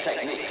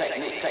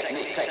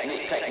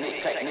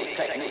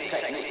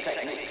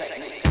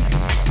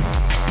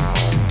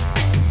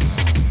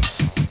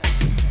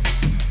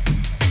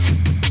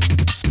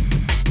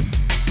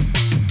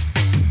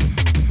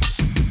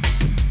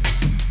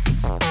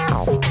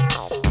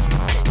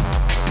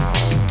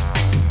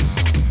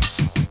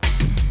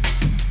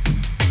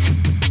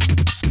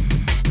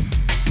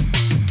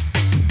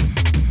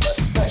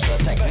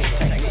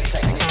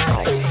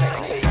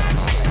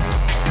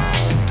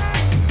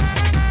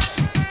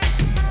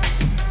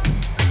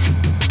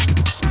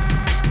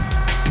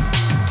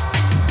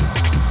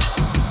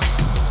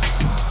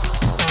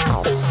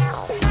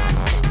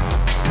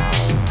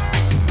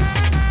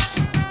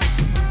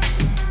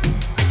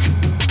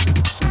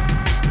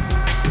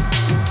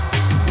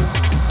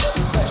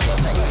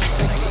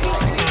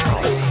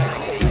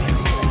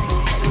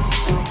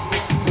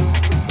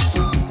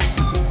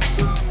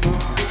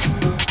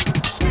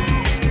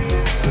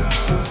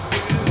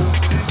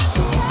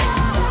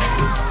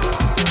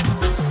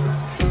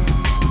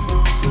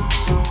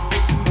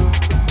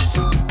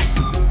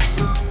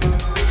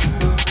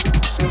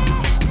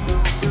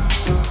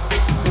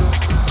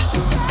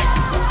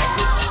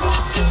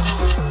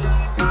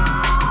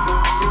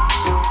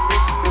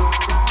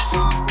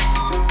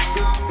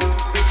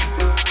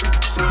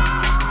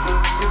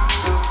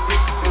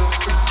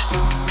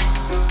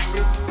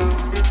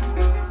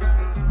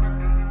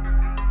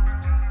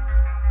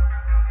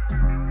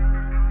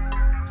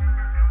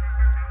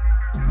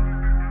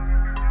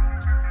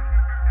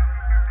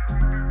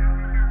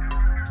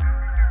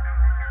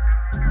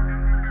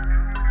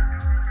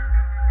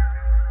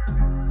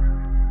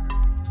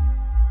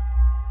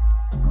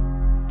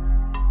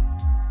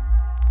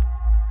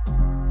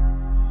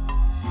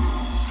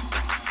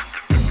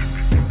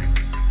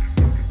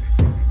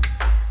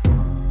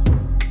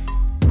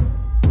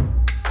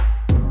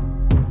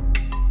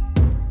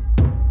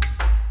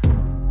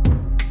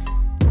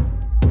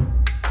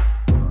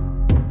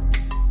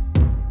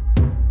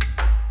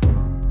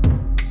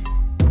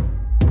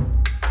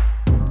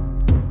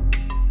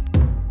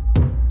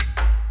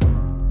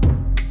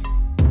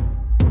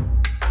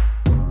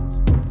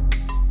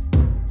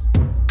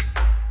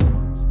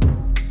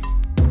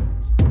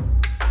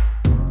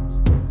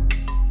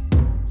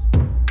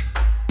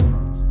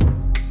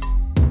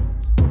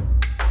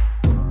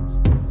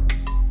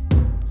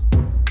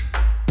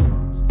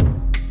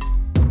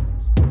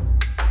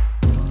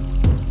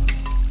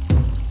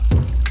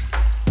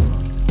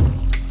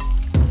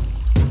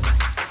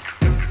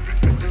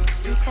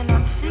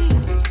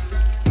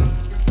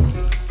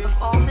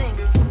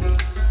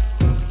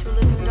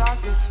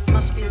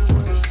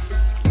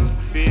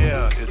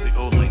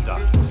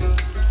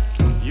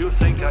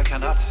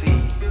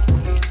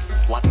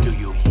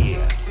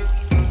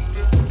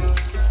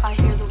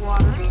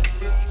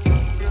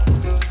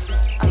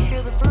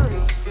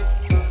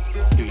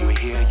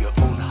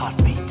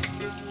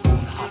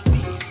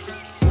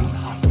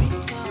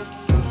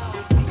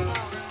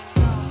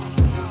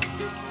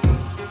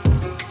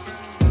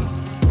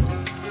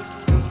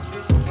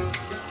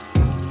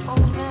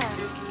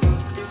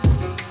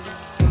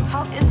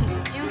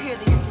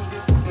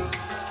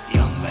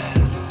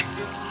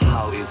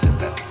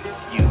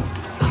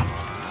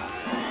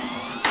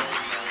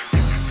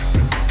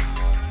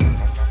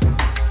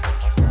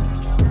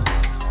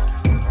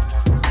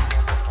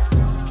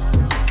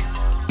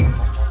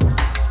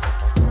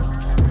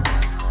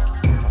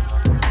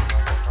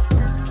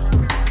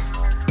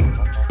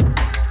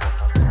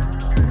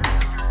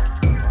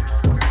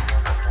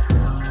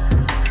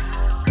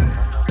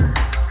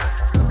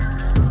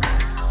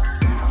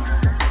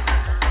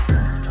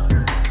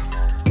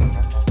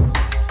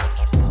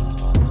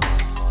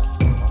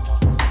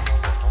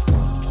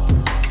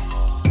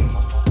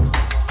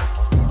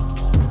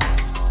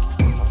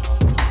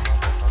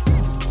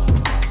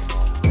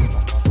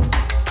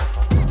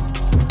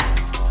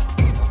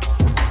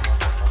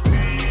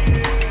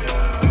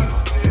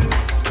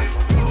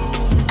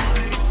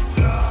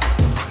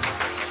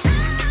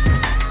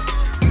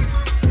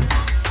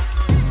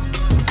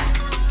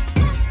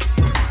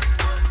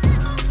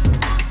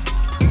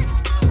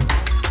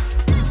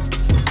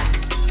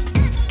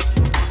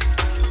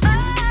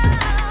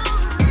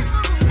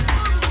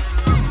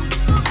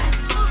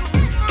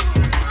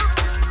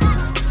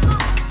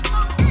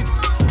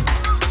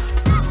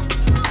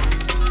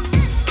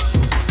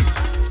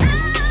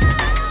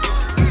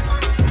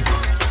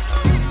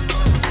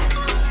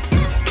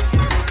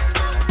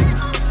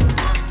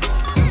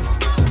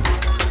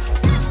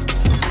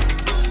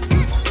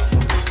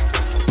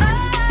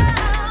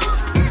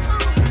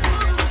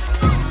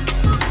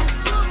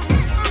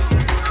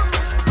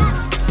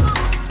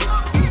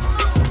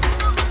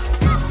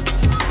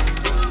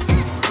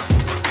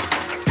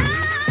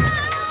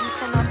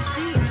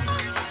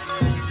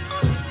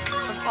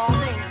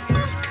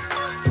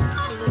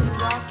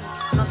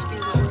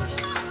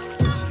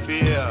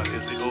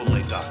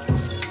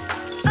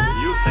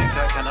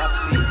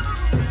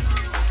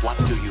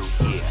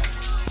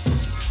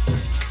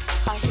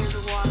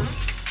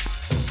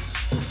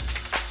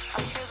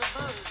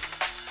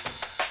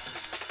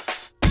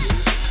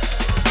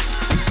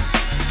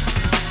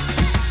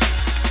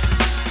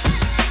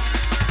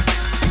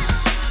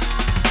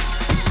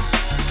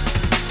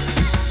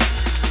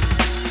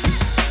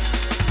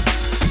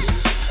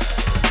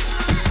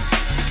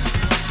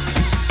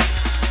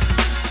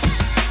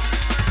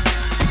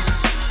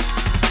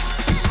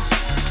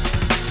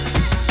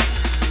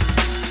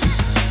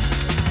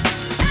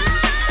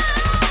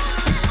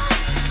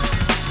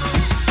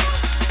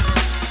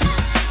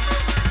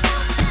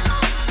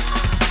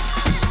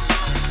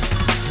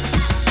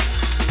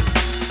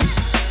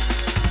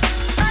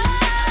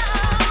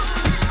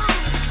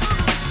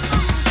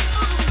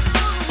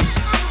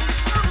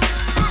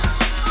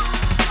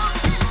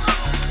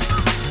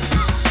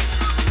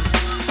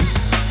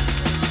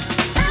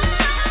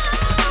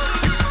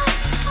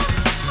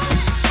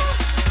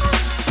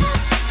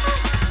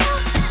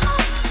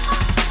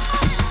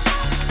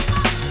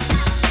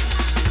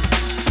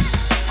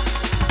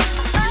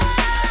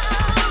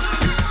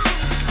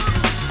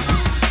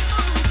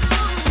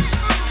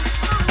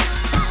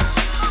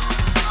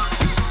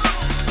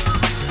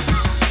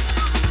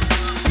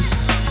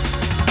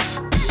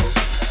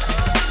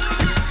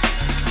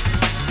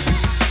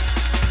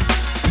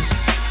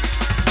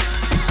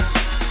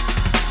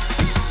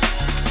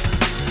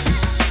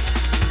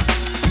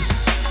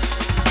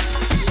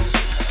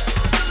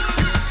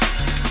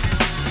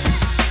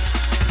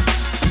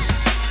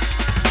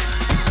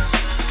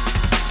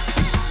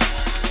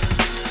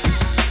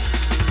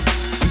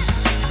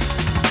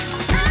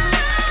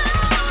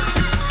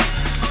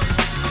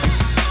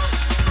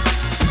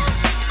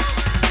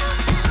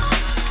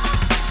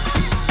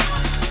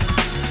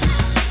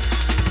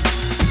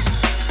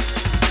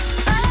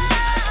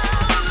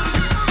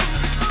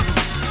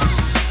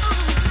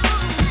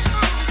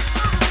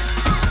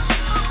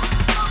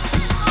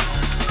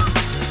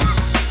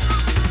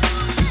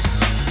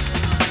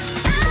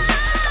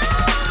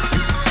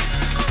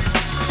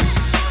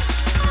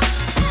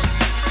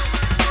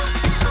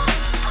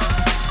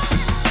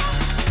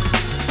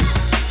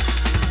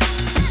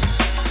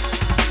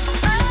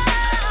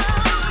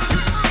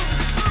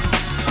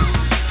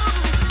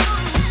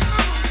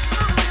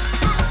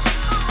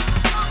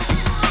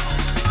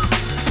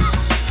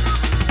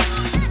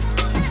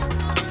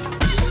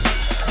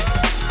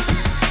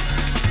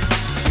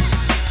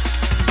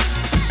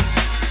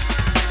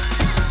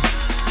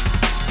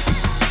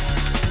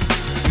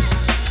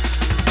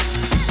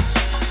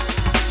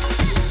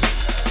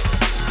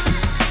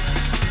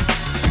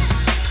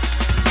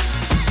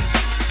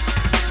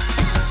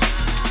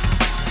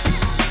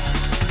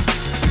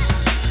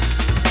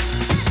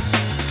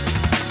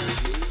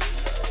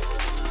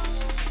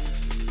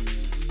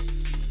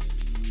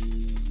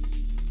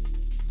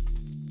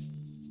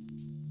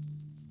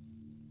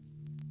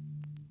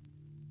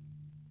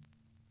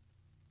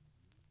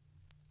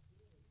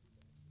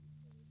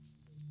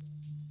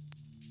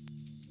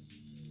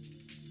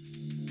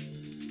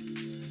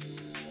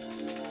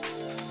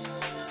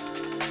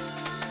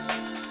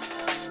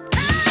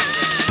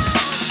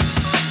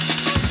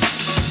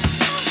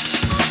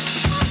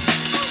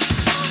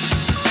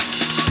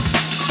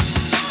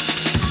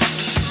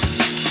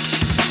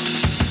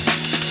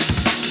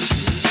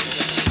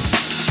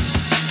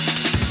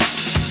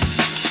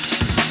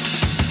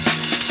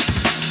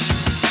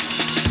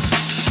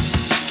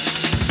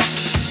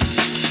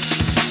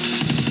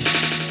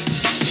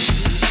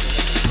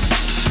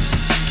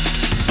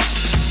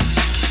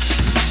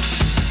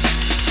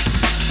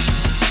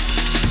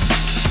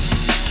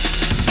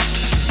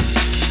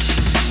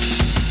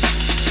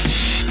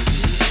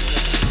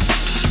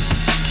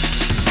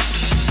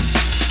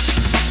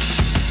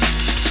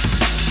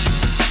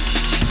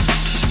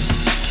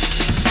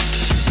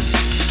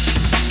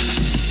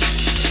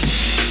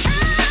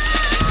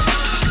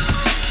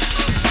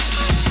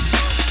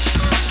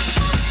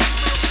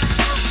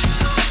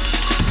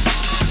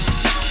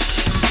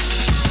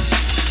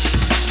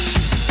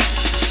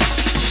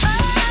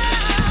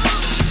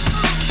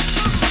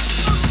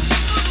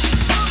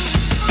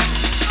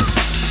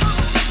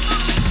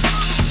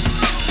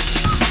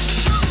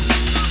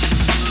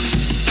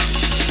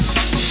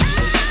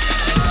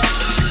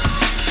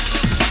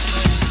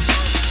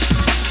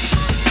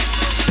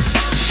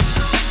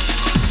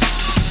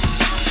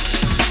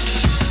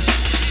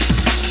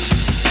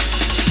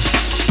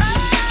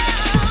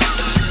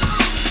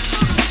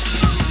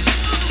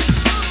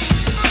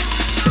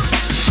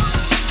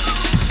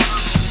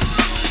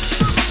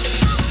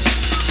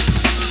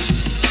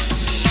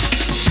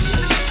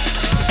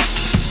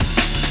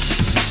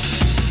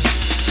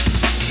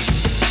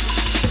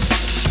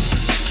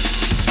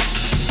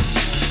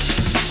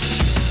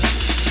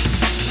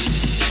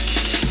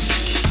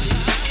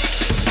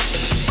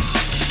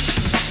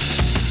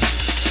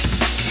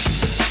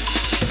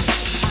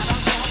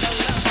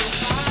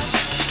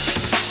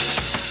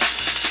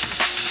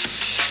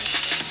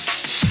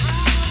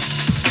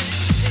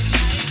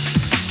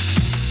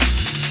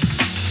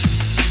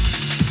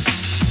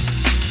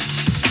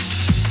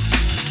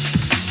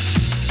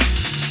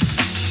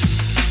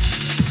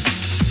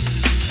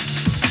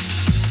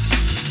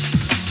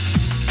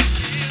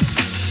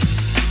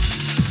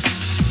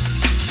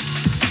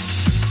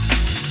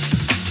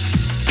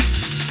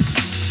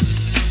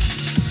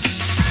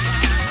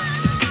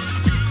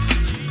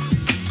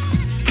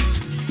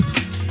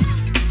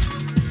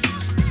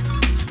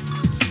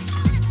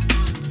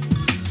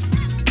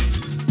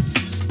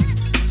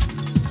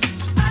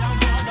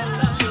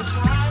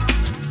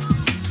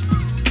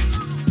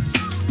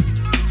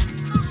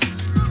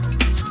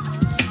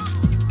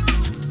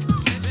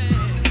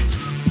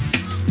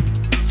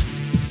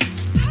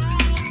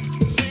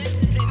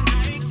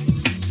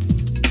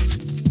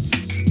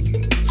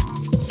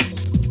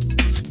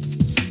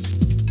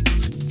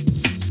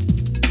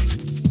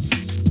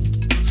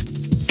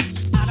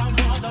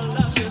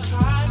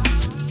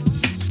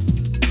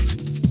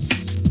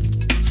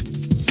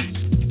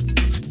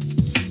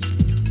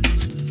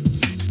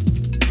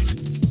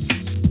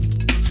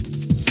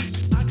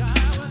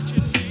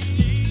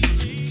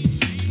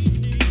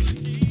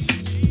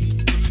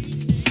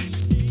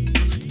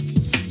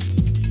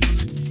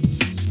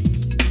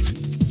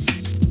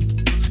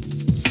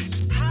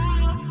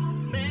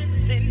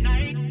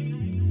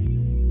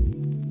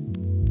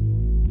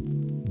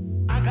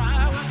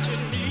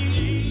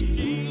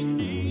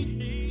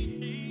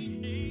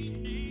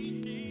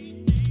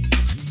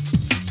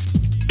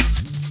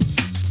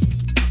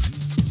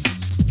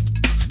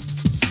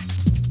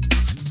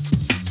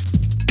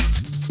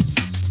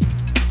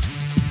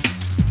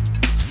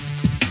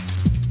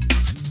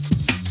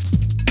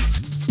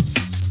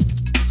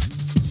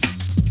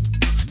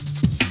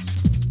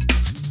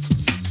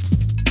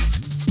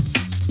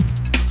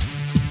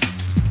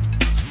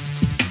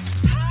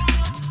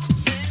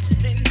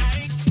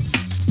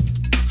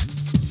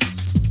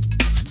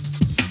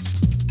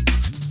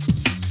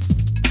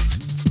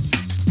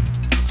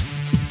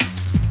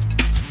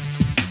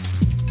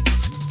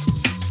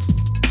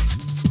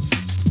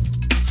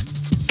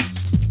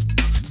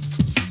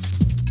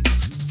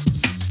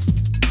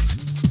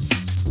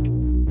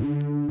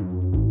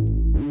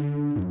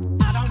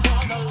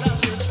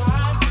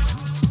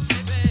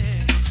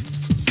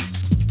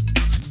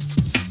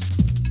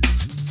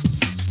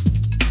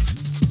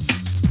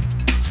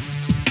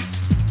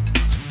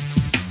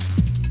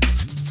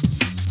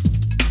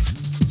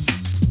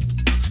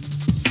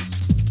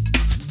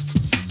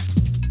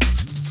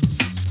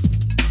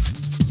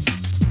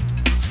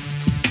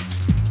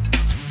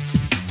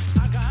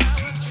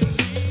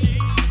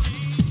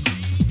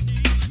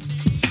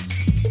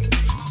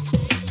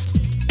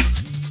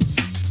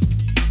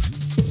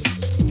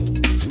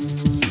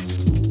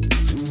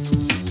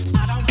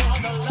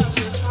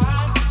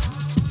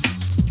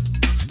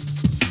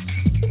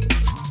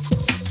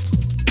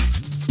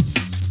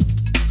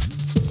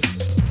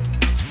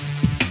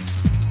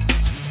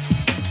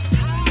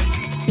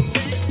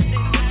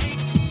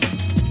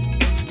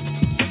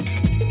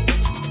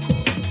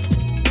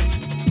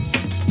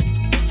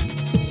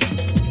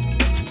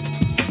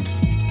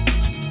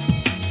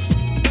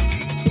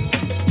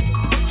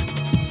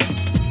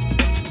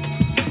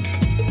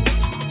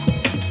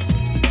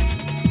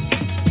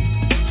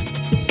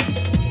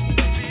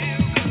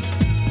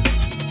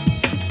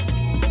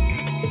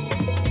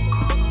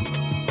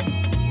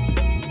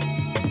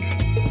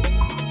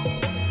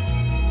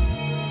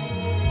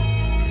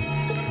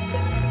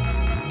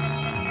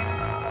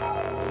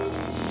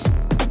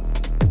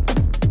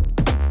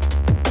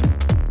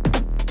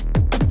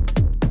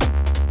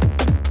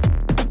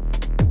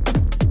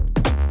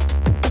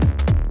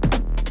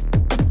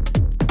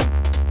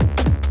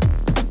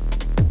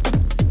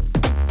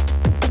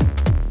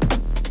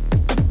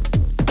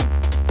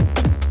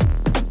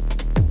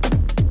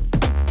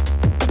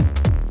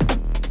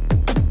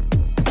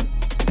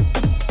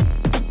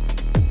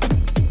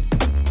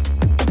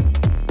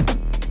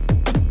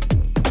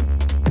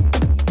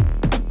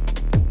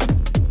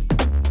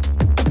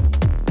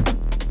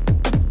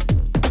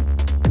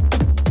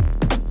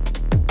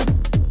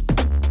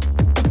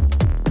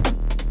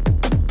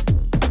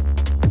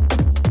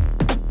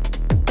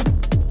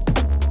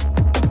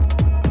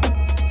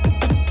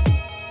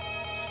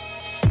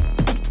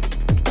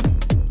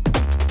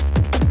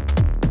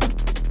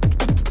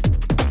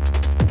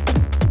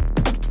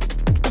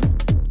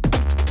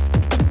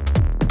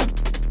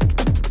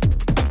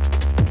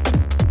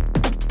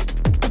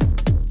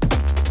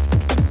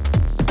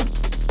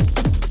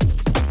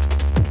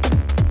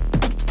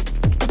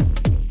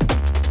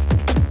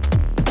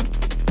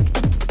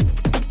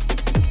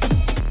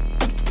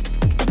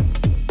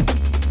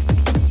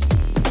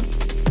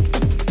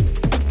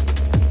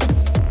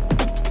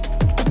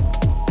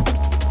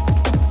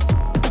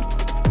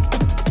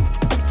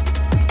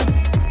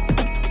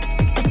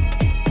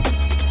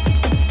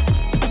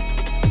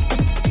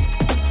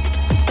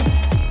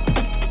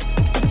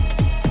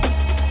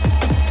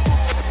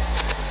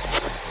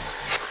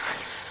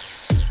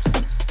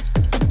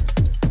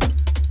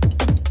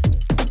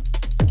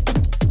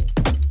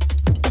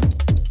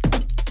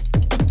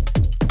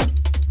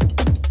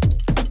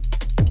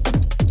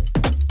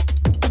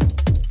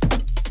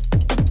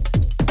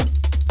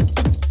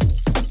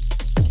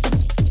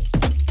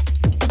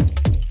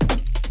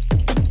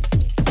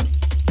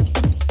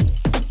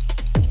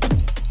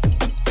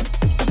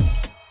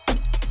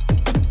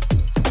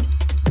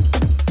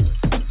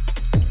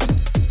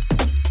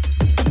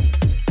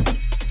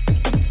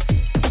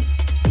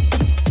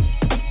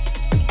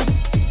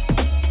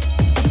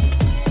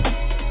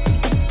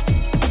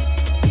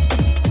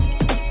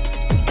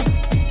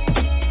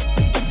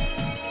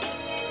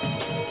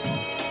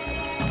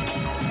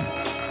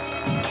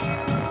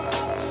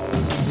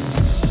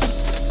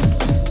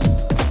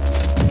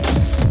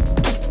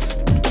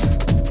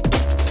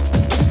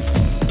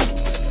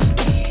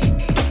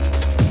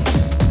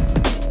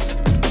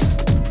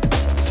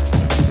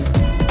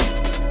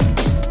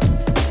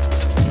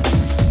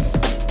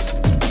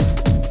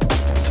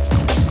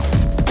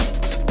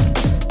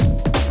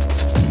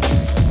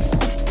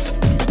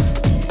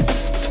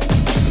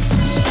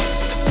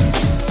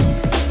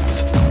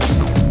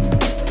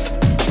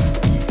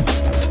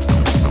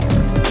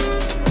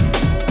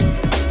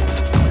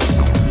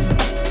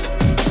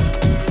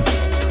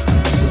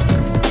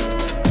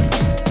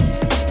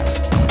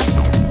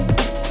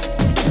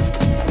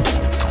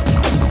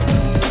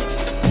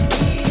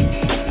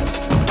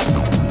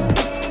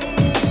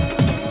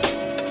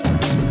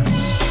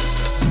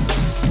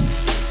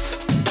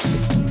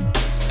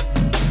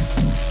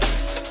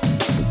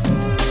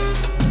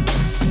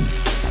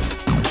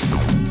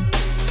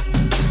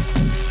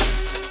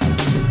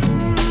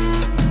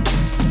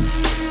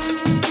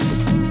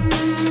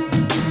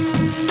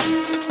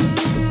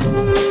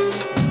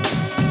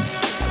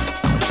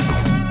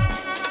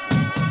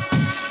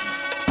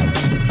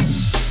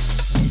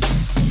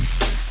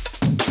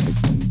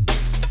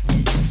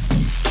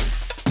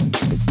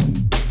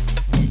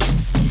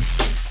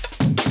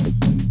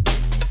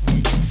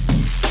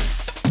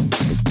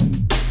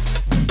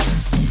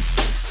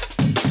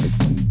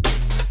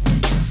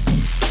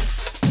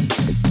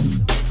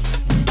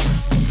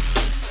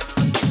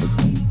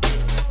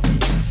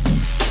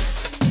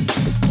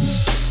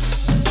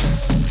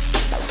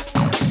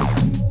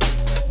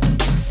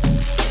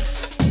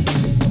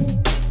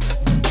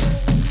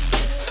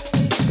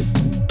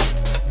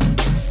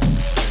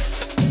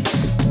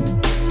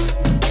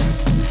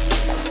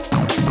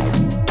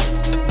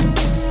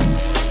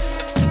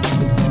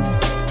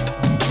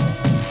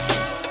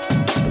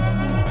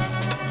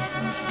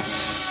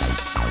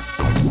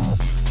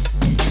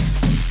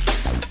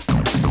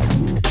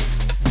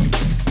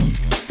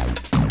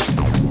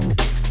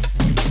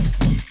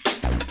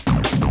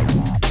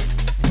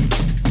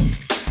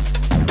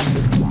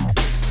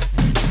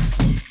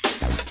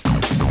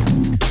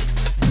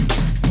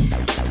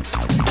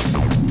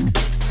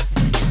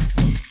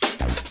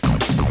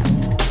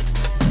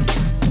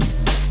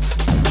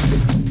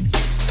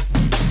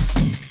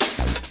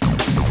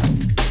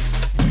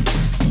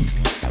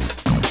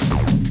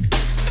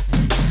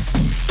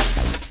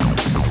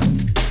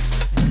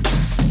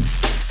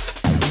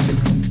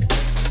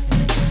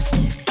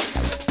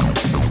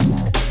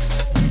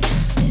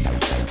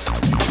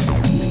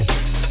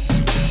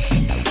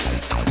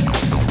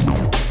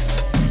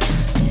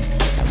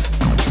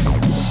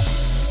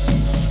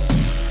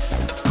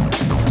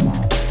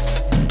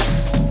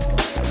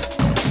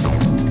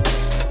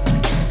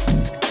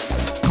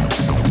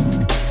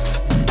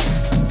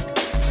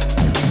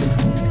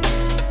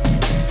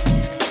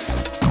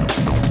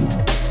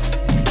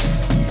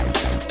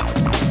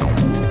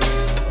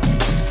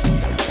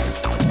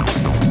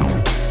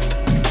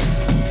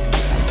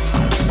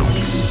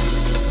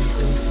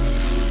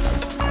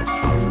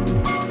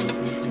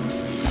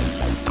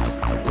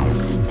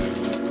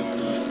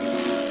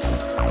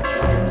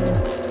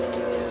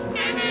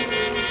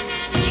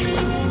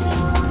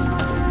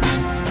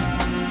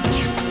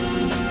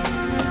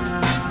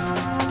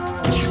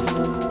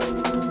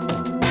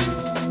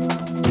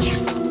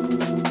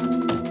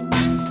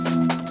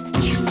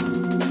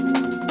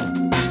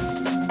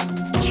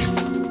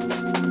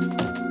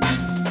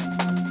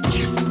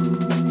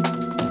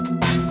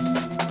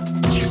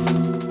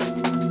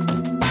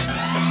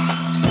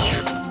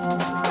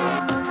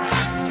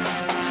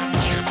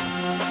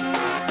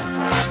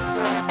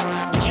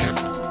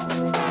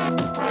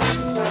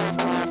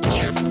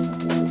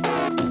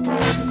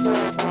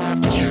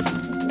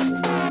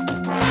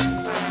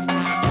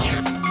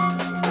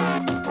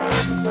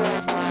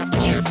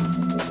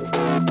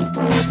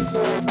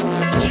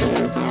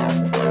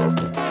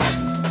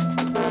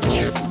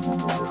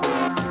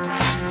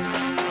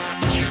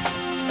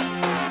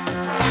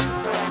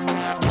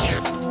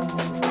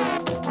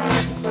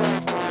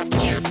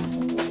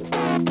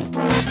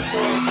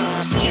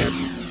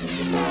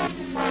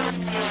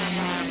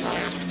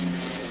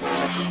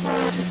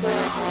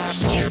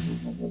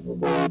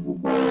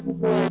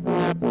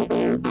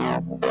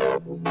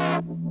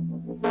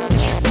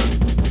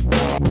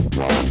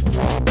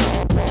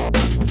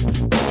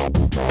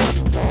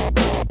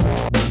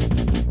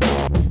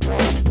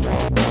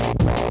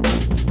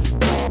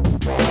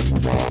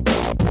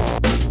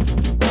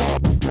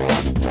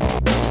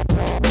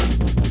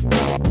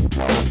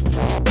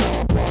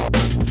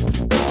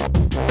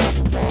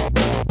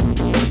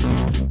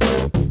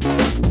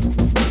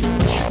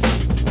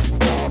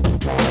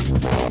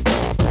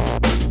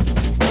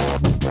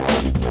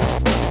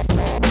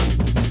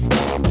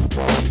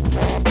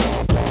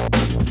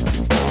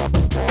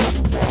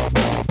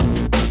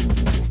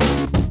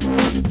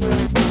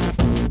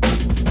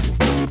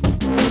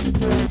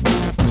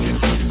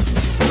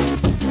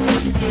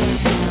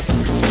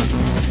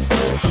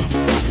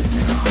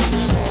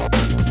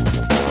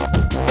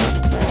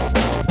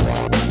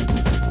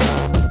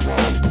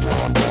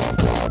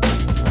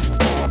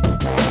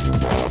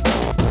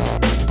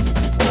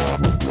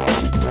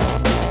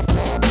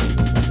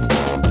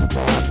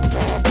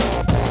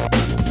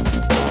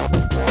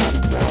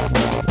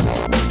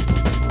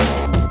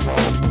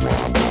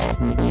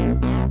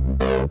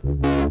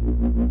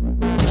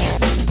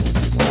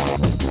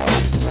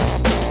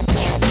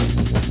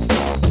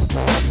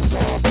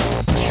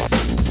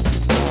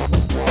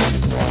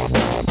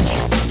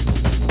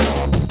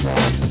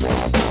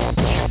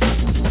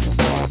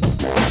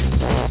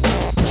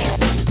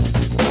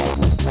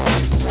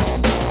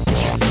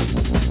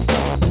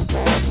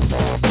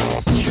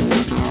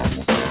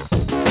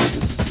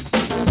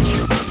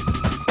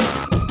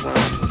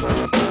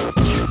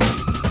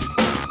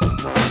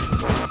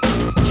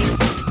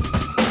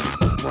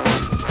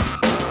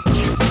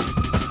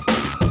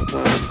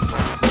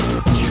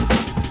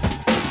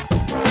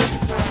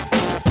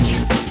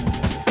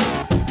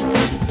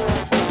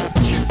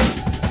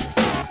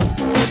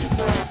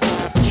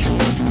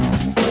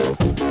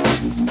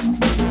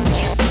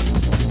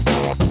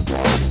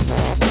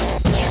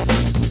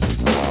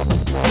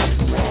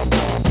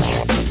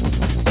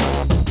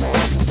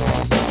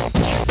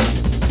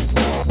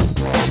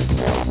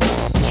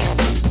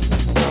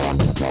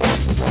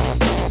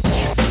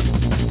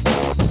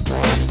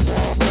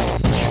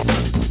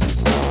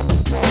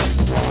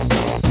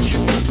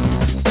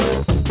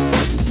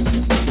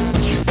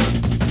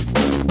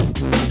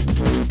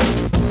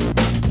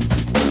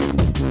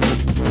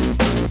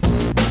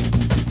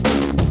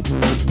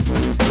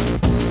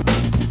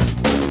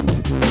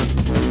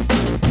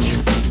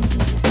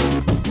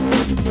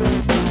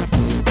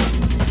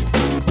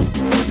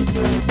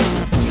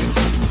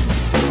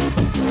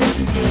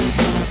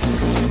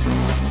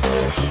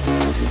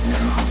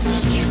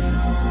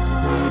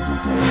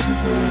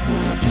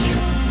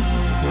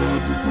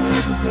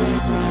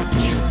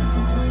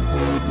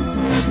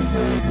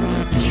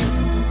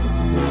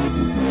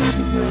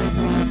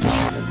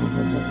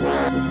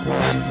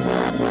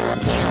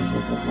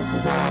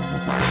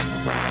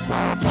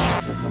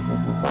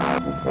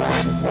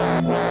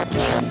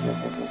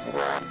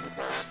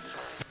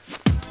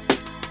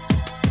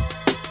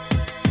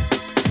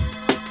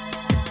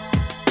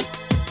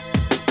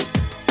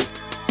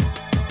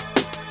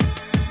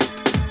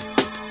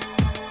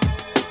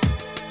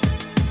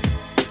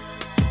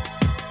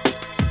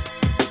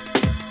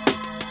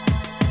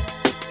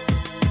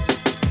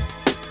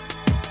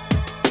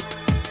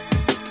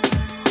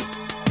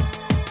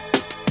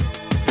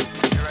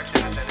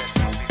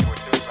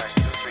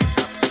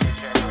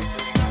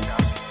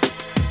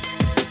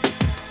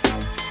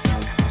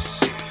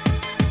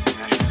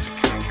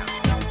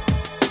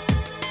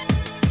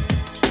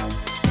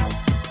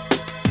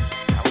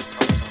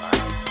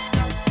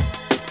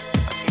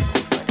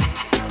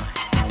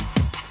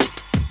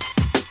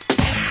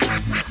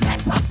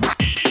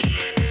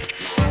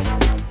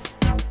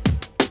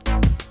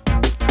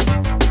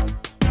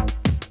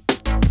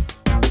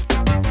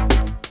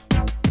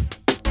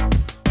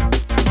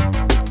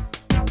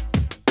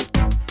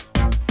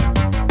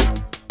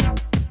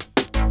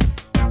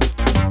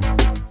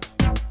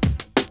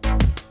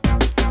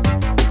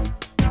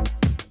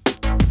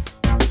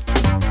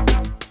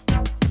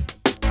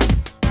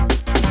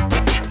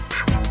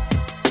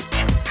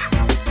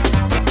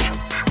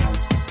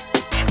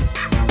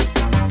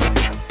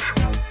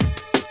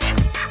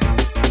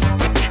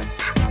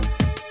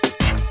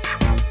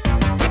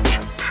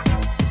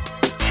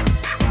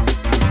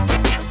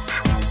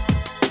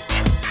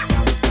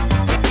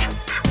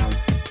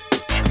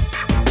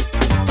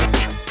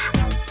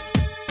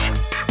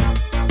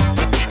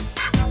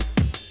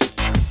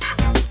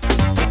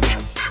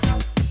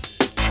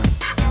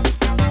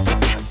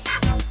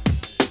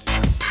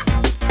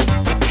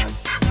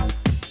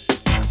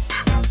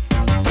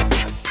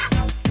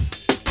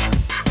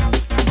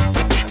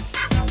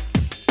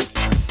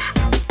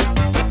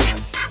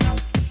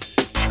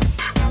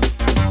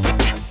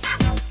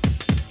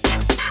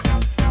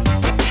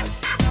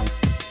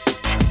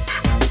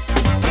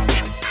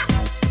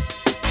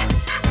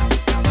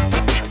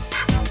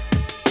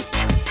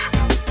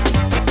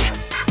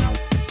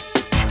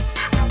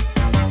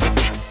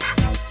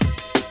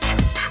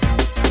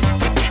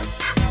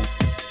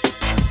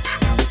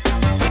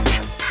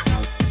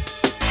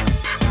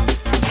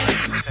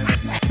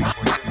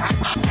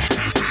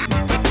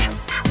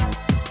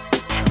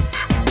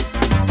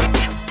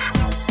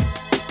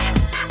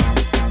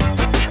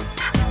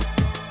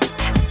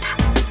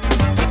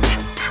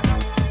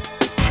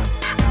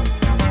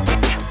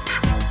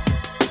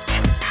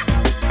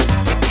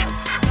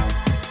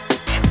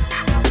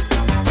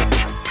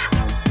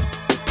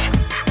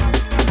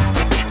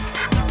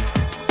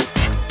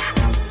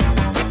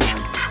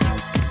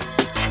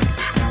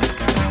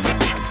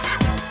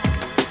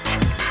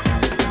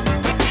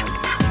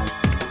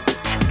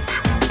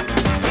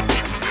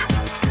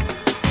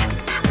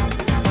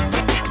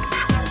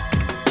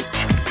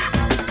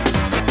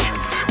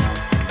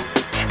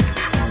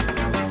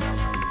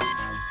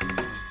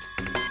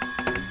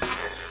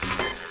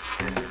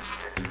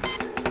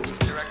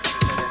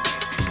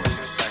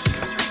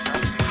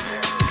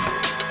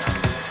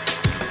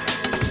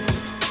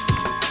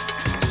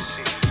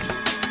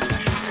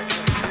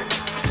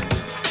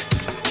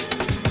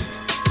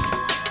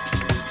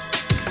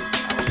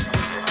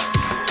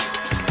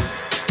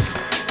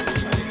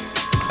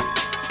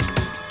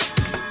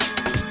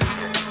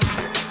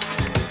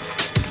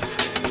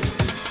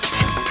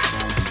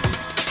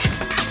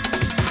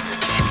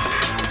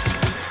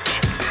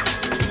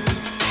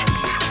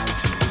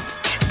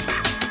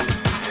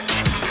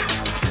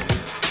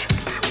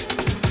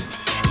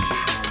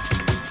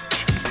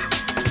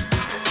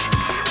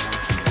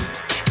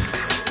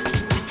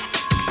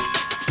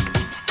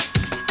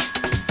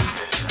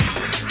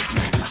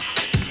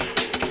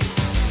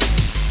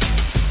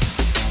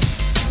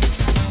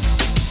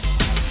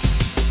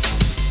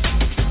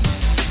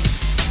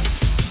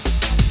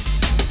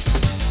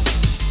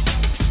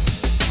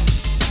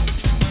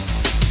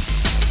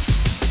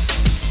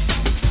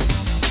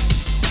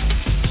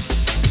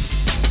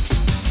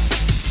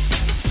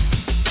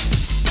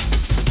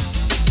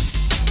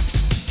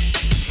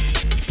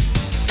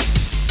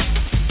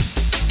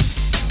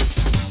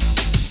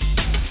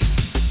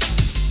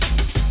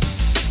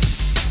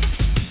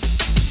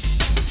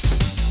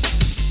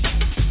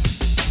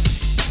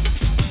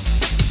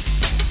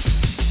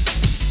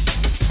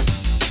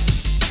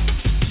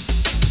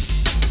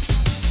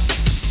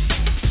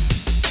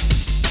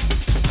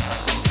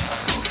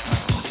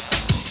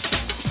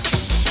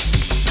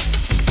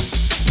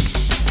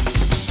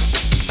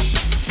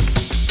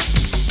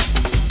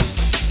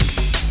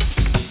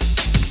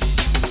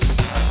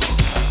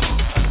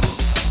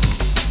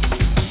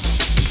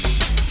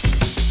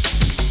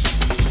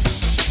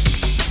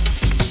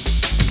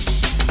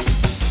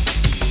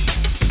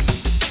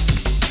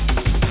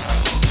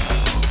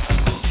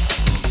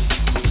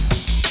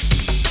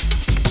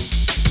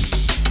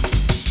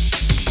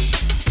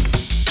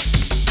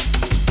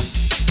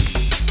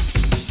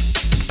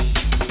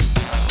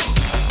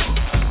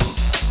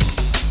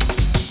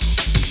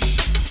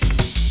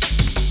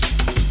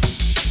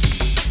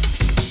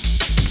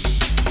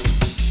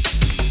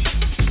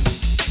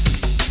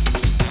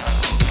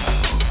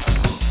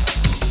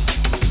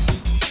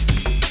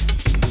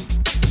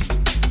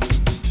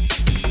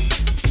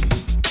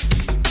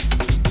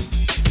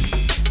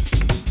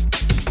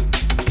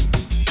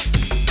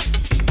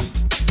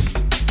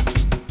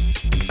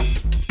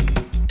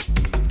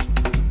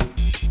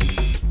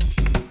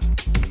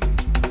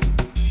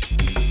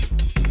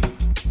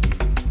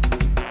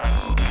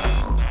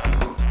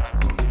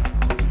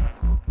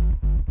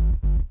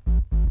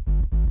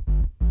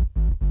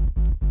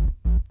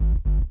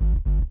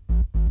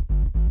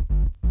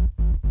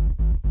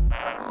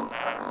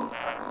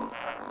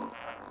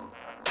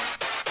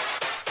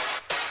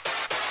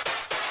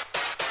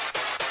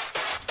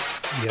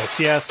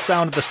 Yes,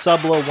 sound of the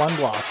Sublo 1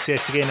 block,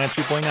 CSK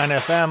 93.9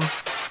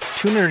 FM.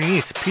 Tune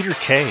underneath, Peter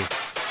K.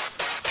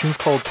 Tune's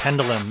called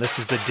Pendulum. This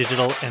is the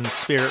Digital and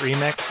Spirit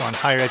remix on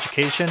Higher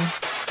Education,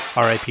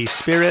 RIP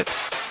Spirit.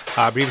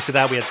 Previous to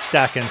that, we had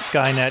Stack and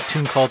Skynet,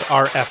 tune called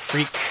RF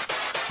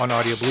Freak on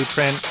Audio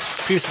Blueprint.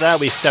 Previous to that,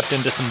 we stepped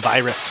into some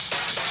Virus,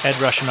 Ed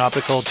Rush and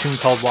Optical, tune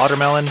called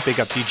Watermelon, big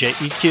up DJ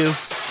EQ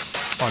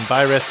on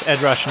Virus,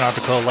 Ed Rush and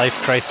Optical, Life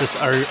Crisis,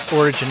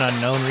 Origin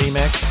Unknown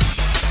remix.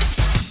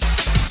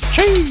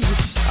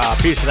 Cheese!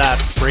 Previous to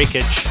that,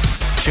 Breakage,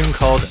 tune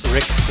called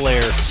Ric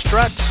Flair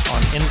Strut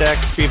on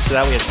Index. Previous to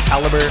that, we had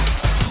Caliber.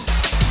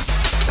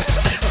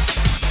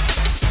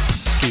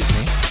 Excuse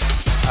me.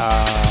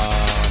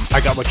 I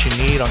Got What You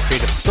Need on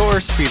Creative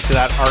Source. Previous to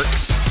that,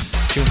 Arcs,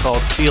 tune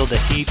called Feel the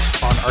Heat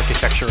on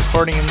Architecture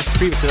Recordings.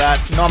 Previous to that,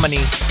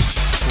 Nominee,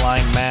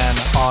 Blind Man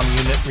on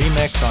Unit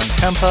Remix on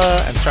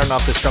Tempa. And starting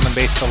off this drum and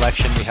bass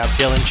selection, we have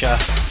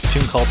Dillinja,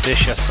 tune called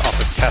Vicious off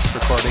of Test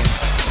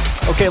Recordings.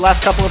 Okay,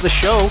 last couple of the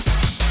show.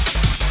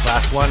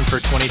 Last one for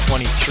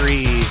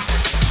 2023.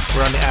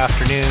 We're on the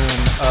afternoon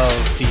of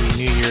the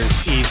New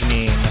Year's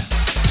evening.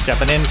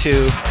 Stepping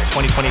into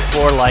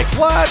 2024 like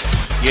what?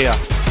 Yeah.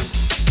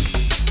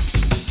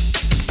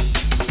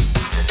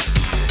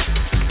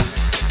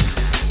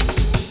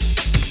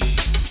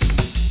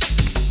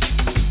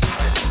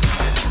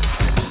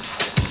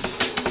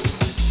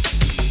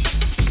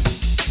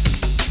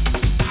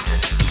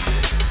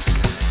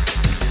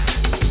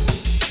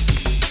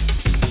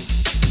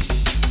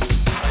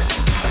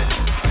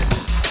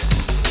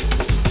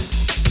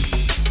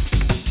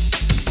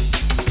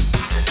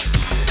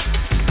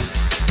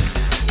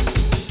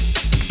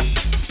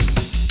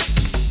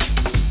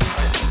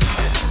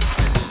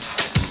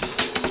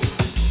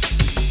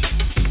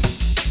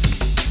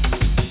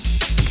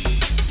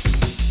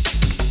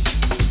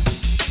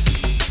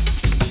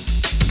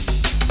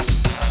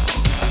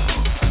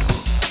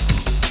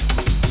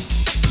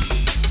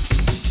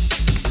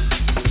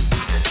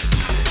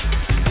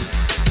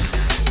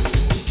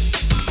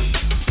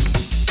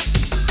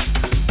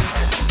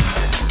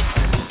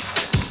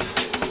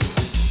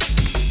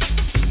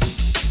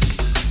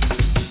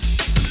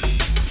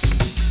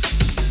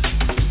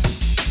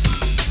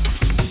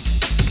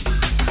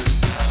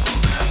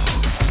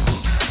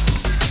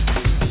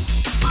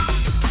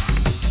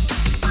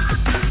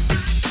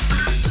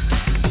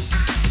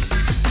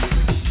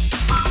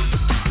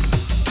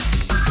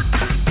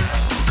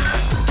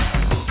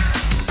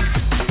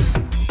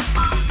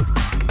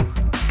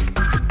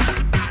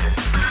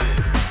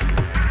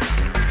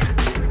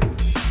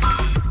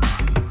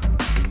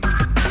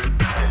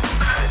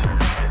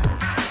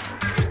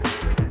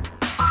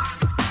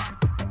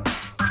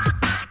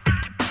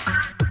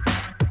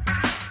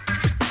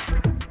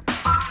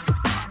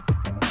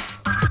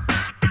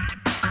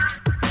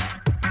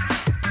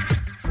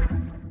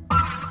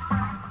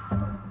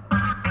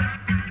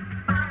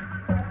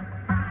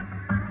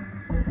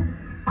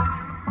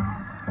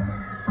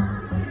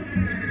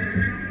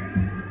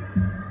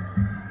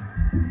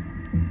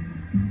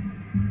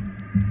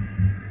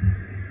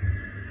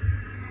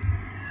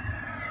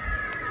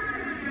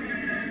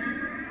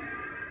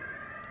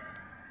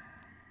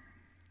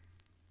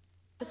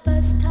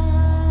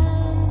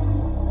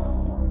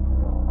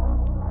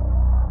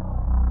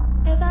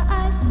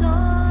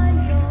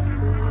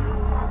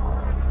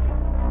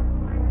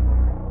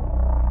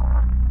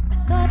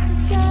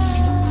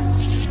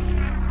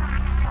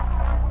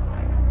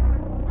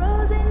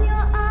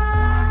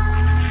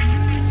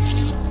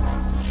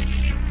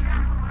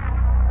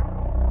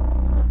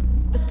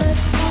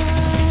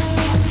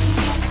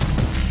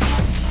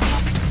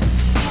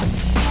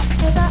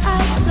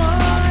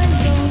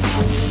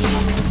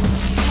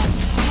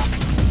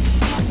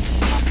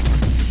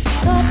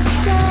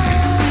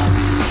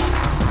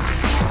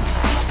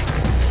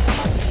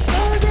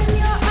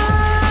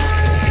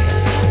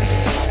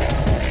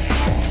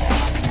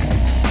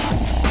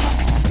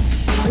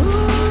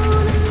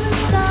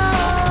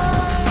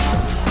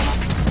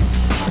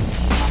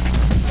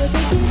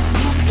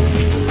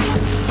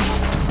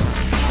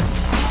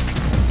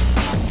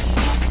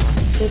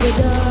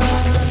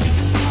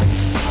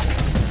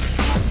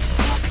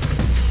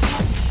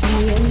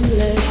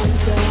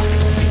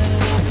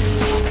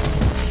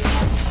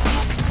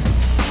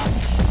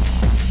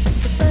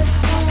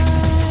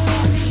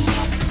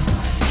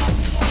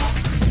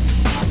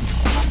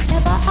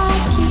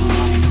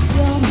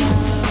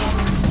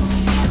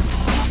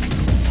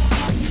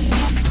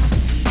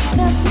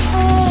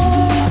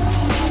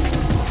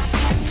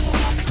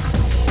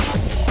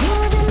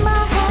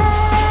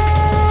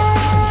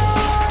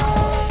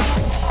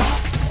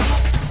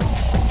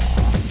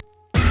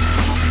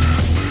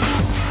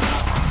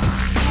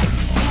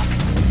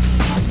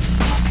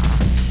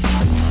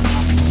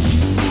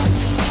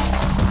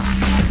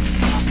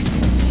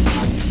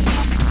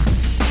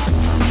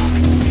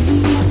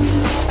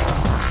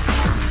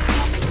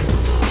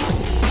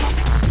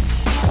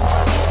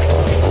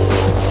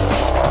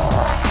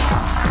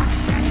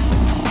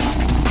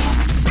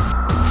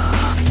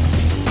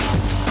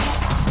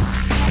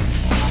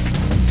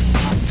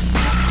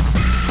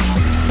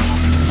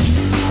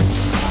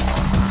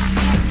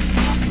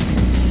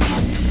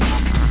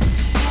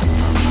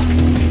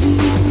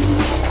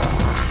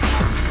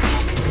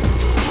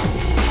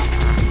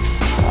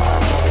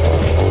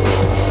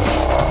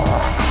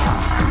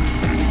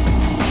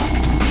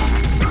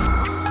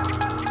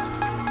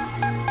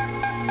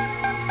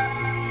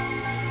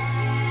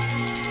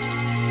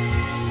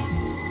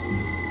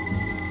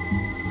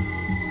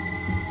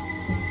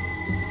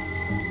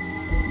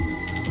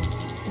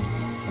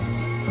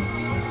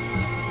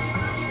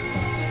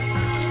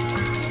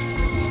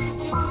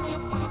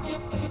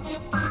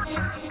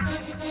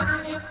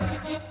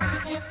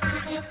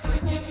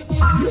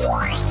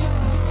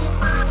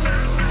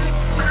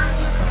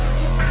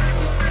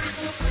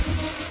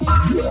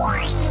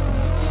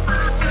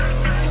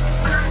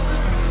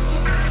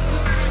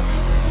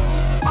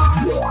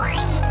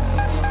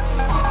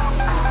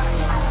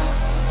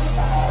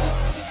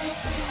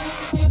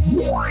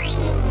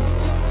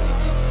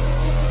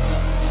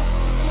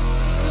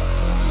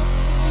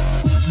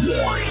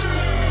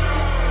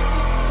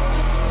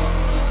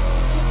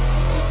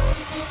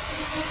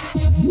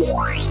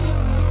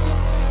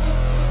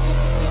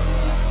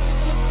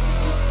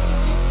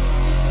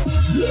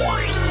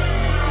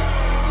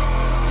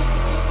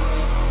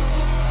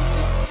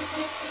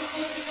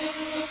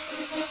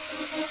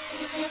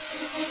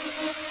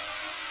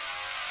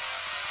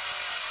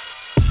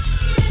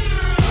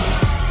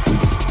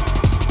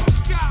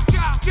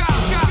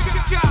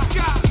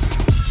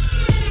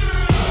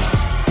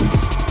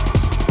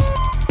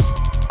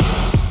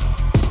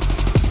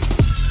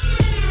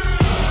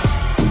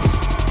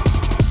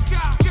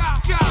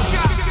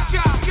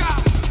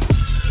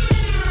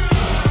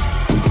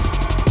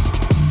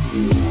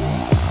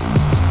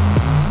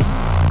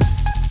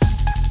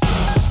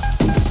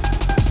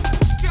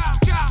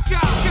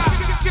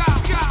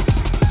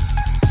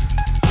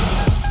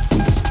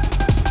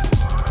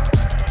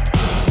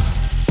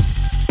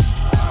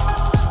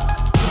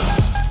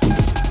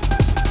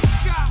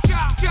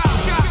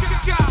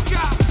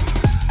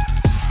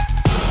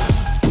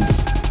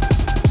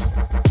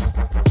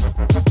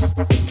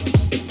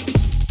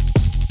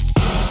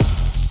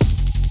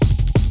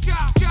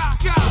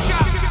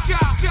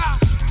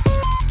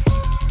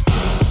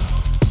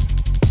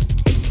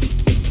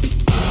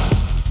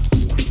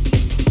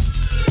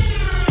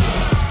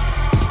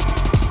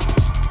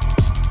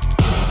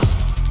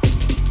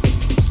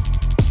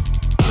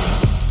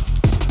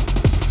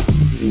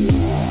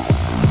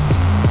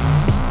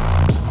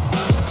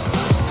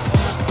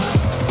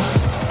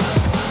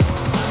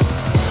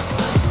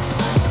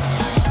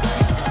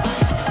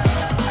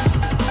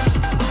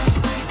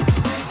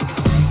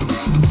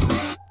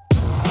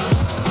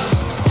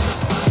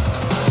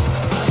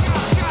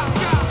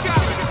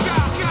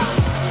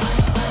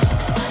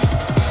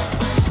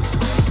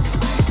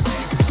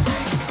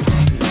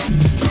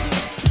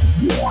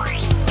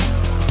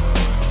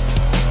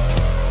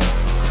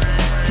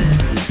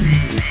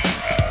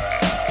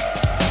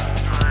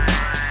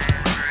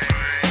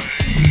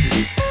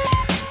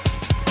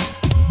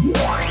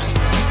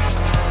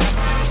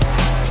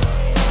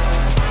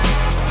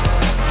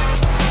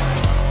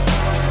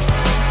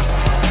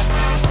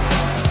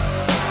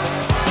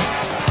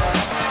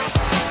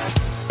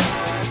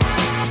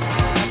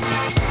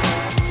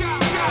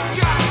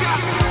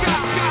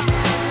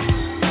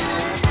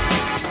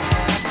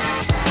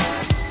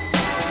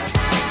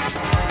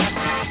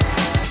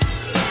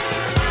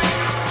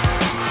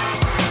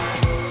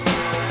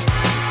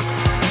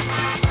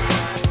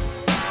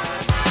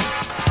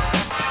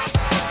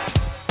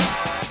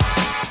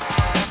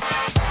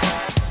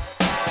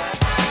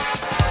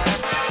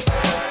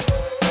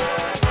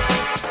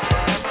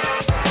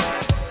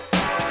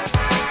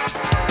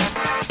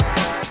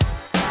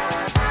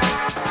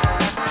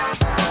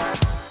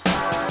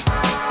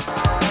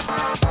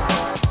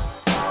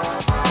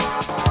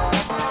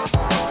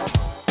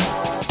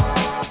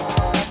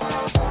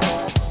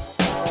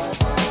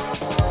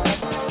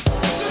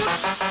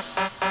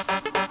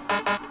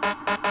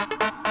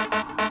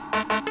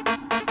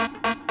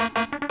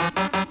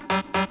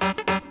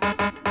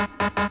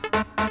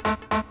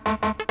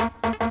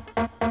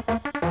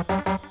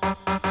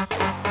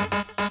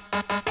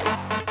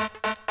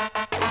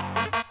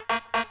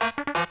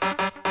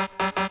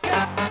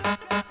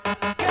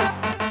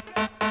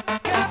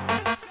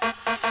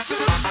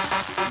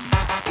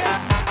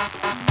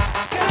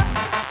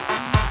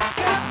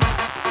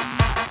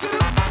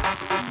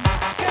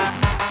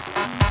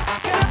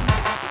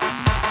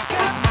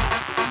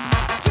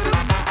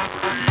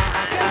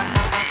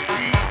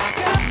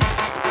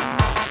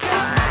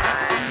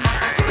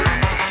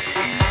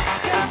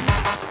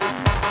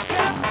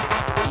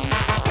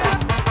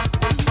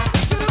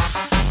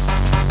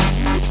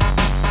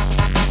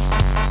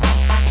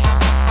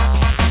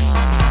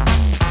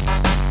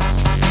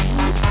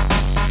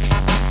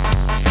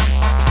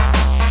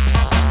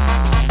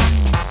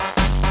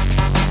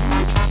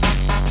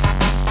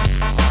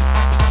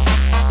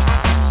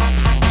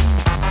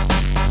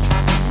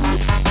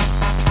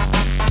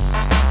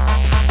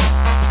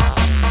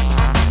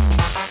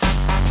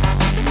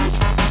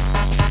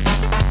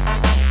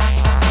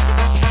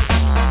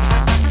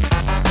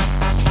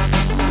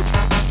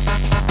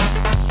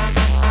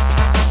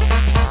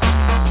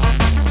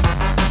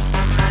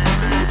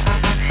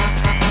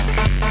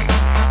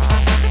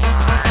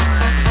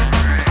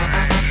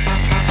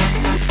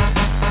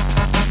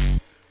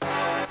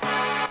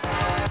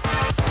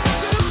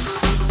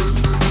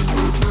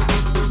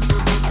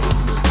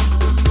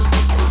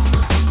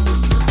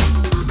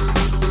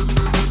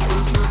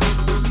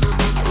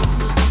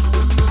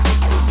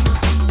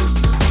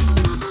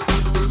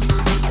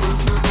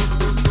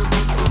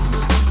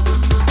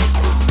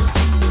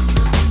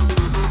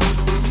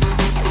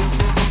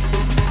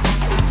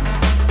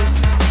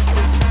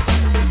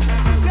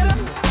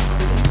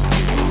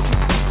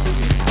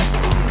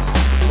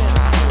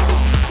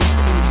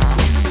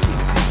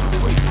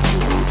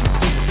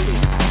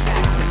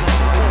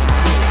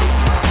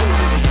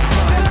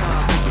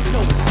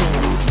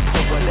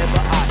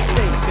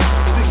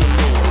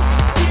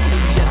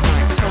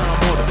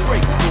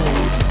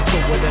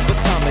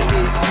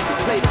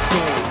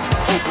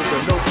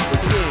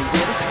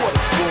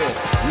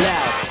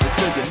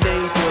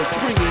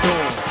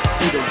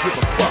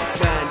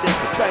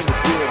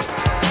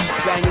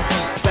 banging,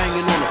 keep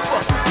banging on the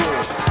fucking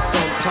wall.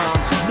 Sometimes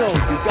you know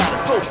you gotta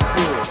go for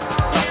yours.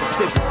 Like I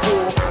said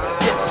before,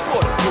 yes, it's for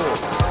the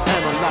cause.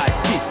 Analyze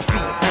this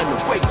beat and the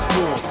way it's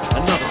formed.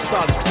 Another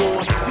star is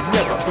born, you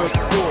never heard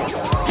before.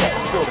 Yes,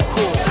 it's for the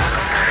cause.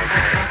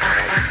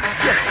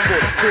 Yes, it's for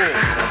the cause.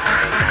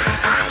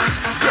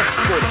 Yes,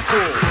 it's for the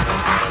cause.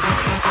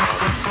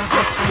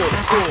 Yes, it's for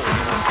the cause.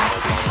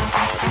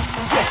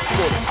 Yes, it's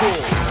for the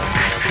cause.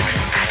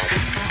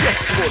 Yes,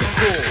 it's for the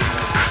cause.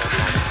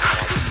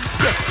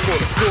 Yes, for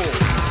the cause.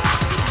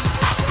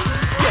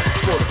 Yes,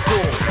 for the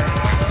cause.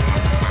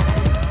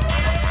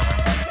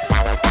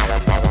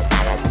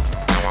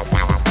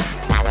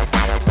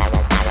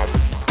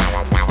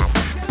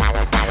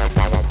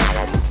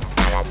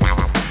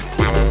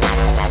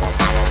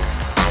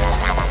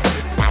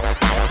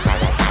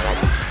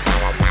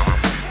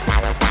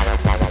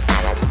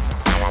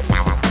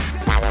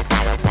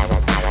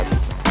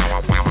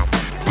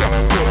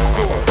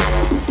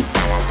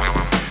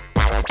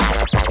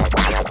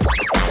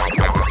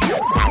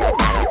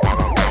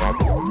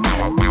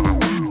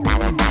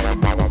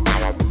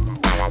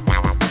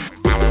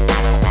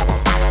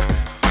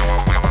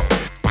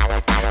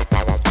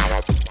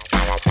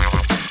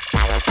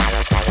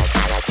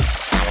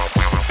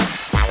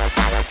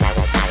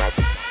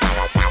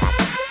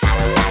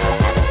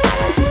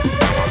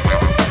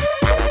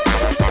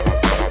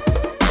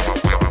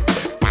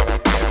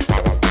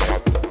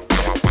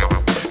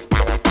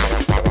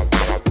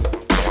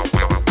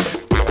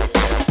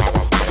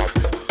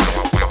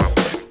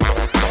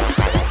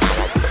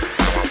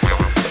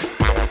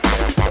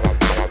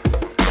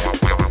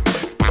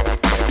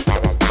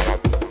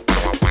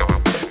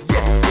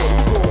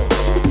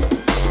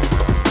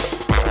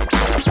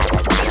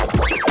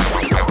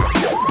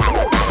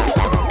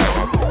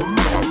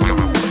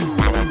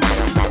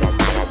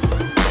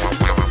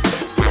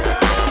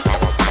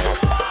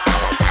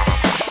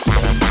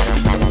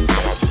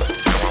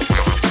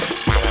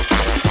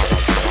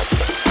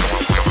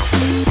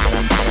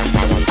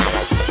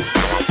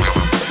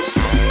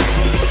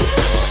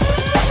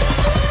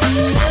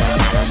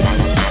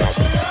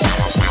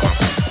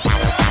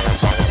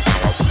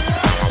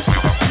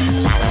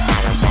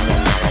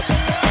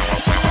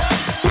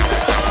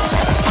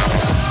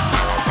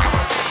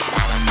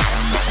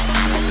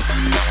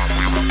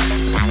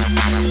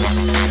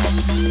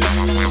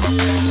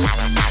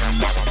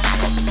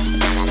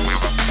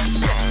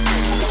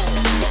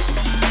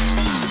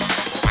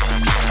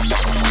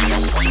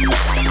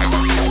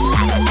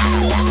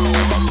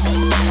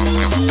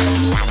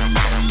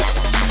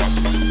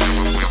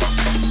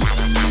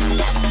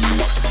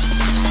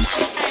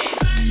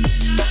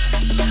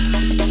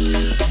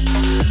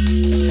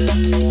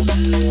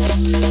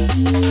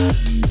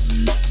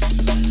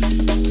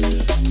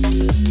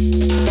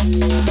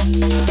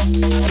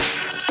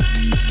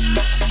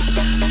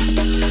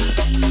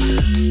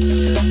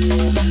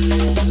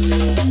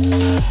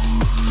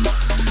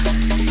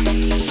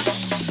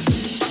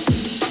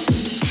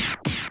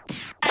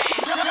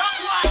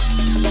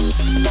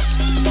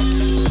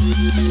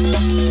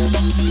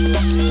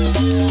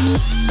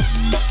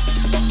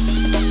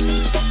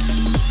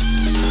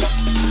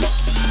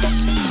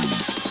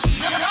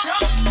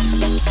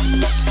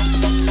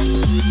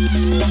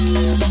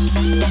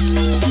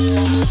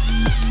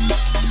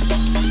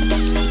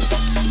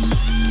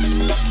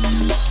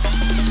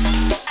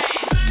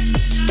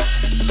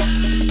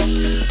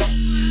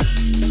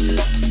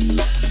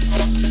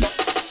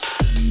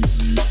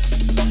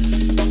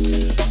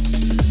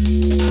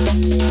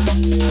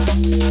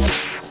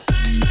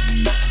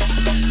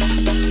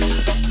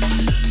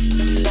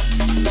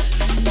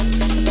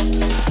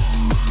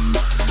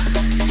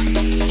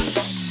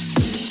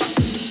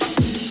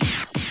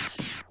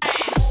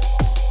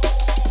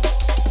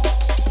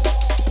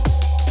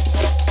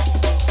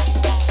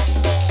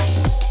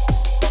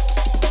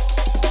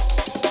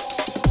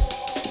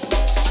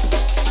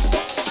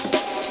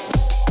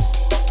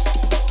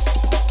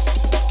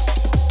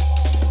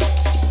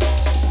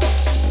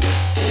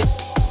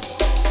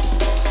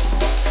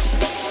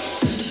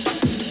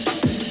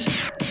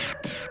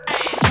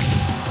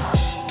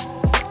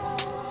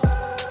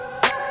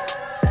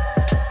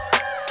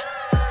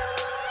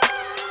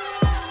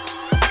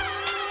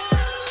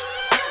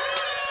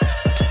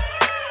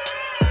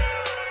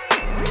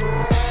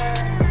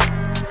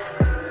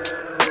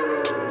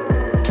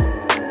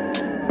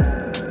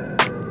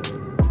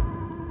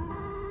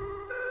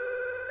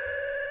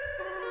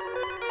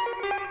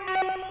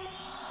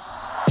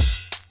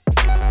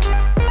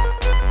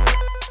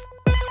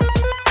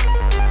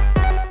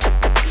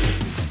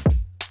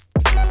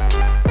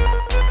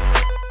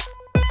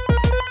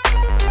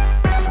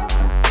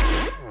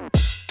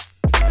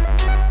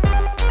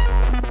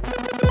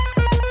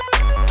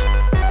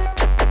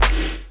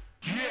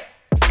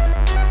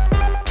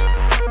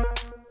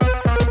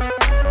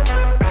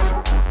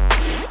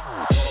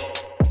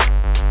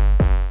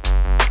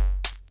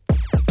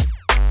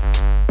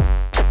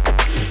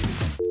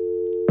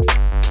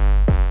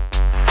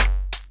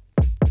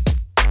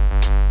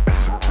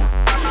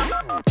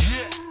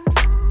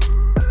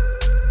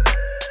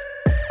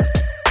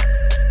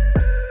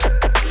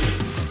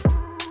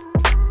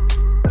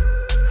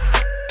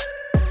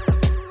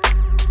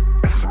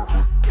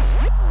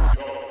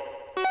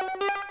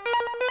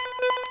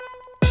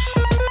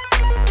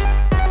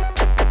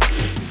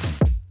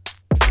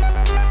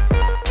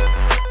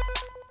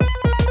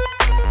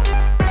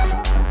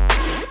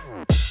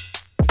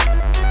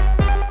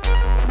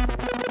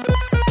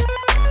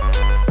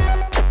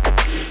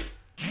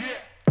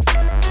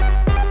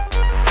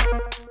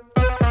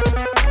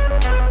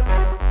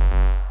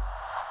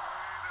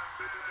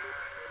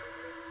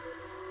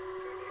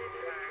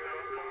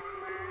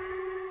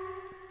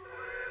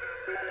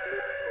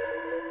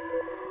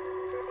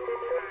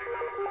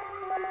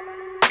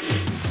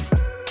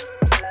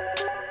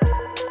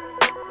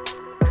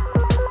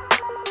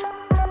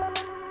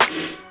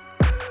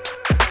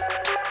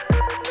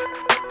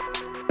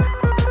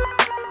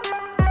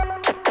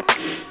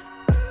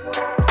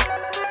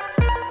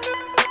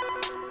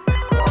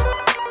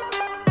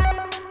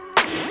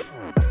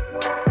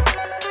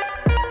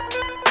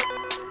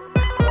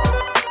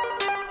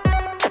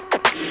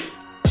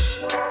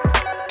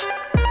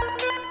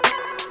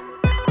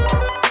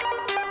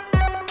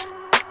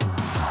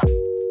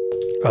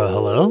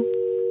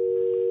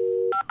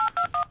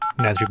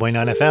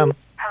 93.9 FM.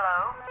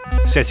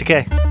 Hello.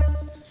 CICK.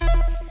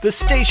 The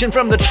station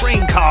from the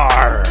train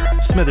car.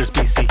 Smithers,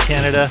 BC,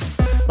 Canada.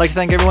 I'd like to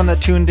thank everyone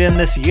that tuned in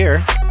this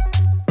year.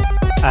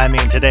 I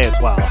mean, today as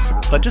well.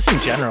 But just in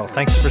general,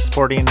 thanks for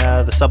supporting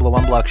the SLOB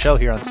One Block show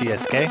here on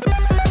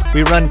CSK.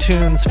 We run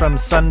tunes from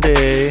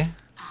Sunday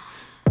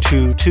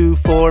 2 to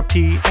 4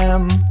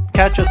 p.m.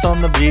 Catch us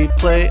on the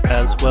replay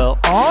as well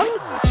on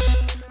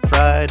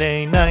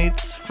Friday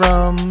nights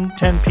from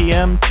 10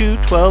 p.m. to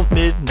 12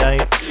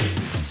 midnight.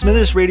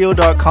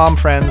 SmithersRadio.com,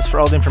 friends, for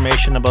all the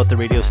information about the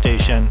radio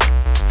station.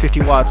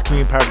 50 watts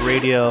community-powered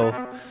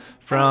radio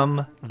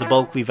from the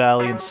Bulkley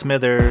Valley in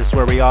Smithers,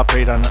 where we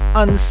operate on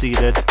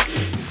unceded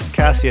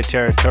Cassia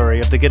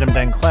territory of the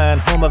Gidimt'en clan,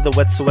 home of the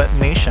Wet'suwet'en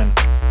Nation.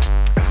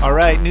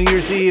 Alright, New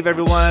Year's Eve,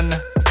 everyone.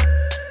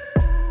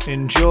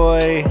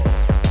 Enjoy.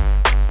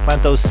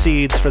 Plant those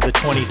seeds for the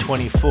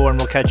 2024, and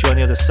we'll catch you on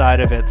the other side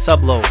of it.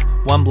 SLOB,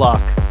 One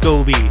Block,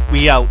 Gobi,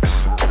 we out.